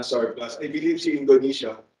nagkaroon ng surplus. I believe si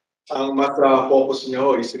Indonesia, ang mas focus niya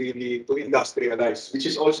ho is really to industrialize, which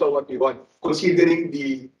is also what we want, considering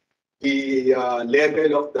the level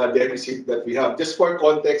of the deficit that we have. Just for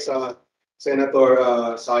context, Senator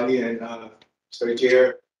Sani and Mr.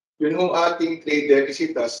 Chair, yun yung ating trade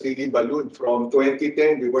deficit has really ballooned. From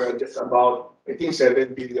 2010, we were just about, I think,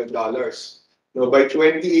 $7 billion. No, by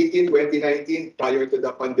 2018, 2019, prior to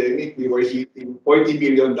the pandemic, we were hitting $40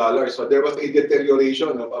 billion. So there was a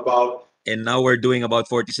deterioration of about. And now we're doing about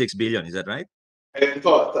 46 billion, is that right? And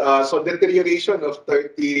so deterioration of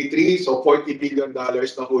 33, so $40 billion na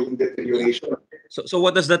ho yung deterioration. So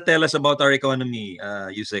what does that tell us about our economy,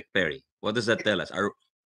 Yusek Perry? What does that tell us?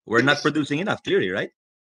 We're not producing enough, clearly, right?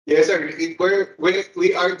 Yes, sir.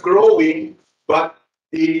 We are growing, but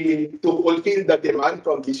to fulfill the demand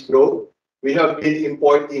from this growth, we have been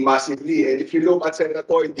importing massively. And if you look at,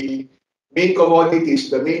 Senator, the main commodities,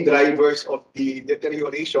 the main drivers of the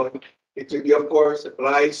deterioration, it will be, of course,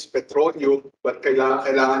 rice, petroleum, but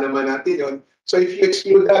kailangan naman natin yun. So if you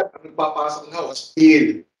exclude that, ang papasok na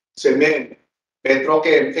steel, cement,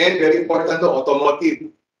 petrochem, and very important,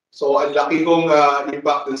 automotive. So, ang laki kong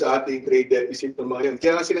impact dun sa ating trade deficit ng mga yun.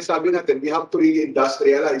 Kaya nga sinasabi natin, we have to really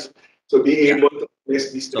industrialize to be able to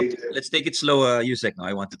address this trade deficit. Let's take it slow, Yusek. Now,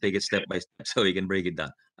 I want to take it step by step so we can break it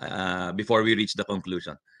down before we reach the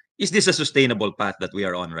conclusion. Is this a sustainable path that we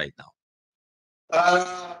are on right now?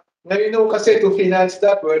 Ngayon kasi to finance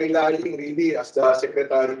that, we're relying really, as the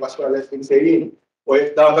Secretary Pascual has been saying,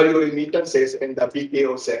 OFW remittances and the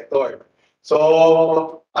BPO sector.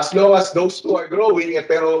 So as long as those two are growing,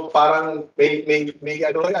 pero parang may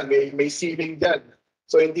ceiling dyan.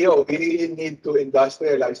 So hindi we really need to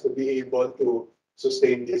industrialize to be able to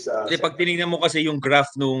sustain this. Pag tinignan mo kasi yung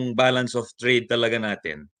graph nung balance of trade talaga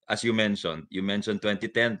natin, as you mentioned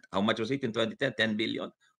 2010, how much was it in 2010? 10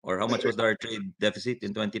 billion? Or how much was our trade deficit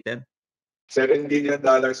in 2010? $7 billion.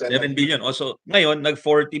 7 billion. Also, ngayon,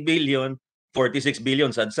 nag-40 billion, 46 billion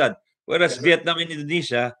sad-sad. Whereas Vietnam and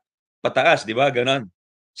Indonesia, pataas, di ba? Ganon.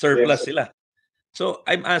 Surplus sila. So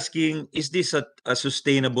I'm asking, is this a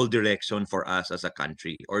sustainable direction for us as a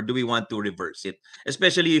country? Or do we want to reverse it?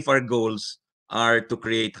 Especially if our goals are to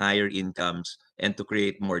create higher incomes and to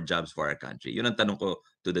create more jobs for our country. Yun ang tanong ko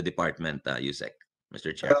to the department, Yusek, Mr.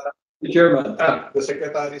 Chair. Chairman, the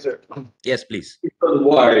Secretary, sir. Yes, please. Reason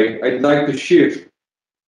why I'd like to shift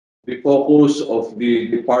the focus of the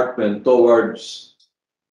department towards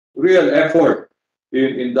real effort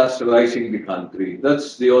in industrializing the country.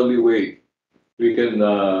 That's the only way we can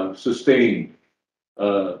sustain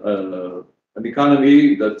an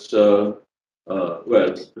economy that's to have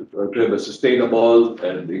a sustainable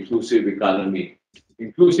and inclusive economy.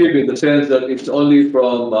 Inclusive in the sense that it's only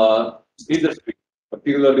from industry,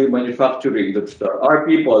 particularly manufacturing, that our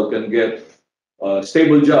people can get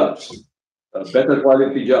stable jobs, better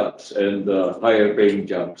quality jobs, and higher paying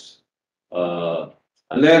jobs.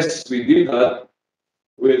 Unless we did that,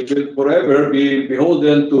 we'll forever be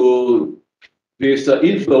beholden to these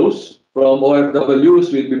inflows from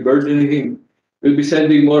OFWs. We'll be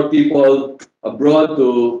sending more people abroad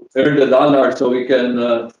to earn the dollar so we can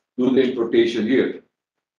do the importation here.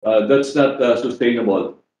 That's not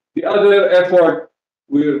sustainable. The other effort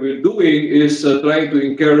we're doing is trying to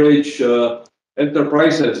encourage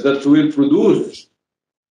enterprises that will produce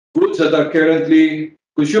goods that are currently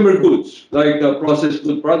consumer goods, like processed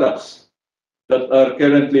food products that are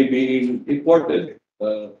currently being imported.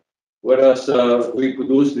 Whereas we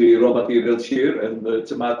produce the raw materials here, and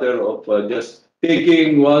it's a matter of just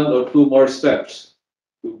taking one or two more steps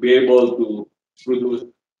to be able to produce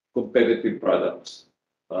competitive products.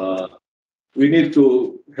 We need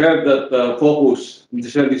to have that focus,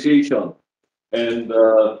 industrialization, and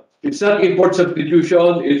it's not import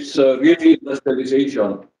substitution; it's really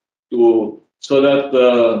industrialization so that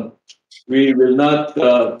we will not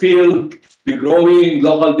feel the growing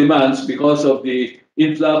local demands because of the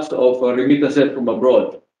influx of remittances from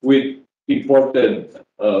abroad with imported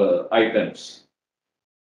items.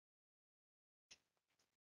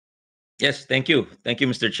 Yes, thank you. Thank you,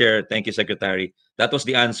 Mr. Chair. Thank you, Secretary. That was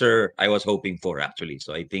the answer I was hoping for, actually.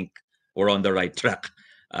 So I think we're on the right track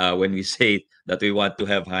when we say that we want to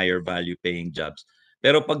have higher value paying jobs.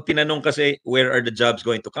 Pero pag tinanong kasi where are the jobs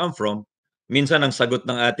going to come from, minsan ang sagot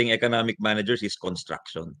ng ating economic managers is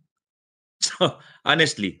construction. So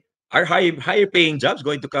honestly, are higher paying jobs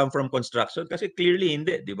going to come from construction? Kasi clearly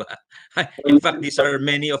hindi, di ba? In fact, these are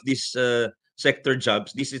many of these sector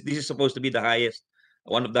jobs. This is supposed to be the highest,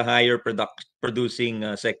 one of the higher producing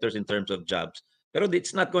sectors in terms of jobs. Pero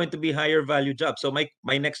it's not going to be higher value jobs. So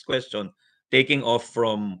my next question, taking off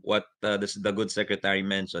from what the good secretary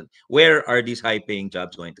mentioned, where are these high paying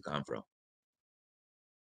jobs going to come from?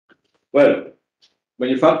 Well,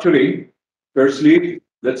 manufacturing, firstly,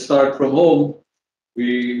 let's start from home.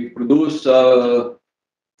 We produce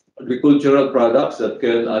agricultural products that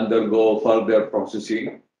can undergo further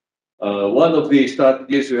processing. One of the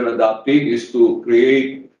strategies we're adopting is to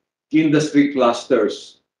create industry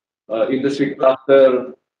clusters. Industry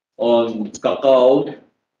cluster on cacao,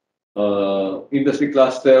 industry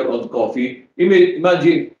cluster on coffee.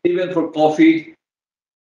 Imagine, even for coffee,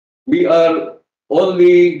 we are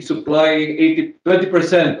only supplying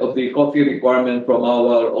 20% of the coffee requirement from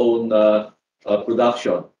our own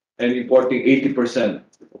production and importing 80%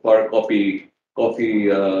 of our coffee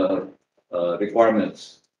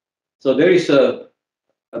requirements. So there is a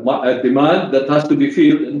demand that has to be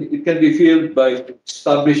filled, and it can be filled by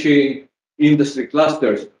establishing industry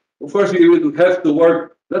clusters. Of course, we will have to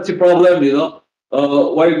work. That's the problem, you know.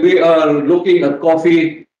 While we are looking at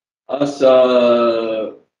coffee as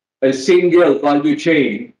a single value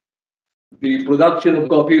chain, the production of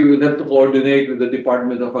coffee will have to coordinate with the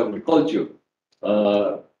Department of Agriculture.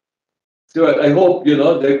 So I hope, you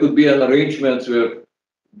know, there could be an arrangement where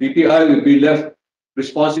DTI will be left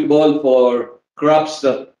responsible for crops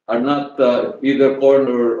that are not either corn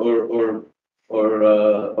or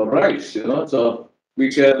rice, you know. So we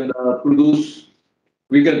can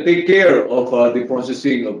we can take care of the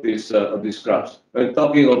processing of these crops. I'm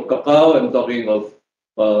talking of cacao. I'm talking of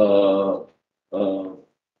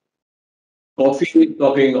coffee.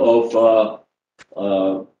 Talking of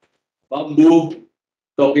bamboo.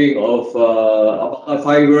 Talking of alpaca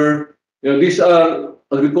fiber. You know, these are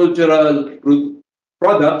agricultural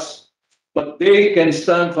products, but they can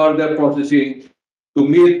stand further processing to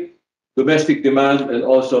meet domestic demand and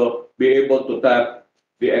also be able to tap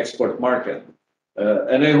the export market.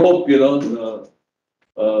 And I hope, you know,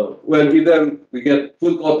 well, either we get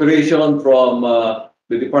full cooperation from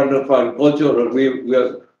the Department of Agriculture,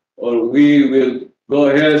 or we will go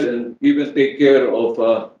ahead and even take care of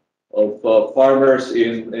farmers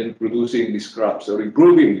in producing these crops or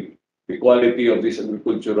improving the quality of these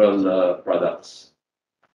agricultural products.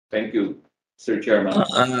 Thank you, Mr. Chairman.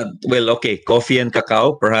 Well, okay, coffee and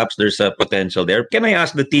cacao, perhaps there's a potential there. Can I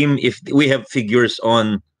ask the team if we have figures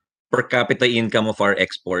on per capita income of our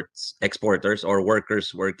exporters or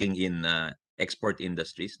workers working in export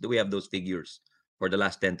industries? Do we have those figures for the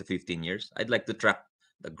last 10 to 15 years? I'd like to track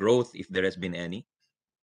the growth if there has been any.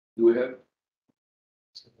 Do we have?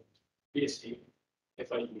 PSA,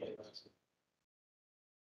 FIE.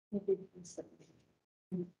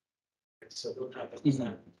 So don't have it.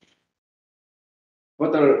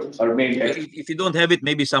 What are our main? If you don't have it,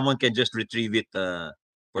 maybe someone can just retrieve it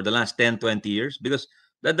for the last 10, 20 years, because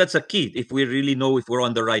that's a key. If we really know if we're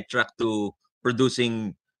on the right track to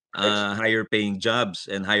producing higher paying jobs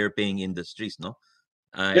and higher paying industries, no?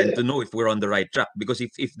 And to know if we're on the right track, because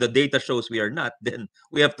if the data shows we are not, then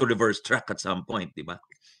we have to reverse track at some point, diba?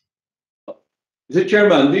 Mr.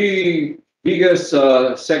 Chairman, the biggest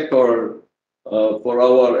sector for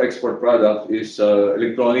our export product is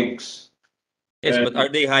electronics. Yes, but are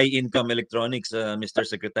they high-income electronics, Mr.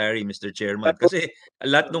 Secretary, Mr. Chairman? Kasi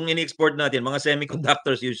lahat nung in-export natin, mga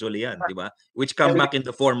semiconductors usually yan, di ba? Which come back in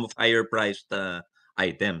the form of higher-priced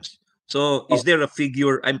items. So is there a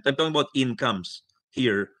figure? I'm talking about incomes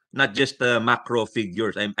here, not just the macro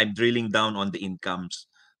figures. I'm drilling down on the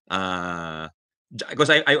incomes.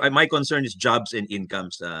 Because my concern is jobs and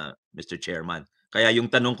incomes, Mr. Chairman. Kaya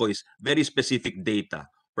yung tanong ko is very specific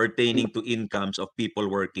data pertaining to incomes of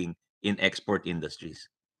people working in export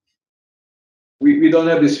industries. We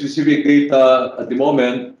don't have the specific data at the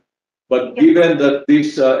moment, but given that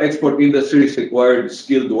this export industries required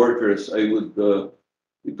skilled workers, it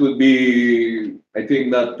would be, I think,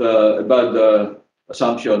 not a bad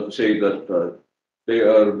assumption to say that they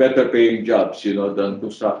are better paying jobs, than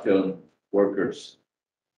construction workers.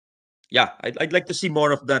 Yeah, I'd like to see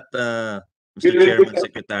more of that, Mr. Chairman,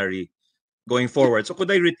 Secretary, going forward. So could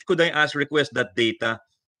I ask request that data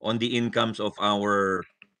on the incomes of our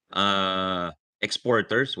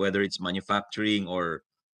exporters, whether it's manufacturing or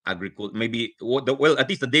agriculture, maybe well, at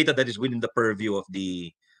least the data that is within the purview of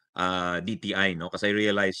the DTI, no? Kasi I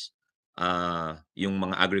realize yung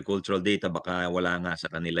mga agricultural data baka wala nga sa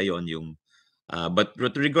kanila yon, yung but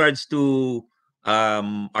with regards to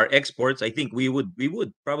our exports, I think we would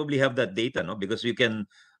probably have that data, no? Because you can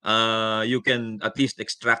at least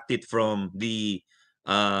extract it from the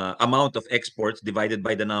amount of exports divided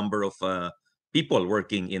by the number of people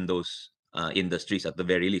working in those industries at the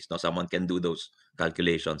very least. No, someone can do those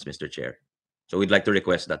calculations, Mr. Chair. So we'd like to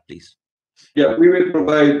request that, please. Yeah, we will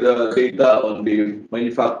provide data on the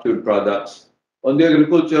manufactured products. On the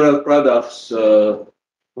agricultural products,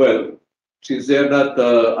 well, since they're not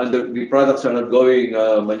the products are not going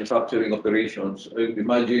manufacturing operations, I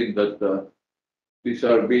imagine that the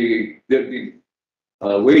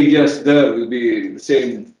wages there will be the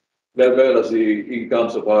same level as the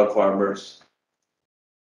incomes of our farmers.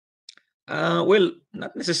 Well,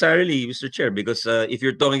 not necessarily, Mr. Chair, because if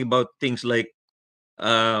you're talking about things like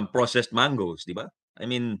processed mangoes, di ba? I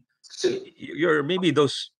mean, you're maybe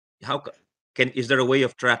those. Is there a way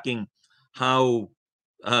of tracking how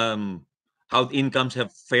incomes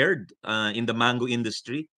have fared in the mango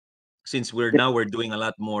industry? Since we're doing a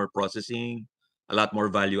lot more processing, a lot more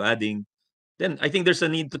value adding, then I think there's a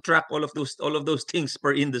need to track all of those things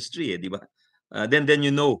per industry, di ba? Then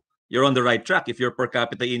you're on the right track if your per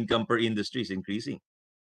capita income per industry is increasing.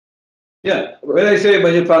 Yeah, when I say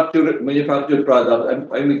manufactured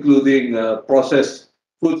product, I'm including processed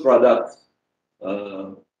food products.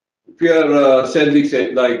 If you are sending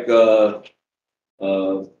say like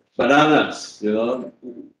bananas,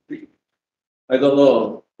 I don't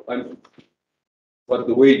know what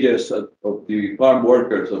the wages of the farm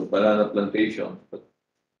workers of banana plantation, but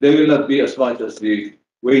they will not be as much as the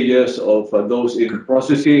wages of those in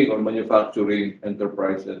processing or manufacturing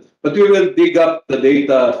enterprises. But we will dig up the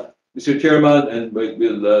data, Mr. Chairman, and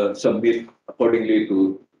we'll submit accordingly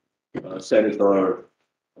to Senator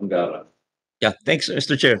Angara. Yeah, thanks,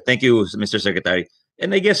 Mr. Chair. Thank you, Mr. Secretary.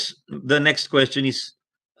 And I guess the next question is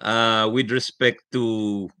with respect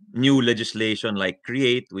to new legislation like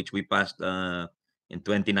CREATE, which we passed in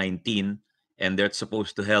 2019, and that's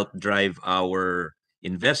supposed to help drive our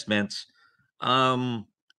investments.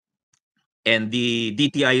 And the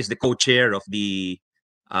DTI is the co-chair of the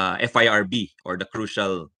FIRB, or the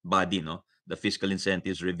crucial body, no, the Fiscal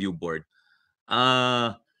Incentives Review Board.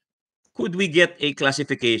 Could we get a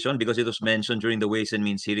classification, because it was mentioned during the Ways and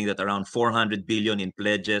Means hearing that around 400 billion in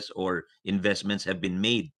pledges or investments have been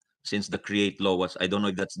made since the CREATE law was, I don't know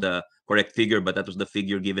if that's the correct figure, but that was the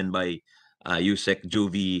figure given by Yusek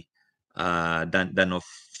Juvie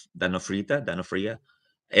Danofria.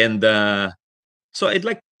 And so I'd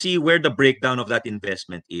like to see where the breakdown of that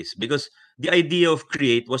investment is, because the idea of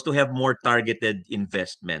CREATE was to have more targeted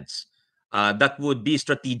investments that would be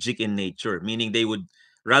strategic in nature, meaning they would,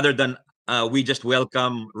 rather than we just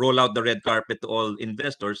roll out the red carpet to all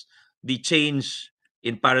investors, the change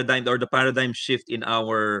in paradigm, or the paradigm shift in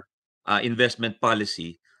our investment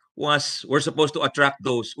policy was, we're supposed to attract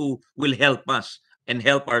those who will help us and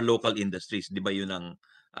help our local industries. Di ba yun ang,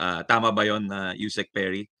 tama ba yun, Yusek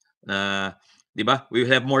Perry? Di ba? We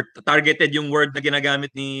will have more targeted, yung word na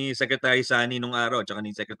ginagamit ni Secretary Sani nung araw, tsaka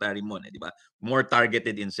ni Secretary Mon, di ba? More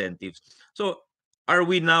targeted incentives. So, are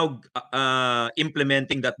we now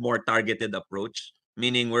implementing that more targeted approach?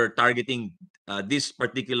 Meaning we're targeting this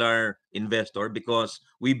particular investor because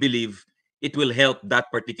we believe it will help that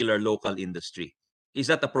particular local industry. Is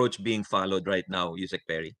that approach being followed right now, Yusek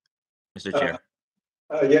Perry, Mr. Chair?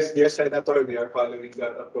 Yes, Senator, we are following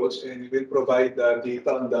that approach, and we will provide data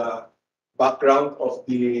on the background of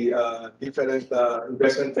the different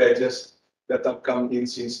investment pledges that have come in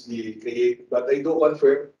since the CREATE. But I do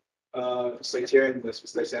confirm, Mr. Chair and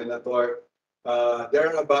Mr. Senator, there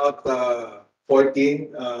are about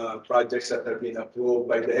 14 projects that have been approved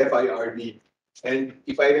by the FIRB. And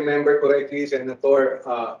if I remember correctly, Senator,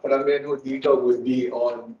 karamihan ho dito would be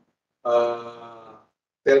on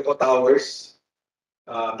telco towers.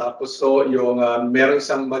 Tapos so yung meron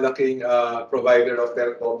isang malaking provider of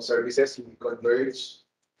telecom services, yung Converge.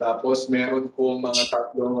 Tapos meron pong mga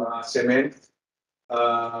tatlong cement,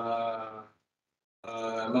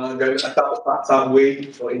 mga ganun, at tapos subway,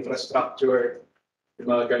 so infrastructure, yung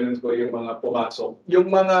mga ganun po yung mga pumasok. Yung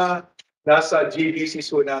mga nasa GDCs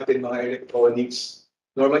po natin, mga electronics,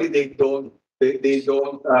 normally they don't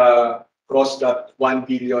cross that 1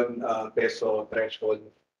 billion peso threshold.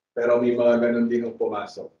 Pero may mga ganun din yung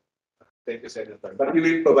pumasok. Thank you, Senator. But we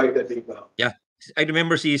will provide the data. Yeah. I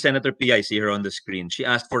remember Senator Pia, I see her on the screen. She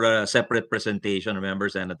asked for a separate presentation, remember,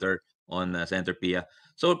 Senator, on Senator Pia.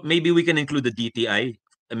 So maybe we can include the DTI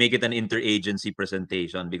and make it an interagency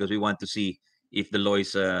presentation because we want to see if the law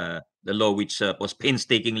is the law which was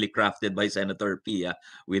painstakingly crafted by Senator Pia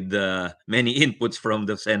with many inputs from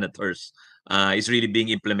the senators is really being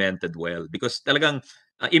implemented well. Because talagang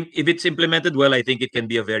if it's implemented well, I think it can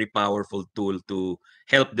be a very powerful tool to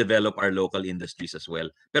help develop our local industries as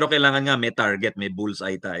well. Pero kailangan nga may target, may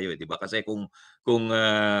bullseye tayo, di ba? Kasi kung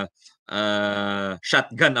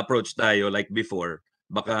shotgun approach tayo like before,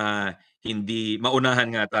 baka hindi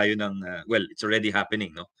maunahan nga tayo ng well, it's already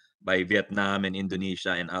happening, no? By Vietnam and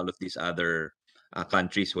Indonesia and all of these other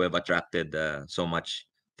countries who have attracted so much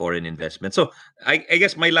foreign investment. So I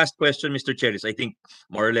guess my last question, Mr. Chair, is I think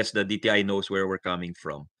more or less the DTI knows where we're coming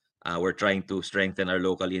from. We're trying to strengthen our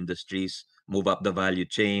local industries, move up the value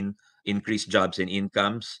chain, increase jobs and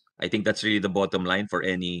incomes. I think that's really the bottom line for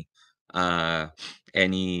any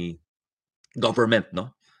government,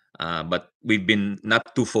 no? But we've been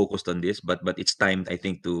not too focused on this, but it's time, I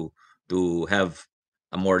think, to have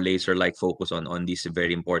a more laser-like focus on these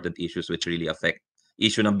very important issues which really affect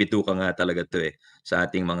issue ng bituka nga talaga to sa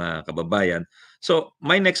ating mga kababayan. So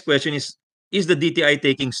my next question is the DTI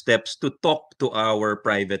taking steps to talk to our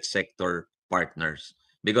private sector partners?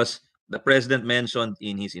 Because the president mentioned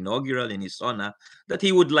in his inaugural, in his SONA, that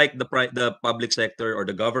he would like the public sector or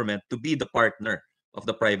the government to be the partner of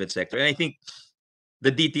the private sector. And I think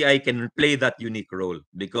the DTI can play that unique role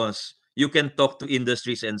because you can talk to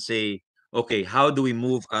industries and say, okay, how do we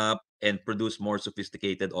move up and produce more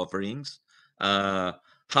sophisticated offerings?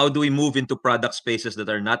 How do we move into product spaces that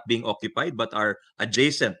are not being occupied but are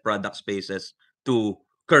adjacent product spaces to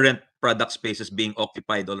current product spaces being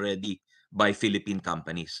occupied already by Philippine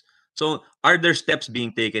companies? So are there steps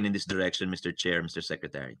being taken in this direction, Mr. Chair, Mr.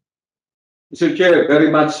 Secretary? Mr. Chair,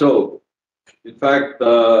 very much so. In fact,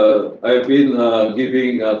 I've been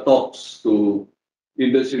giving talks to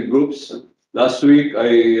industry groups. Last week,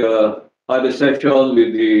 I had a session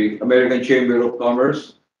with the American Chamber of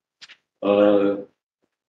Commerce.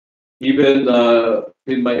 Even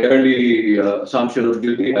in my early assumption of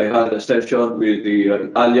duty, I had a session with the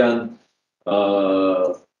Italian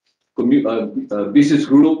business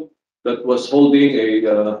group that was holding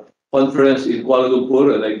a conference in Kuala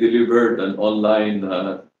Lumpur, and I delivered an online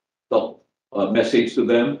talk message to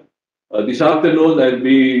them. This afternoon, I'll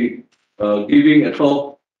be giving a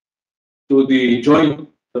talk to the joint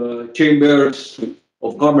chambers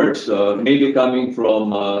of commerce, mainly coming from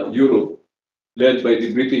Europe, led by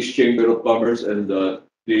the British Chamber of Commerce and the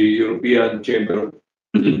European Chamber,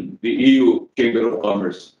 the EU Chamber of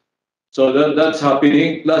Commerce. So that's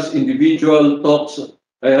happening. Plus individual talks.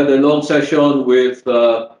 I had a long session with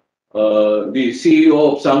the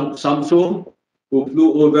CEO of Samsung, who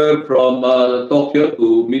flew over from Tokyo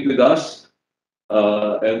to meet with us,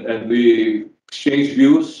 and we exchanged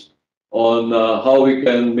views on how we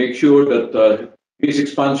can make sure that these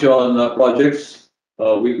expansion projects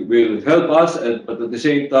will help us, but at the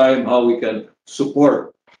same time, how we can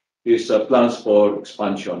support these plans for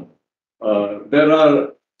expansion. There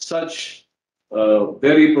are such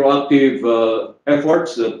very proactive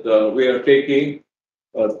efforts that we are taking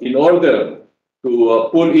in order to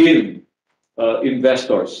pull in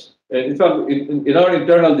investors. And in fact, in our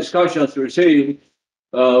internal discussions, we're saying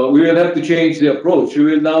we will have to change the approach. We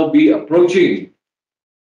will now be approaching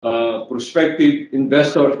prospective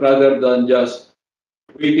investors rather than just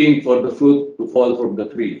waiting for the fruit to fall from the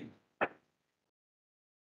tree.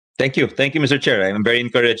 Thank you, Mr. Chair. I'm very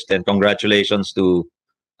encouraged, and congratulations to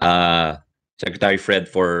Secretary Fred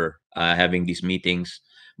for having these meetings.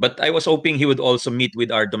 But I was hoping he would also meet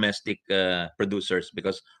with our domestic producers,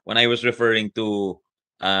 because when I was referring to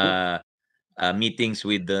meetings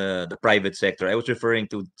with the private sector, I was referring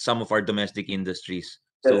to some of our domestic industries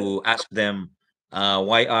to ask them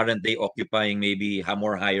why aren't they occupying maybe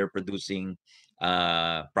more higher producing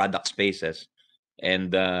product spaces.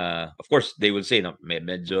 And of course, they will say, no,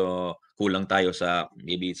 medyo kulang tayo sa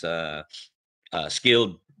maybe sa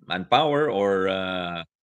skilled manpower or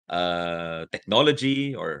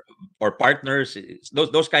technology or partners,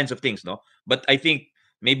 those kinds of things, no. But I think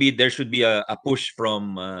maybe there should be a push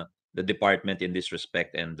from the department in this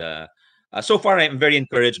respect. And so far, I'm very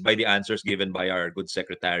encouraged by the answers given by our good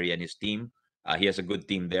secretary and his team. He has a good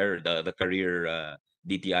team there. The career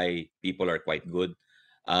DTI people are quite good.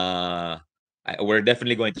 We're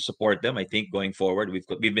definitely going to support them. I think going forward,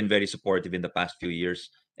 we've been very supportive in the past few years,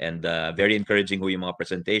 and very encouraging ho yung mga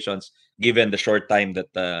presentations given the short time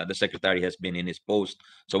that the secretary has been in his post.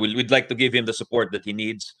 So we'd like to give him the support that he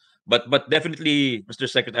needs. But definitely, Mr.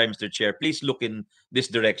 Secretary, Mr. Chair, please look in this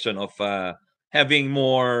direction of having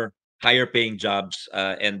more higher paying jobs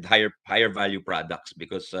and higher value products,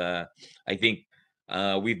 because I think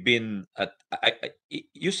we've been at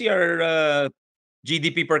you see our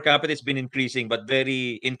GDP per capita has been increasing, but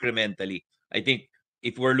very incrementally. I think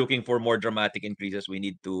if we're looking for more dramatic increases, we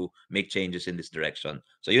need to make changes in this direction.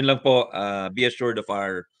 So yun lang po, be assured of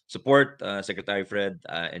our support, Secretary Fred,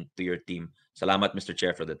 and to your team. Salamat, Mr.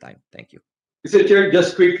 Chair, for the time. Thank you. Mr. Chair,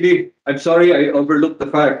 just quickly, I'm sorry I overlooked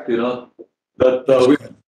the fact, that we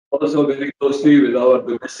also very closely with our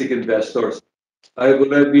domestic investors. I've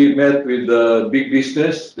already met with the big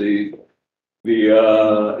business, in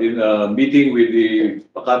a meeting with the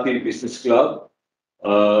Makati Business Club.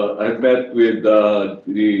 I've met with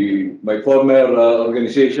my former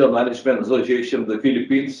organization, Management Association of the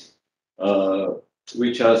Philippines,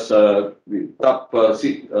 which has the top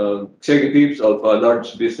executives of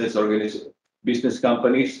large business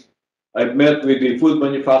companies. I've met with the food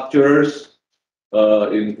manufacturers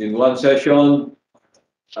in one session.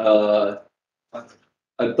 I've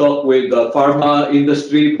talked with the pharma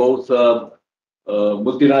industry, both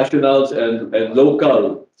multinationals and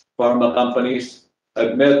local pharma companies.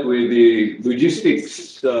 I've met with the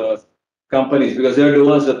logistics companies, because they're the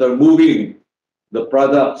ones that are moving the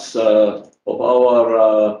products of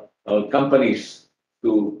our companies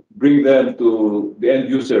to bring them to the end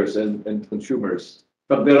users and consumers.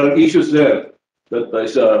 But there are issues there that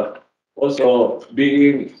is also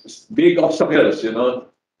being big obstacles,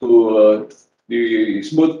 to the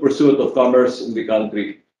smooth pursuit of commerce in the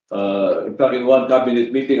country. In fact, in one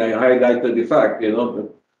cabinet meeting, I highlighted the fact,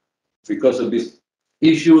 because of these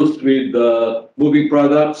issues with moving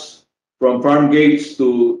products from farm gates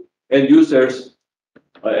to end users,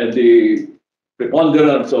 and the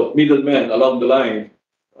preponderance of middlemen along the line,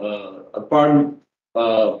 a farm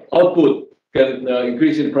output can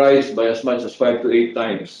increase in price by as much as 5 to 8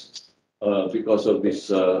 times because of this.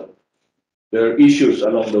 There are issues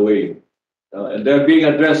along the way, and they're being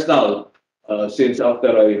addressed now since after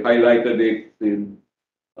I highlighted it in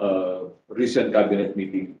recent cabinet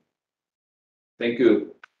meeting. Thank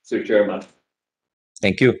you, Mr. Chairman.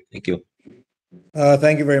 Thank you. Thank you.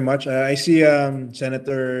 Thank you very much. I see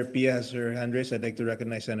Senator Pia has her hand raised. I'd like to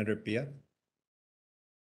recognize Senator Pia.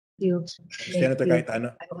 You. Senator Thank you.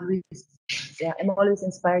 Cayetano. I'm always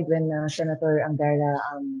inspired when Senator Angara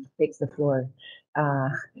takes the floor. Well,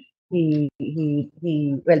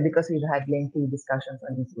 because we've had lengthy discussions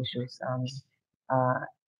on these issues.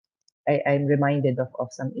 I'm reminded of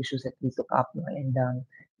some issues that we took up, no? And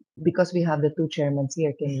because we have the two chairmen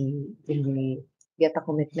here, can we get a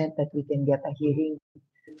commitment that we can get a hearing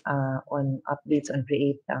on updates on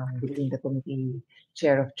CREATE between the committee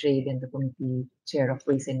chair of trade and the committee chair of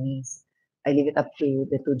ways and means? I leave it up to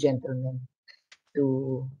the two gentlemen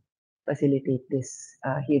to facilitate this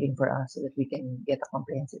hearing for us so that we can get a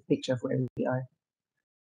comprehensive picture of where we are.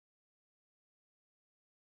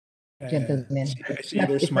 Gentlemen. I see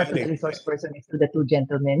they're It's not to the smiling. resource person, it's to the two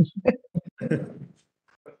gentlemen.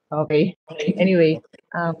 Okay. Anyway,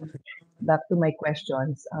 back to my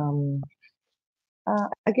questions.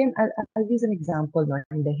 Again, I'll use an example, no,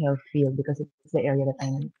 in the health field, because it's the area that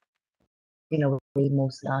I'm, in a way,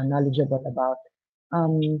 most knowledgeable about.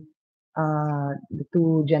 The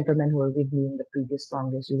two gentlemen who were with me in the previous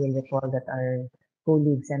Congress, you will recall that our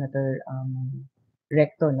colleague, Senator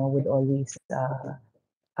Recto, no, would always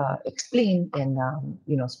explain and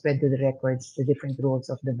spread to the records the different roles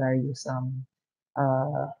of the various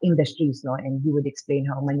industries, no, and he would explain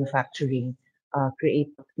how manufacturing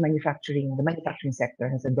the manufacturing sector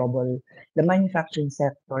has the manufacturing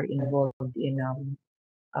sector involved in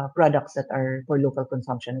products that are for local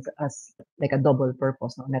consumption as like a double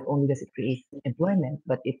purpose, no? Not only does it create employment,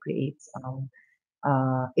 but it creates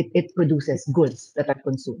it produces goods that are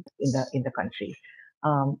consumed in the country.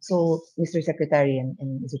 So, Mr. Secretary and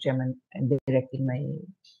Mr. Chairman, I'm directing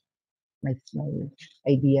my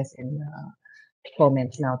ideas and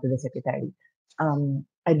comments now to the Secretary.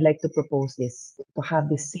 I'd like to propose this to have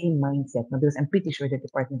the same mindset, no, because I'm pretty sure the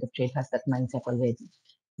Department of Trade has that mindset already.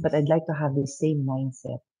 But I'd like to have the same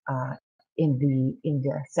mindset in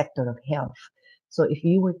the sector of health. So if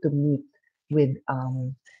you were to meet with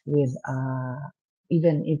with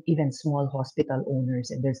even small hospital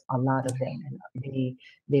owners, and there's a lot of them, and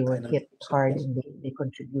they were hit hard, and they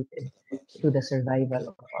contributed to the survival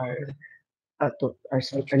of our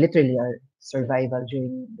literally our survival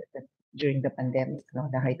during the pandemic, no,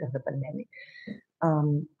 the height of the pandemic.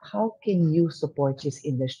 How can you support this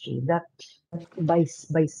industry that by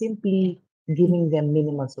simply giving them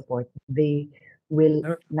minimal support, they will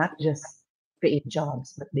not just create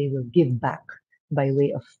jobs, but they will give back by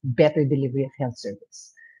way of better delivery of health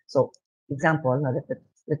service. So, example, no,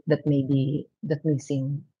 that may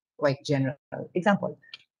seem quite general. Example,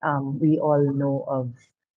 we all know of.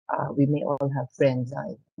 We may all have friends.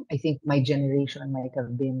 I think my generation might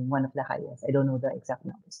have been one of the highest. I don't know the exact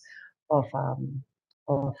numbers of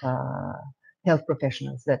health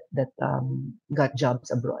professionals that got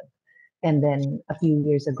jobs abroad. And then a few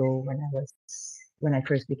years ago, when I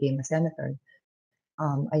first became a senator,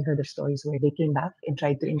 I heard of stories where they came back and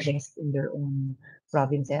tried to invest in their own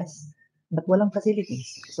provinces, but walang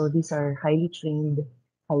facilities. So these are highly trained,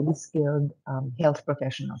 highly skilled health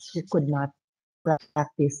professionals who could not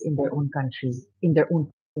practice in their own country, in their own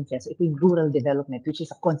provinces. Ito yung rural development, which is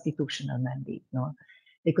a constitutional mandate, no?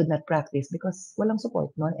 They could not practice because walang support,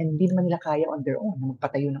 no? And hindi naman nila kaya on their own na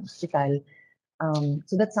magpatayo ng ospital.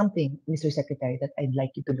 So that's something, Mr. Secretary, that I'd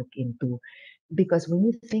like you to look into. Because when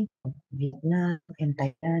you think of Vietnam and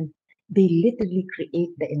Thailand, they literally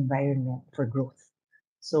create the environment for growth.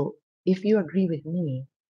 So if you agree with me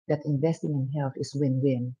that investing in health is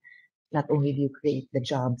win-win, not only do you create the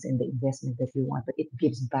jobs and the investment that you want, but it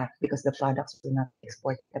gives back because the products will not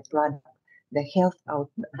export the product. The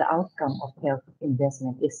outcome of health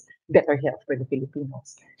investment is better health for the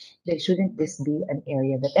Filipinos. Then shouldn't this be an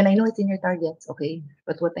area that, and I know it's in your targets, okay,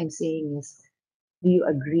 but what I'm saying is, do you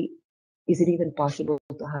agree? Is it even possible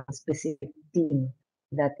to have a specific team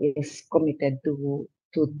that is committed to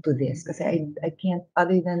this? Because I can't,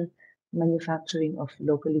 other than manufacturing of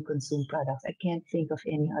locally consumed products, I can't think of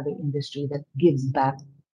any other industry that gives back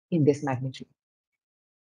in this magnitude.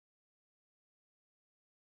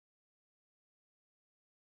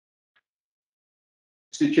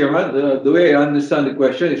 Mr. Chairman, the way I understand the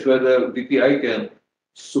question is whether DTI can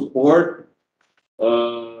support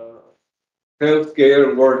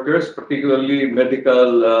healthcare workers, particularly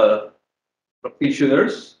medical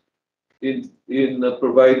practitioners, in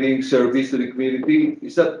providing service to the community.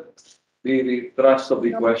 Is that the thrust of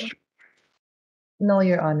the question? No,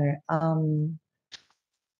 Your Honor.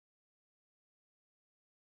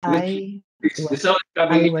 I This is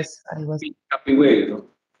coming in I was a happy way, you know?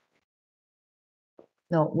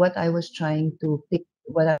 No, what I was trying to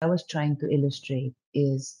illustrate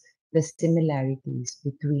is the similarities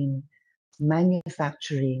between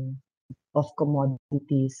manufacturing of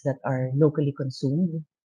commodities that are locally consumed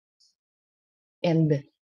and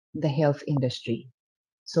the health industry.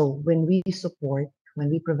 So when we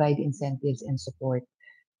provide incentives and support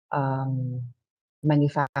um,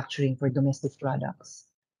 manufacturing for domestic products,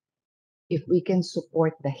 if we can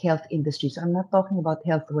support the health industry, so I'm not talking about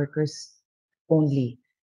health workers only,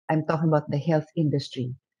 I'm talking about the health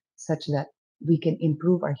industry, such that we can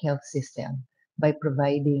improve our health system by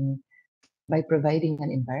providing an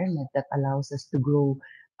environment that allows us to grow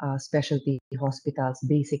specialty hospitals,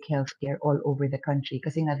 basic healthcare all over the country.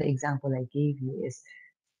 Kasi nga the example I gave you is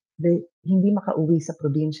hindi makauwi sa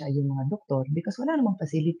probinsya yung mga doktor because wala namang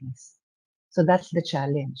facilities. So that's the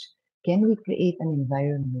challenge. Can we create an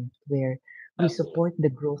environment where we support the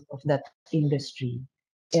growth of that industry,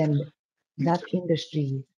 and that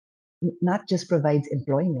industry not just provides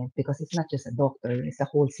employment, because it's not just a doctor, it's a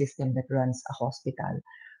whole system that runs a hospital,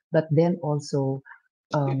 but then also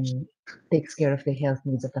takes care of the health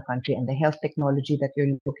needs of the country, and the health technology that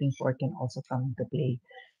you're looking for can also come into play.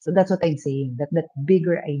 So that's what I'm saying, that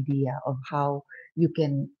bigger idea of how you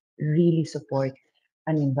can really support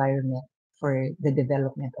an environment for the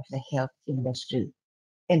development of the health industry.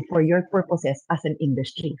 And for your purposes as an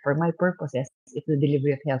industry, for my purposes, it's the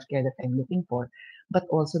delivery of healthcare that I'm looking for, but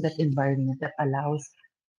also that environment that allows,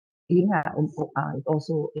 it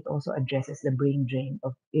also addresses the brain drain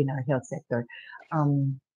of in our health sector.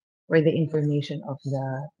 For the information of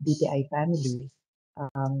the DTI family,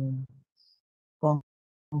 um,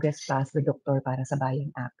 Congress passed the Doktor para sa Bayan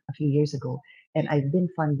Act a few years ago, and I've been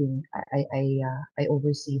funding. I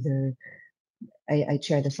oversee I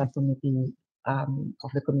chair the subcommittee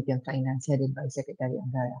of the Committee on Finance headed by Secretary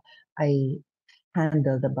Angara. I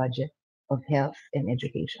handle the budget of health and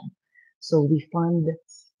education. So we fund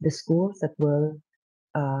the schools that will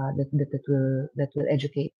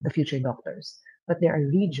educate the future doctors. But there are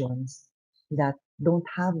regions that don't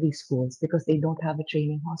have these schools because they don't have a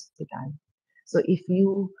training hospital. So if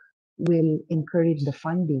you will encourage the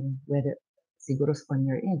funding, whether siguro on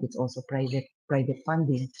your end, it's also private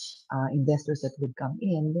funding, investors that would come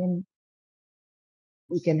in, then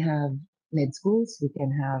we can have med schools, we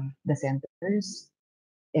can have the centers,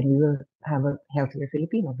 and we will have a healthier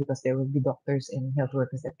Filipino because there will be doctors and health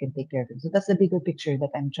workers that can take care of them. So that's the bigger picture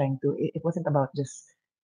that I'm trying to. It wasn't about just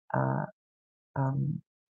uh, um,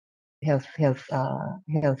 health, health,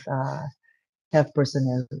 health, health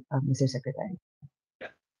personnel, Mr. Secretary.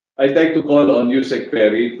 I'd like to call on you,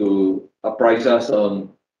 Secretary, to apprise us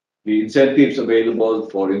on the incentives available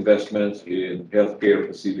for investments in healthcare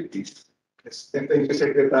facilities. Yes, thank you,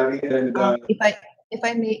 Secretary. And If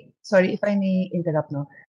I may interrupt, no,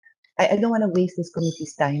 I don't want to waste this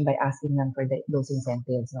committee's time by asking them for those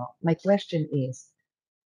incentives. No, my question is,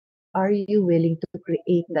 are you willing to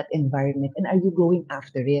create that environment and are you going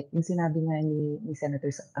after it? Yung sinabi nga ni Senator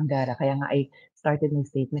Angara, kaya nga I started my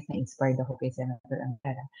statement na inspired ako kay Senator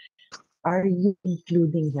Angara. Are you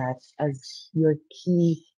including that as your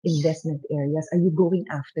key investment areas? Are you going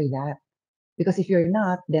after that? Because if you're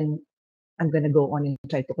not, then I'm going to go on and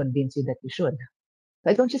try to convince you that you should. So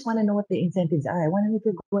I don't just want to know what the incentives are. I want to know if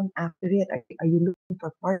you're going after it. Are you looking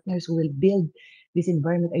for partners who will build this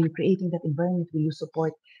environment? Are you creating that environment? Will you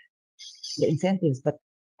support the incentives? But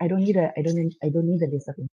I don't need a list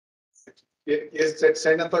of incentives. Yes,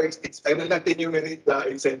 Senator, I will not enumerate the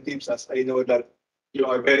incentives as I know that you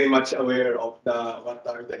are very much aware of what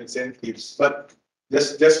are the incentives. But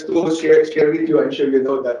just to share with you, I'm sure you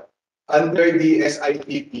know that under the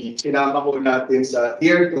SIPP, sinama ko natin sa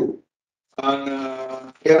Tier 2 ang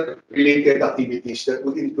health-related activities that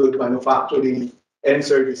would include manufacturing and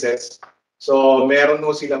services. So meron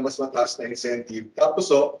mo silang mas mataas na incentive. Tapos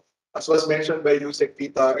as was mentioned by Yusek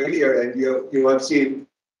Pita earlier, and you have seen,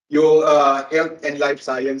 yung health and life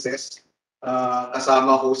sciences,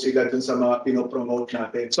 kasama ko sila dun sa mga pinopromote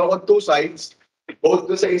natin. So on two sides, both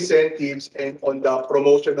sa incentives and on the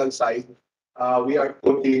promotional side, we are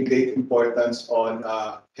putting great importance on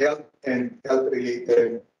health and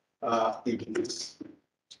health-related activities.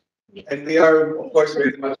 And we are, of course,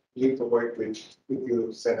 very much willing to work with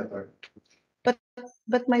you, Senator.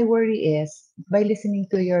 But my worry is, by listening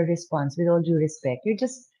to your response, with all due respect, you're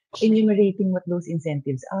just enumerating what those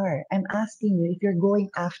incentives are. I'm asking you if you're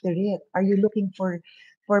going after it. Are you looking for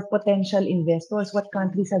potential investors? What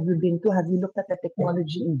countries have you been to? Have you looked at the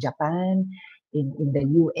technology in Japan, in the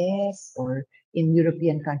US, or in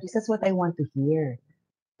European countries? That's what I want to hear.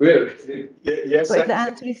 Well, yes. So if the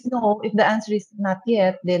answer is no, if the answer is not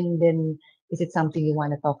yet, then is it something you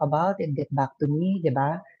want to talk about and get back to me, di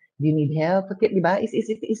ba? Do you need help? Di ba? Is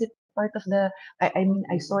it part of the, I mean,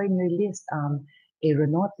 I saw in your list,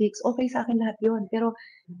 aeronautics, okay sa akin lahat yun. Pero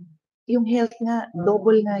yung health nga,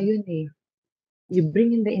 double nga yun eh. You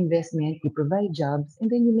bring in the investment, you provide jobs, and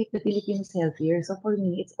then you make the Philippines healthier. So for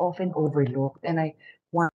me, it's often overlooked. And I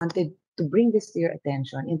wanted to bring this to your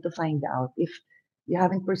attention and to find out if you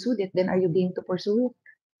haven't pursued it, then are you game to pursue it?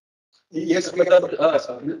 Yes, Madam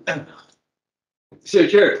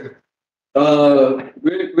Chair.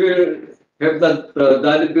 We have not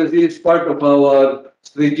done it because it's part of our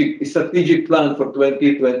strategic plan for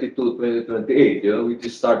 2022-2028, which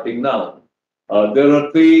is starting now. There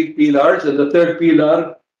are three pillars, and the third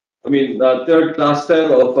pillar, the third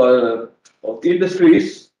cluster of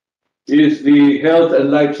industries is the health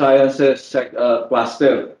and life sciences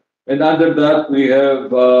cluster. And under that, we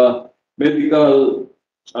have medical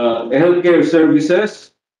healthcare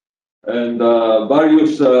services and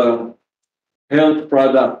various health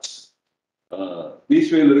products.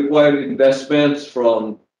 These will require investments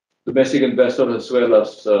from domestic investors as well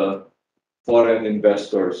as foreign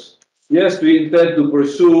investors. Yes, we intend to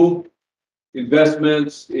pursue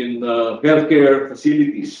investments in healthcare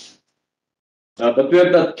facilities. But we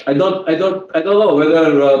have not, I don't know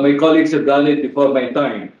whether my colleagues have done it before my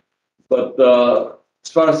time. But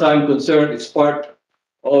as far as I'm concerned, it's part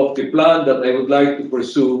of the plan that I would like to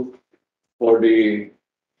pursue for the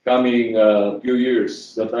coming few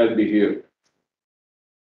years that I'll be here.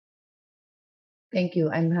 Thank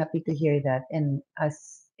you. I'm happy to hear that. And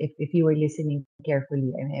as if you were listening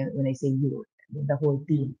carefully, and when I say you, the whole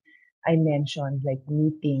team, I mentioned like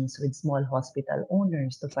meetings with small hospital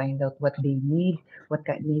owners to find out what they need,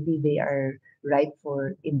 maybe they are ripe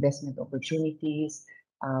for investment opportunities,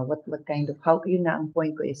 what kind of, how yun na ang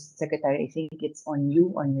point ko is, Secretary, I think it's on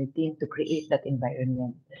you, on your team to create that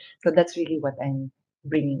environment. So that's really what I'm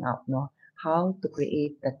bringing up, no? how to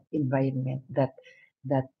create that environment that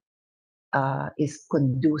is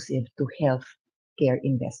conducive to health care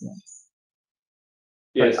investments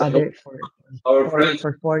for Yes, I hope other our friends,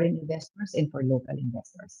 for foreign investors and for local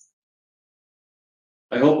investors.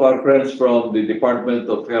 I hope our friends from the Department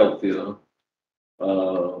of Health,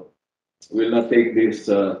 will not take this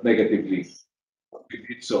negatively. If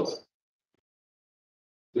it's so.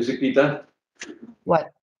 Josepita?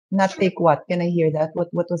 What? Not take what? Can I hear that?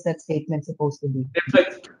 What was that statement supposed to be?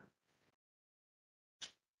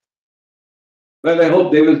 Well, I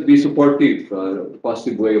hope they will be supportive,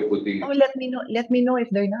 positive way of putting Oh, it. let me know. Let me know if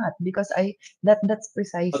they're not, because that's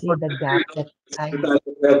precisely the gap that I. Secretary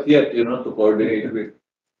of Health yet, to coordinate with.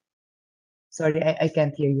 Sorry, I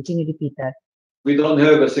can't hear you. Can you repeat that? We don't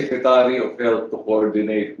have a Secretary of Health to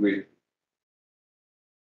coordinate with.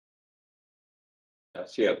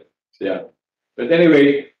 That's yet. Yeah. But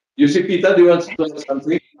anyway, Pita, do you want to say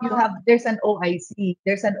something? There's an OIC.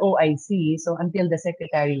 There's an OIC. So until the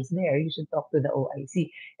secretary is there, you should talk to the OIC.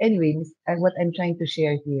 Anyway, what I'm trying to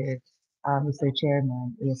share here, Mr.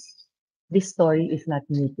 Chairman, is this story is not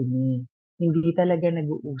new to me. Hindi talaga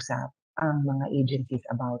nag-uusap ang mga agencies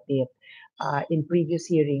about it. In previous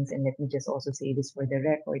hearings, and let me just also say this for the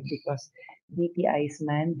record, because DTI's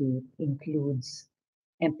mandate includes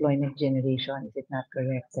employment generation. Is it not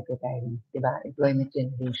correct, Secretary? Diba? Employment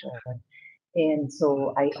generation. And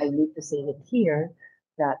so I need to say it here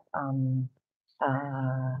that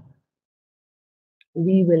uh,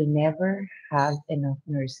 we will never have enough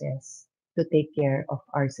nurses to take care of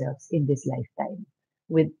ourselves in this lifetime,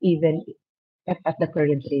 with even at the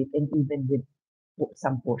current rate and even with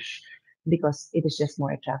some push, because it is just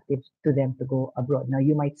more attractive to them to go abroad. Now,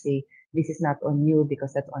 you might say, this is not on you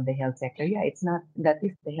because that's on the health sector. Yeah, it's not. That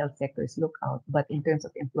is the health sector's lookout. But in terms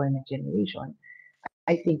of employment generation,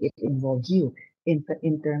 I think it involves you in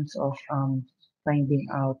terms of finding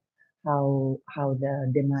out how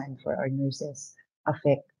the demand for our nurses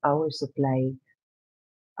affect our supply,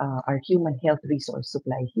 our human health resource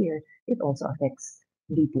supply here. It also affects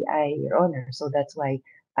DTI, Your Honor. So that's why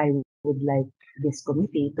I would like this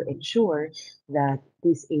committee to ensure that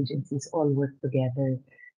these agencies all work together,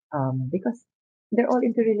 because they're all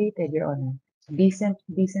interrelated, Your Honor. Decent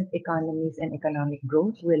economies and economic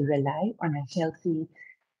growth will rely on a healthy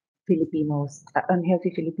Filipinos,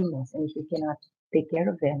 unhealthy Filipinos. And if we cannot take care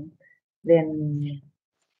of them, then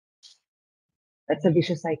that's a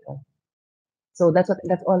vicious cycle. So that's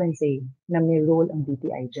all I'm saying. Na may role ang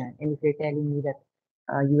DTI dyan. And if you're telling me that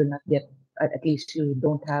you will not get, at least you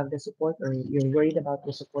don't have the support, or you're worried about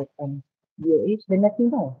the support from DOH, then let me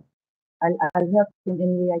know. I'll help in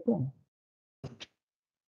any way I can.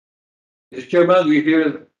 Mr. Chairman, we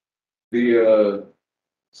hear the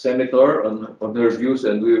senator on her views,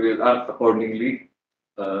 and we will act accordingly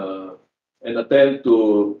and attend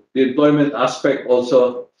to the employment aspect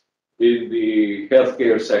also in the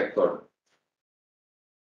healthcare sector.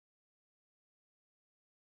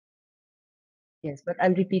 Yes, but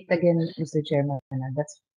I'll repeat again, Mr. Chairman,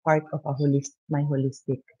 that's part of my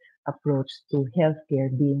holistic approach to healthcare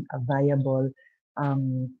being a viable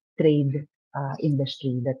trade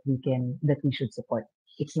industry that we should support.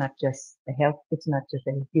 It's not just the health, it's not just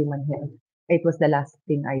the human health. It was the last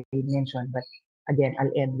thing I mentioned, but again,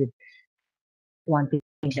 I'll end with wanting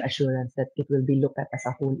the assurance that it will be looked at as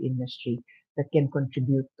a whole industry that can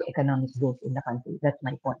contribute to economic growth in the country. That's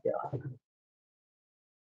my point there.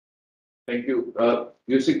 Thank you.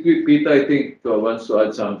 Pita, I think, wants to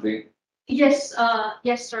add something. Yes,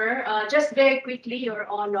 yes, sir. Just very quickly, Your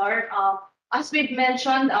Honor. As we've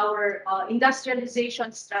mentioned, our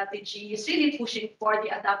industrialization strategy is really pushing for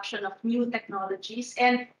the adoption of new technologies,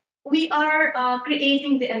 and we are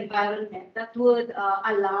creating the environment that would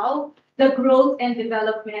allow the growth and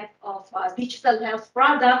development of digital health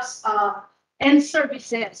products and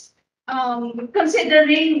services.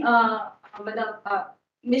 Considering, Madam,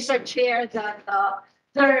 Mr. Chair, that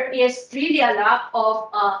there is really a lack of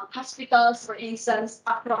hospitals, for instance,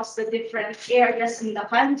 across the different areas in the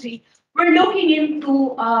country. We're looking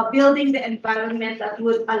into building the environment that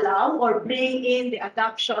would allow or bring in the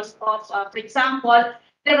adoption of, for example,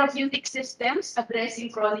 therapeutic systems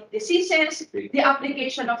addressing chronic diseases, the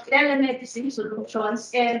application of telemedicine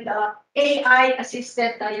solutions, and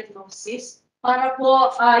AI-assisted diagnosis para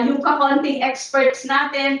po yung kakonting experts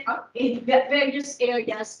natin in various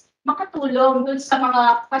areas makatulong dun sa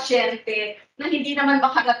mga pasyente na hindi naman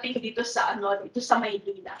makarating dito sa dito sa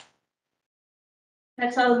Maynila.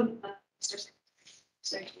 That's all, Mr.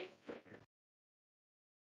 Secretary.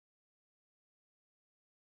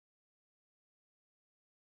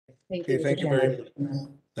 Thank Okay, you, Mr.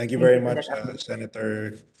 Chairman. thank you very for much, that update.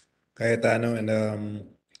 Senator Cayetano, and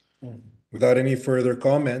without any further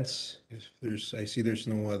comments, I see there's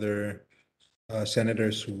no other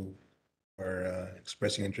senators who are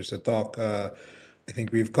expressing interest to talk. I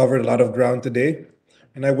think we've covered a lot of ground today,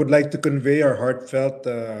 and I would like to convey our heartfelt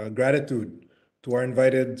gratitude to our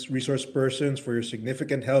invited resource persons for your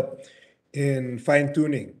significant help in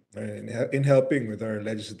fine-tuning, in helping with our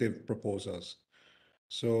legislative proposals.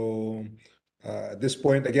 So at this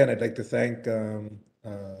point, again, I'd like to thank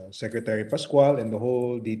Secretary Pascual and the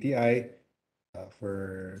whole DTI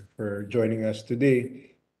for joining us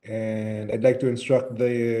today. And I'd like to instruct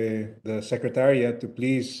the Secretariat to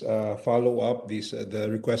please follow up the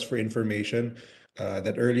request for information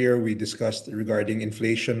that earlier we discussed regarding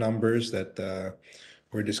inflation numbers that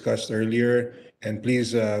were discussed earlier. And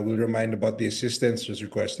please, we'll remind about the assistance was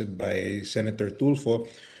requested by Senator Tulfo.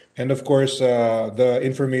 And of course, the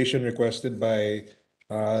information requested by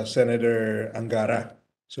Senator Angara.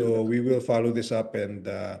 So we will follow this up, and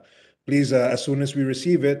please, as soon as we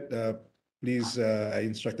receive it, please I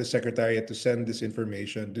instruct the Secretariat to send this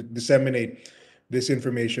information, to disseminate this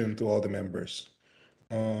information to all the members.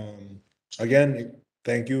 Again,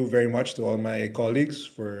 thank you very much to all my colleagues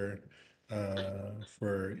for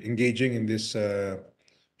engaging in this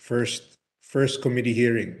first committee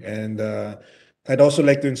hearing. And I'd also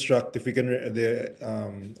like to instruct if we can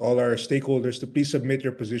all our stakeholders to please submit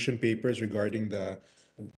your position papers regarding the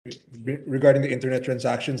Internet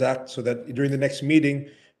Transactions Act, so that during the next meeting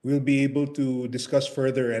we'll be able to discuss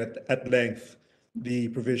further and at length the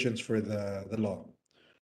provisions for the law.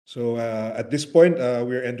 So at this point,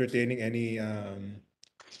 we're entertaining any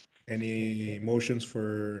motions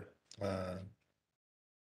for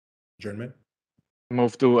adjournment.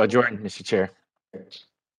 Move to adjourn, Mr. Chair.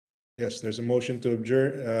 Yes, there's a motion to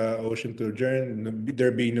adjourn. Motion to adjourn.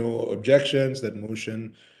 There be no objections. That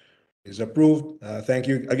motion is approved. Thank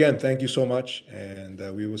you again. Thank you so much, and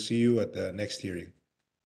we will see you at the next hearing.